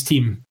fives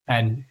team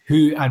and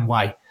who and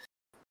why?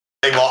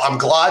 Right, well, I'm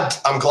glad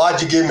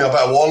you gave me a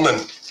bit of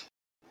warning.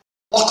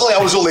 Luckily,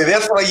 I was only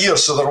there for a year,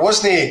 so there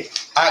wasn't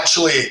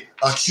actually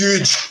a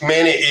huge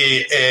many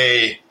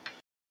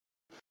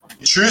to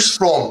choose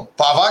from.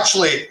 But I've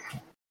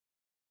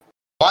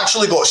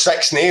actually got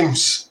 6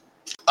 names.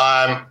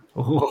 I'm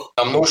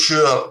not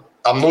sure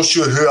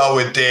who I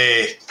would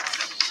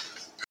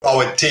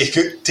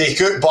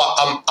take out, but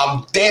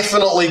I'm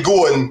definitely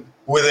going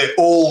with the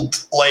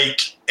old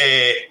like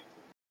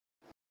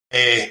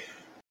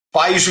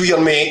fives with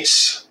your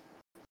mates,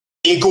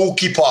 a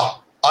goalkeeper.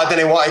 I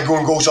didn't want to go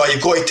in goals.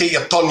 You've got to take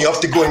your turn. You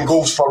have to go in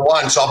goals for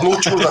one. So I've no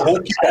chosen a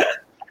goalkeeper.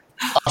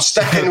 I'm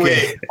sticking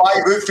with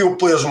 5 outfield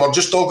players, and we're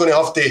just all going to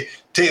have to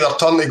take their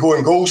turn to go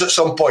in goals at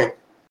some point.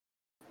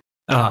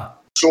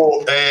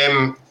 So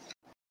I'm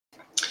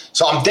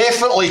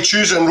definitely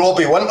choosing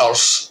Robbie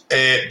Winters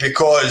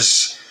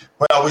because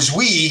when I was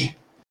wee,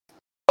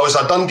 I was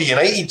a Dundee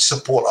United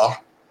supporter.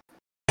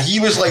 He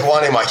was like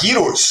one of my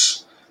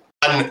heroes.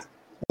 And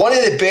one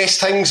of the best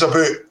things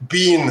about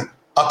being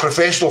a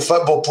professional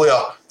football player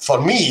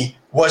for me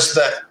was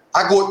that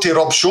I got to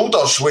rub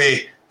shoulders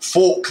with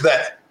folk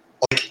that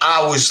like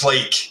I was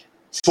like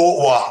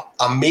thought were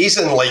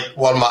amazing, like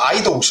were my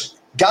idols.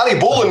 Gary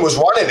Boland was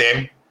one of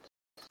them.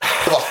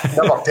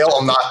 Never tell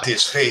him that to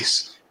his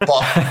face.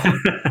 But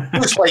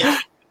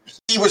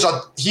he was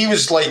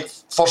like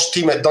first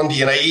team at Dundee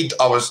United.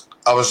 I was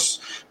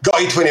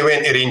gutted when he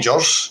went to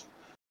Rangers.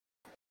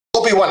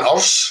 Robbie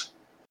Winters,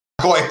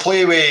 I got to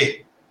play with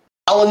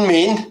Alan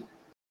Main.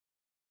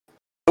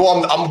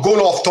 No, I'm going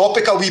off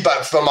topic a wee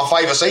bit for my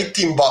 5-a-side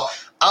team, but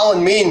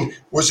Alan Main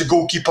was the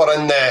goalkeeper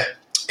in the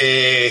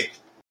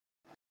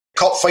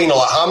cup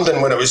final at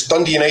Hampden when it was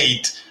Dundee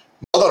United,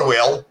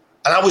 Motherwell,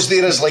 and I was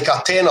there as like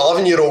a 10,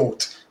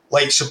 11-year-old,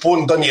 like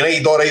supporting Dundee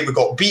United. All right, we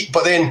got beat,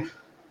 but then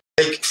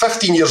like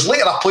 15 years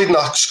later, I played in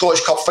a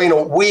Scottish Cup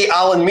final with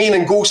Alan Main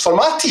and goals for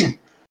my team.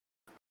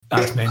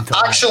 That's mental.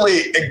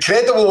 Actually,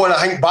 incredible when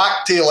I think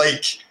back to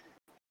like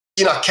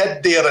being a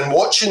kid there and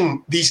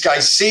watching these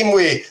guys. Same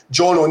way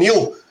John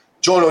O'Neill.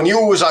 John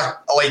O'Neill was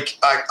a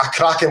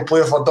cracking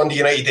player for Dundee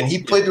United, and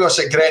he played with us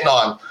at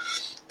Gretna.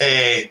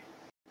 I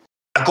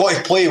got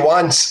to play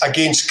once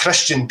against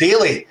Christian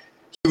Daly.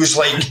 He was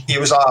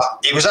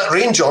at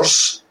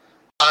Rangers,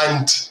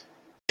 and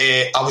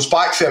I was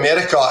back from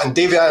America, and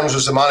Davy Adams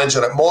was the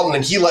manager at Morton,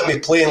 and he let me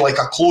play in like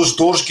a closed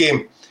doors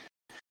game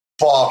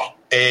for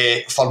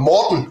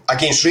Morton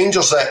against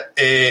Rangers at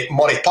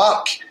Murray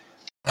Park.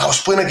 And I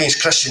was playing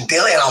against Christian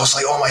Daly, and I was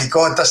like, "Oh my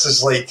god, this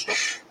is like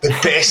the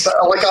best!"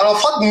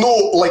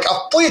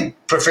 I've played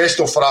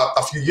professional for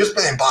a few years,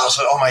 but I was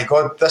like, "Oh my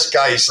god, this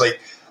guy is like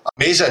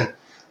amazing."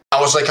 I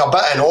was like a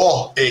bit in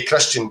awe of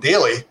Christian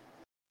Daly,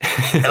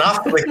 and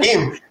after the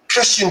game,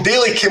 Christian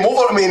Daly came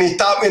over to me and he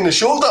tapped me on the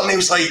shoulder, and he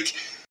was like,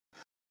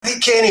 "Hey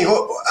Kenny,"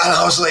 and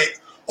I was like,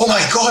 "Oh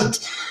my god!"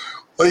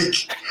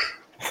 Like,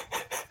 I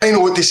didn't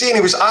know what to say, and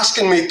he was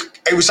asking me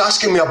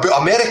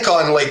about America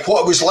and like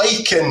what it was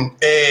like, and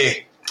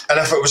if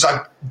it was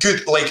a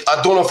good, like,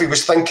 I don't know if he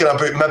was thinking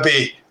about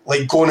maybe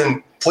like going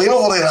and playing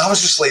over there. And I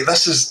was just like,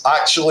 this is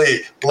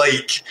actually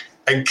like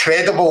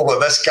incredible that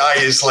this guy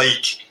is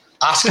like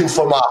asking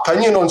for my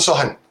opinion on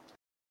something.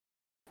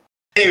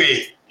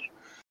 Anyway,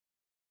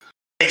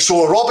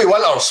 so Robbie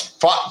Winters,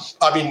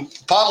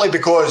 partly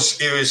because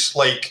he was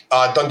like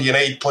a Dundee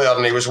United player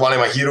and he was one of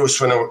my heroes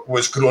when I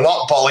was growing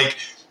up, but like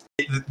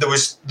there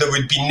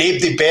would be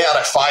nobody better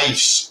at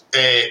fives,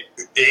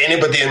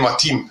 anybody in my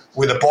team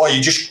with the ball.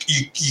 You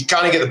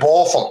can't get the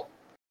ball off him.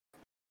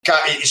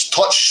 His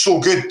touch so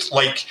good,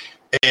 like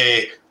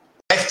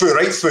left foot,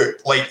 right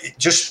foot, like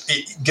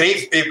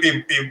great.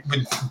 It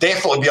would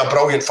definitely be a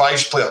brilliant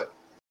fives player.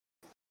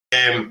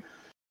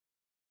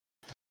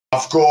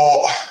 I've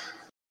got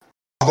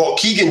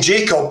Keegan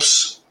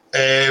Jacobs.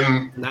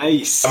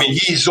 Nice. I mean,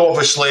 he's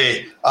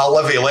obviously a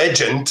Livy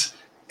legend,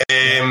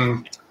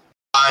 and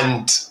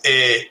I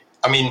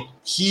mean,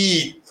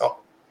 he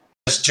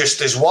was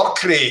just his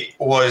work rate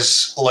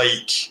was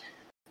like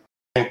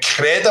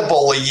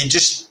incredible. Like you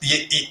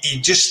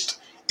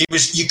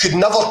could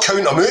never count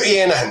him out of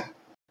anything.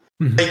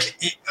 Mm-hmm. Like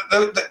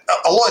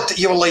a lot of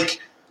you were like,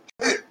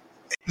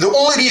 the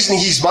only reason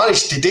he's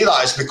managed to do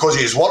that is because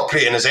of his work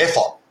rate and his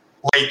effort.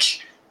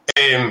 Like,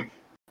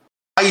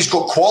 he's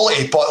got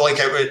quality, but like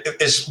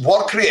his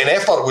work rate and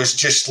effort was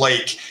just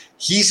like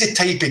he's the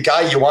type of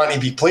guy you want to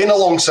be playing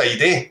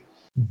alongside.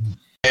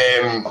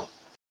 Mm-hmm.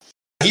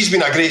 He's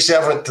been a great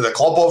servant to the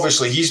club.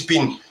 Obviously, he's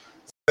been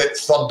at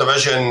third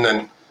division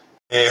and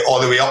all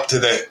the way up to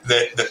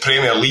the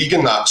Premier League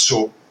and that.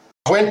 So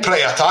I went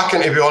pretty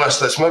attacking, to be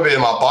honest. That's maybe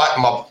my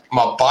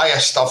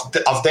bias.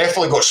 I've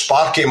definitely got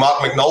Sparky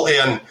Mark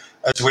McNulty in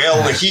as well.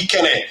 And he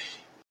kind of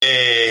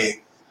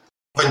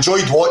I've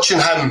enjoyed watching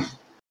him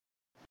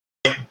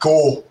like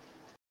go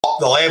up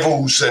the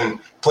levels and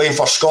playing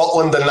for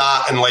Scotland and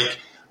that, and like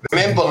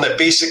remembering that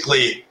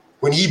basically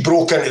when he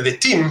broke into the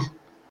team,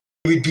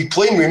 he would be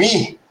playing with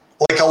me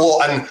like a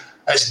lot, and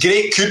it's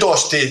great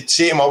kudos to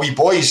say to my wee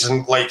boys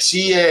and like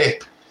see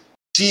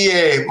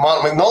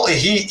Mark McNulty.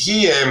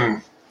 He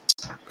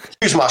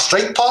was my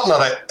strike partner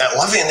at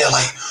Livy, and they're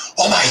like,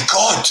 oh my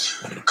god,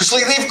 because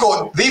like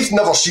they've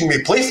never seen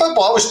me play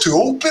football. I was too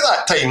old by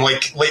that time.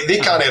 Like they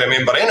can't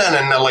remember anything,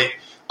 and they're like,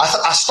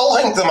 I still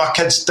think that my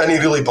kids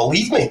didn't really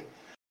believe me.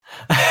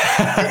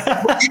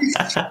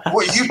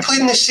 What, you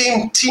played in the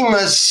same team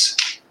as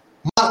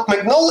Mark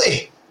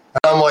McNulty?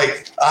 And I'm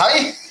like,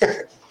 aye.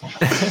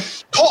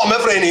 Taught him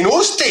everything he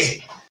knows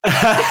to.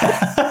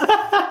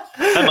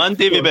 Him and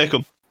Davy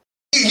Beckham.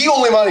 He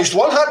only managed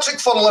one hat-trick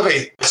for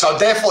Livy, so I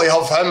definitely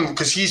have him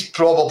because he's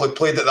probably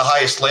played at the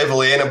highest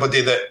level of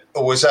anybody that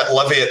was at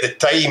Livy at the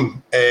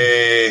time.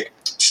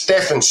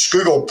 Stefan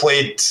Skugel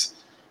played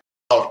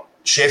for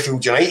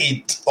Sheffield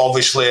United,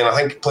 obviously, and I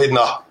think played in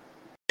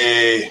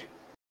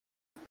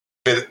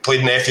the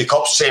FA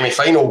Cup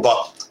semi-final,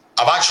 but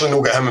I've actually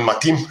not got him in my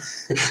team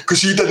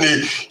because I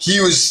didn't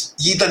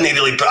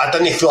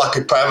feel I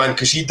could put him in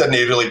because he didn't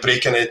really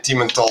break into the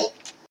team until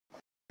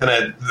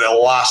kind of the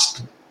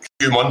last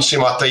few months of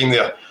my time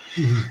there.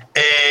 Mm-hmm.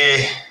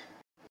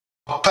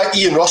 I put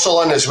Ian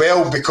Russell in as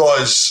well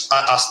because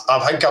I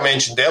think I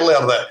mentioned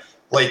earlier that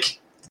like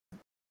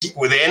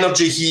with the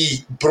energy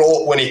he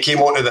brought when he came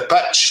onto the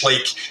pitch,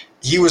 like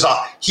he was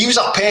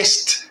a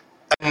pest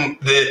in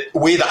the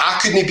way that I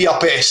couldn't be a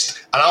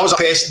pest, and I was a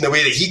pest in the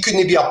way that he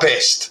couldn't be a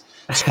pest.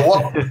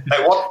 So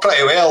it worked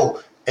pretty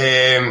well.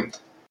 And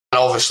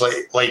obviously,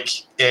 like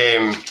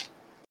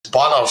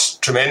banter's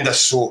tremendous,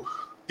 so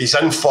he's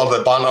in for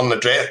the banter in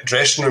the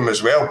dressing room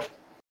as well.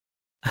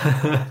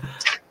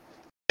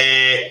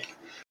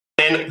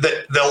 And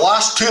the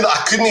last two that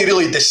I couldn't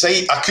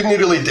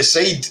really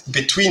decide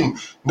between.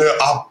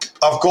 Now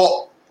I've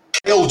got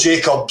Kyle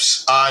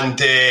Jacobs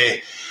and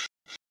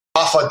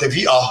Rafa De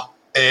Vita.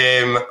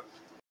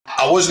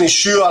 I wasn't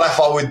sure if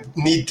I would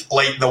need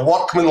like the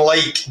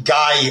workman-like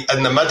guy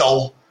in the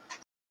middle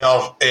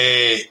of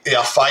a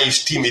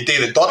fives team to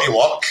do the dirty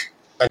work,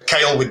 and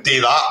Kyle would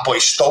do that, but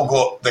he's still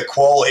got the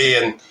quality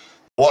and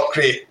work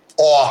rate.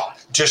 Or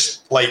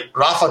just like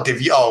Rafa De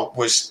Vita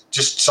was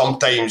just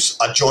sometimes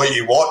a joy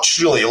to watch,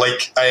 really.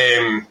 Like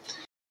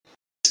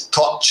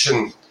touch,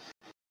 and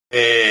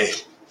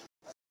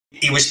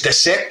he was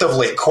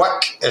deceptively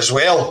quick as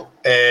well.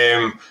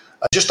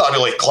 Just a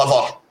really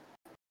clever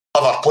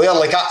player.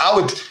 Like I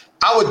would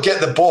get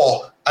the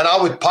ball and I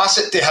would pass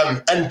it to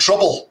him in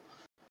trouble,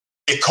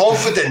 the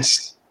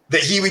confidence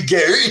that he would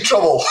get out of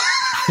trouble.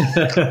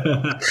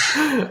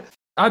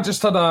 I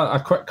just had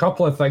a quick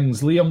couple of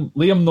things.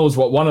 Liam knows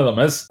what one of them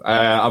is.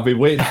 I've been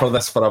waiting for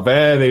this for a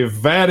very,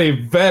 very,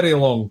 very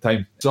long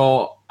time.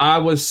 So I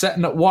was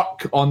sitting at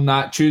work on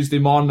that Tuesday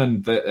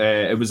morning that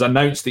it was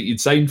announced that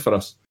you'd signed for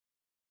us.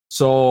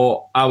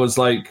 So I was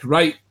like,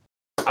 right,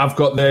 I've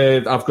got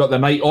the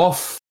night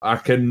off. I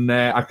can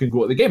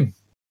go to the game.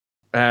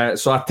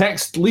 So I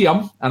text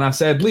Liam and I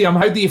said, Liam,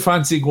 how do you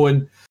fancy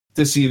going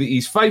to see the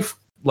East Fife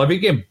Livy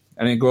game?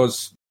 And he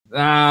goes,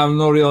 I'm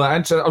not really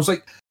interested. I was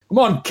like, come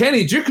on,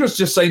 Kenny Duker's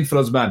just signed for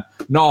us, man.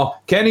 No,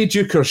 Kenny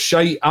Duker's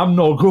shite. I'm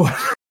not going.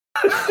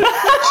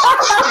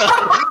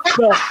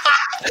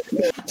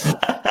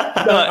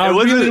 I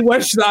really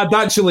wish that I'd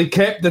actually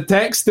kept the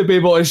text to be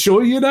able to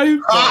show you now.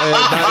 But,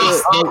 that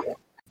is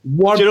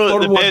word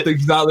for word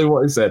exactly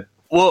what he said.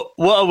 what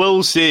I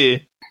will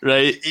say,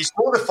 right? He's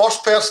not the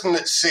first person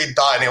that said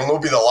that, and he'll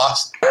not be the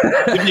last.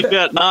 To be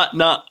fair,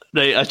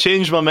 right. I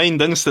changed my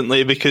mind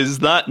instantly because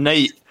that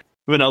night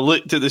when I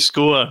looked at the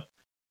score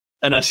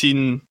and I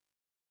seen,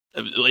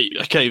 like,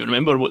 I can't even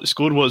remember what the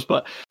score was,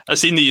 but I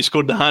seen that you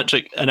scored the hat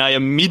trick, and I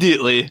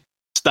immediately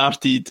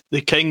started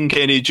the King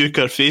Kenny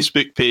Duker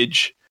Facebook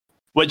page,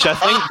 which I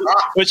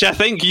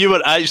think you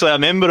were actually a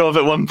member of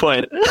at one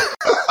point.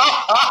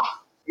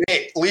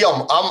 Mate,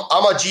 Liam,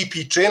 I'm a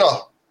GP trainer,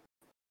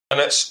 and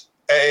it's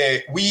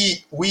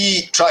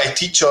we try to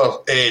teach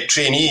our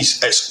trainees.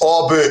 It's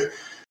all about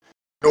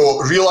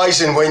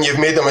realising when you've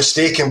made a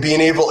mistake and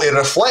being able to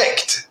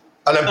reflect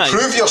and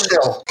improve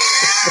yourself.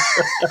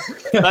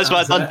 That's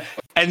what I done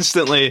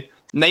instantly.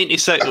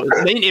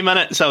 90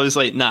 minutes, I was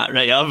like, nah,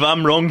 right,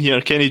 I'm wrong here.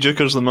 Kenny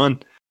Duker's the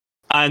man.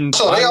 And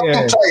sorry, I've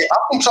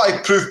been trying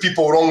to prove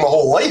people wrong my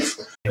whole life.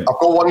 I've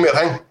got one more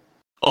thing.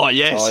 Oh,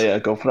 yes. Oh, yeah,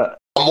 go for it.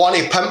 I'm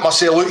wanting to pimp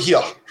myself out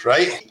here,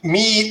 right?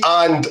 Me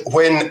and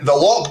when the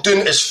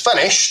lockdown is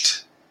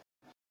finished,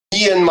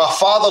 me and my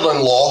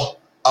father-in-law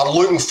are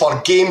looking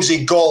for games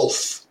of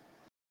golf.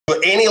 So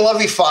any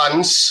Livy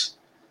fans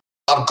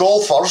are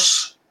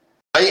golfers,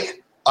 right,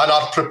 and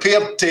are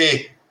prepared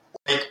to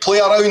play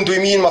around with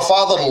me and my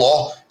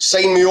father-in-law,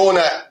 sign me on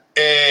at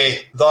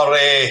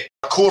their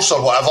course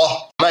or whatever,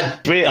 I'm in.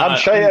 Wait, I'm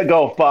shy at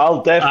golf, but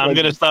I'll definitely... I'm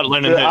going to start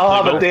learning how to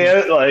I'll play have a day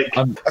out, like...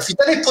 If you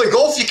didn't play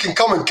golf, you can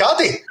come and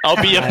caddy.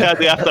 I'll be your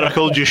caddy after I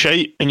called you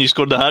shite and you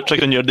scored the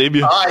hat-trick on your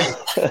debut. Aye.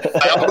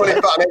 I'm going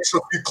to put an extra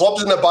few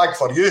clubs in the bag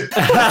for you.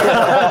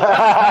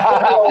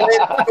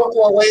 A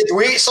couple of lead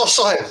weights or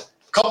something.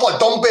 A couple of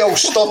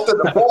dumbbells stuffed at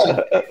the bottom.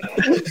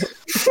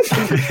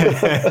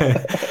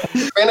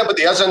 If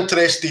anybody is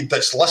interested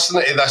that's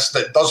listening to this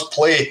that does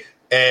play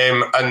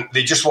and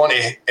they just want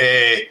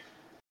to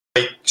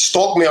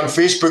stalk me on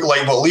Facebook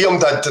like what Liam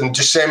did and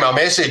just send me a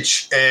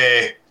message,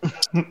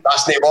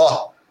 that's no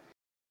more.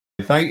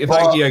 Thank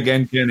you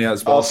again, Kenny.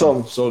 That's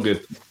awesome. So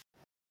good.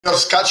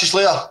 Cheers. Catch you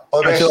later.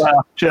 All the best.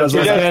 Cheers.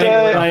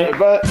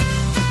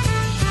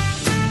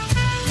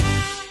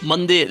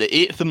 Monday, the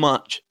 8th of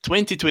March,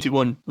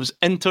 2021, was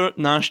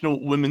International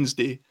Women's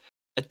Day,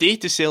 a day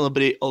to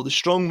celebrate all the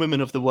strong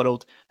women of the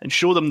world and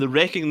show them the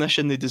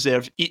recognition they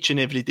deserve each and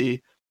every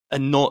day,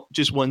 and not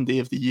just one day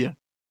of the year.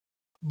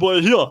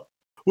 But here,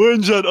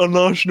 when's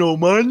International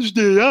Men's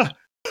Day, eh?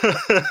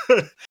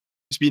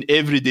 It's been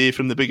every day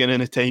from the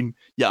beginning of time,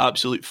 you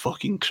absolute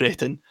fucking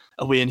cretin,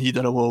 away in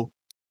Heather a wall.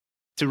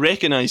 To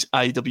recognise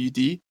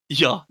IWD,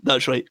 yeah,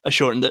 that's right, I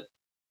shortened it.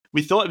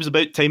 We thought it was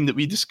about time that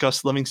we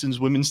discussed Livingston's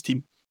women's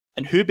team,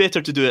 and who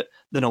better to do it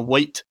than a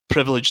white,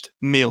 privileged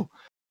male?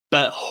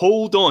 But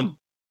hold on,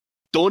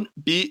 don't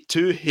be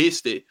too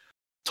hasty.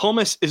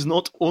 Thomas is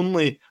not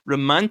only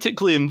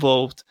romantically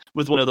involved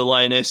with one of the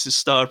Lionesses'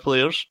 star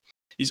players,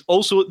 he's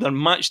also their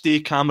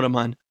matchday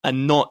cameraman,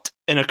 and not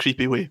in a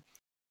creepy way.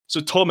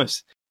 So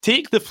Thomas,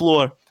 take the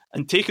floor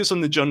and take us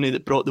on the journey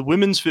that brought the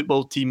women's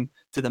football team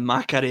to the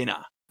Mac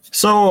Arena.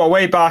 So,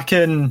 way back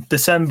in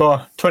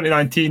December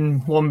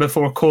 2019, long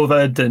before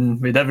COVID,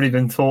 and we'd never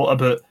even thought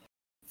about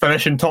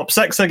finishing top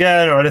 6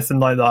 again or anything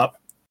like that,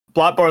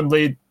 Blackburn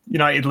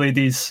United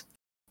ladies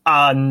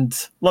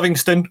and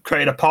Livingston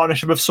created a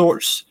partnership of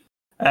sorts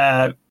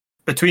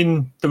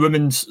between the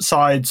women's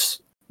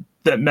sides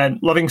that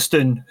meant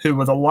Livingston, who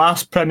were the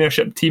last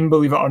Premiership team,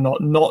 believe it or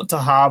not to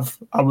have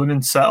a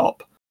women's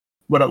setup,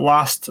 were at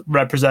last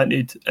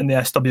represented in the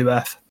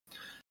SWF.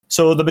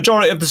 So the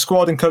majority of the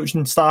squad and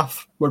coaching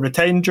staff were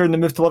retained during the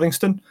move to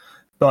Livingston,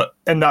 but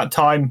in that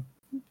time,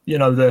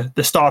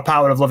 the star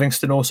power of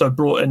Livingston also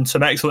brought in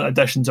some excellent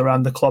additions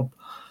around the club,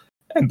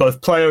 in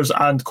both players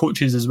and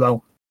coaches as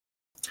well.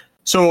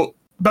 So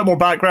a bit more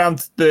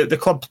background, the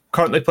club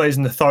currently plays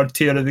in the third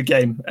tier of the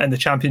game in the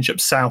Championship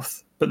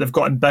South, but they've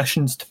got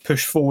ambitions to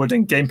push forward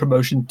and gain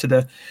promotion to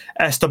the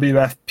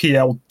SWF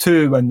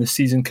PL2 when the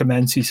season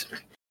commences.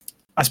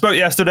 I spoke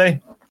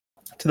yesterday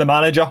to the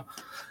manager,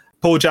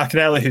 Paul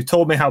Giaconelli, who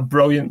told me how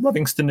brilliant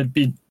Livingston had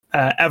been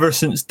ever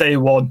since day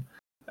one.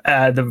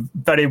 They're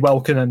very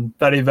welcoming,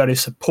 very, very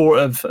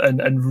supportive,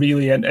 and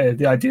really into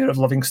the idea of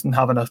Livingston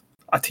having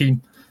a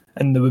team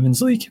in the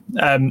Women's League.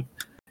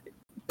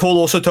 Paul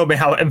also told me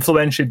how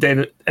influential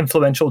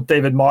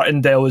David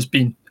Martindale has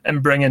been in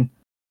bringing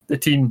the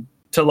team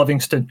to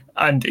Livingston,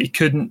 and he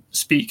couldn't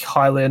speak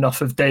highly enough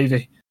of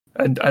Davy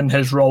and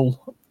his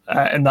role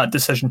in that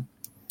decision.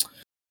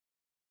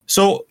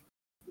 So,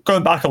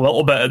 going back a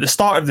little bit, at the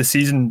start of the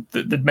season,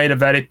 they'd made a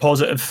very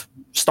positive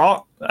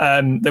start.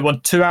 They won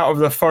 2 out of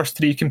their first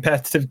 3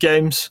 competitive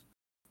games.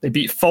 They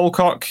beat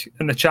Falkirk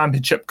in the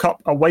Championship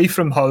Cup away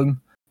from home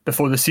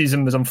before the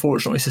season was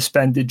unfortunately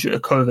suspended due to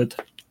COVID.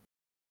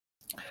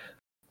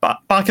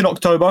 But back in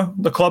October,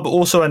 the club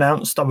also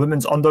announced a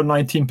women's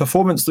under-19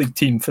 Performance League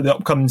team for the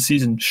upcoming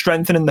season,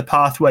 strengthening the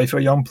pathway for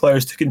young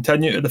players to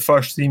continue to the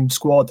first team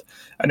squad.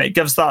 And it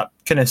gives that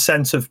kind of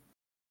sense of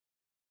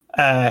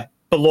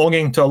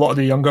belonging to a lot of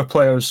the younger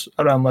players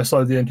around West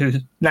Lothian who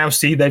now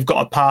see they've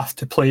got a path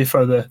to play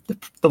for the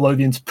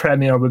Lothian's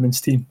premier women's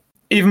team.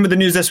 Even with the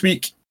news this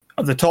week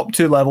of the top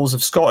two levels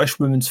of Scottish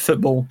women's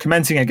football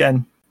commencing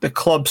again, the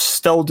clubs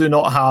still do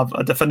not have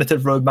a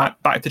definitive roadmap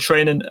back to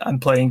training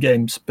and playing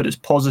games, but it's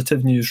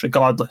positive news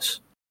regardless.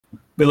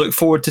 We look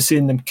forward to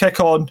seeing them kick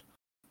on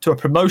to a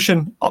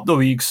promotion up the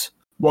leagues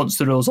once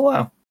the rules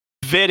allow.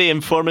 Very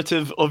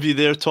informative of you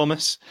there,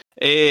 Thomas.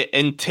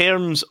 In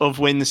terms of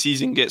when the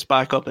season gets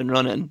back up and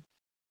running,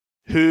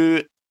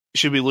 who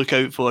should we look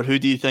out for? Who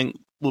do you think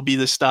will be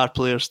the star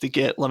players to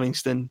get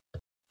Livingston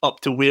up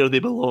to where they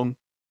belong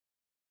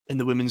in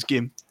the women's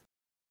game?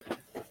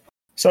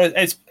 So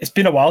it's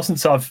been a while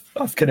since I've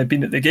kind of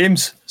been at the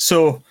games.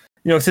 So,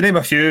 to name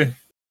a few,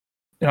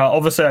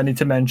 obviously I need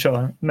to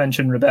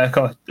mention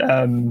Rebecca.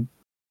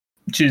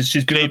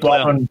 She's been a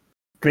Blackburn.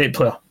 Great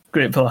player.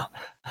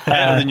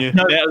 Better than you.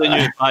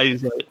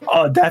 Eyes, like.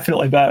 Oh,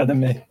 definitely better than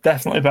me.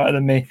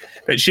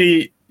 But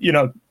she,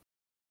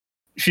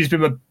 she's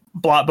been with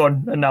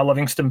Blackburn and now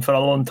Livingston for a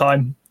long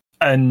time,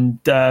 and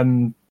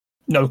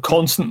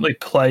constantly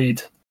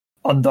played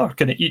under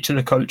kind of each of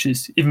the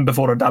coaches, even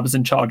before her dad was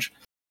in charge.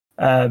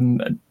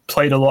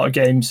 Played a lot of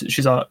games.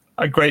 She's a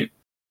great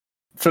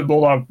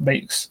footballer,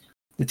 makes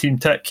the team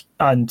tick,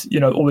 and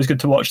always good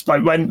to watch.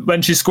 Like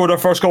when she scored her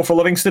first goal for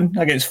Livingston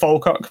against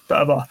Falkirk, bit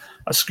of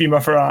a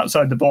screamer for her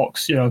outside the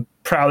box.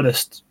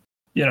 Proudest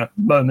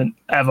moment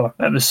ever.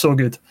 It was so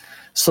good.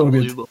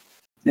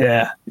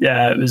 Yeah,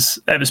 it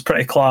was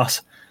pretty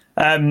class.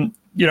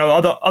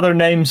 Other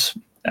names.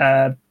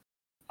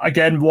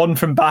 Again, one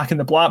from back in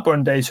the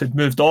Blackburn days who'd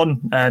moved on.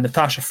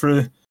 Natasha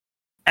Frew,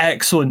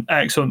 excellent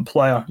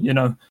player.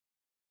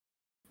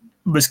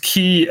 Was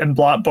key in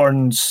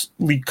Blackburn's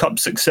League Cup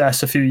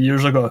success a few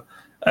years ago,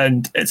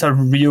 and it's a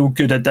real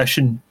good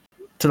addition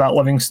to that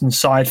Livingston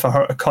side for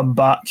her to come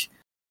back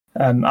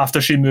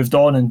after she moved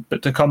on,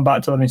 but to come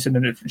back to Livingston,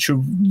 and it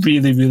should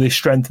really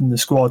strengthen the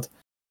squad.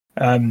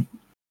 There's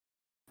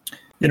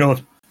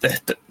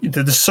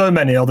so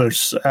many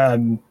others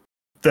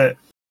that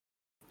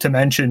to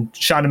mention.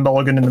 Shannon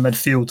Mulligan in the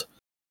midfield,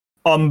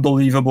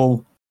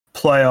 unbelievable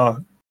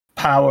player,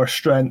 power,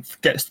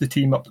 strength, gets the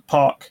team up the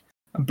park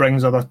and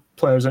brings other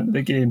players into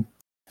the game.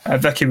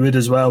 Vicky Wood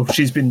as well.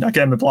 She's been,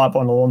 again, with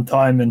Blackburn a long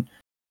time and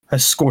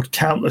has scored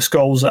countless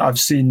goals that I've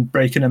seen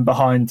breaking in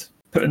behind,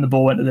 putting the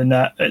ball into the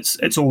net.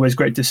 It's always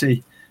great to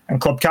see.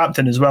 And club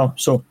captain as well.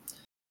 So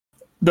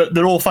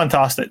they're all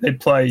fantastic. They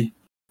play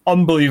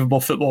unbelievable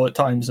football at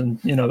times, and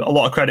a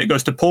lot of credit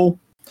goes to Paul.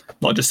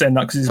 Not just saying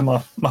that because he's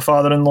my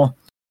father-in-law.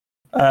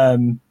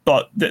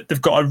 But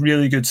they've got a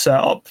really good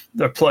setup.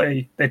 They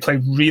play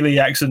really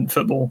excellent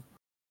football.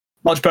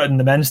 Much better than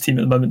the men's team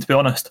at the moment, to be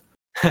honest.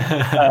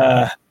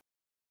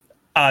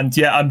 And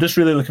yeah, I'm just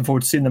really looking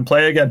forward to seeing them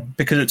play again,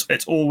 because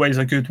it's always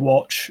a good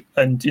watch,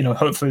 and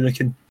hopefully they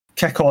can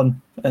kick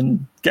on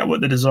and get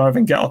what they deserve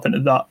and get up into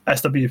that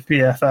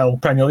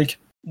SWPFL Premier League.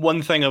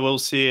 One thing I will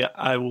say,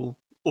 I will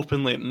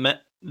openly admit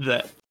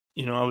that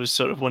I was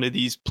sort of one of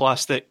these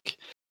plastic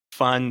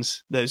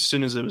fans that as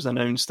soon as it was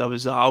announced, I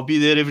was I'll be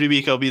there every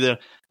week, I'll be there,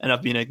 and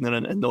I've been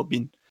ignorant and not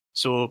been.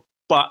 So,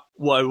 but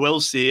what I will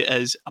say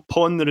is,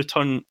 upon the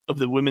return of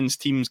the women's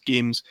team's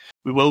games,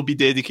 we will be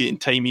dedicating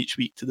time each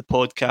week to the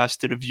podcast,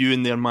 to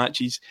reviewing their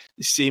matches,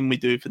 the same we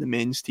do for the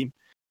men's team.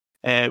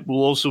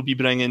 We'll also be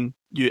bringing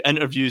you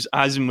interviews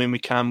as and when we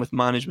can with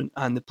management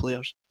and the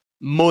players.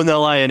 Mona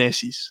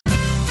Lionesses.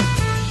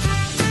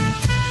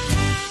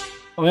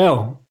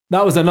 Well,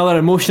 that was another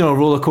emotional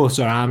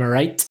rollercoaster, am I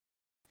right?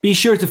 Be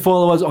sure to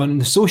follow us on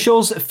the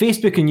socials,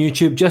 Facebook and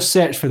YouTube. Just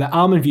search for the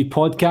Almond View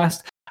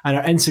Podcast, and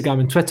our Instagram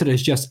and Twitter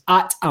is just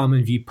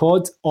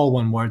 @AlmondViewPod, all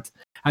one word.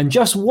 And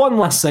just one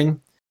last thing,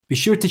 be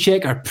sure to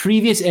check our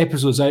previous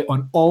episodes out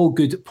on all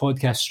good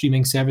podcast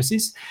streaming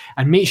services,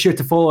 and make sure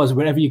to follow us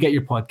wherever you get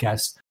your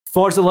podcasts.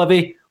 Forza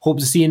Livy, hope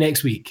to see you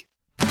next week.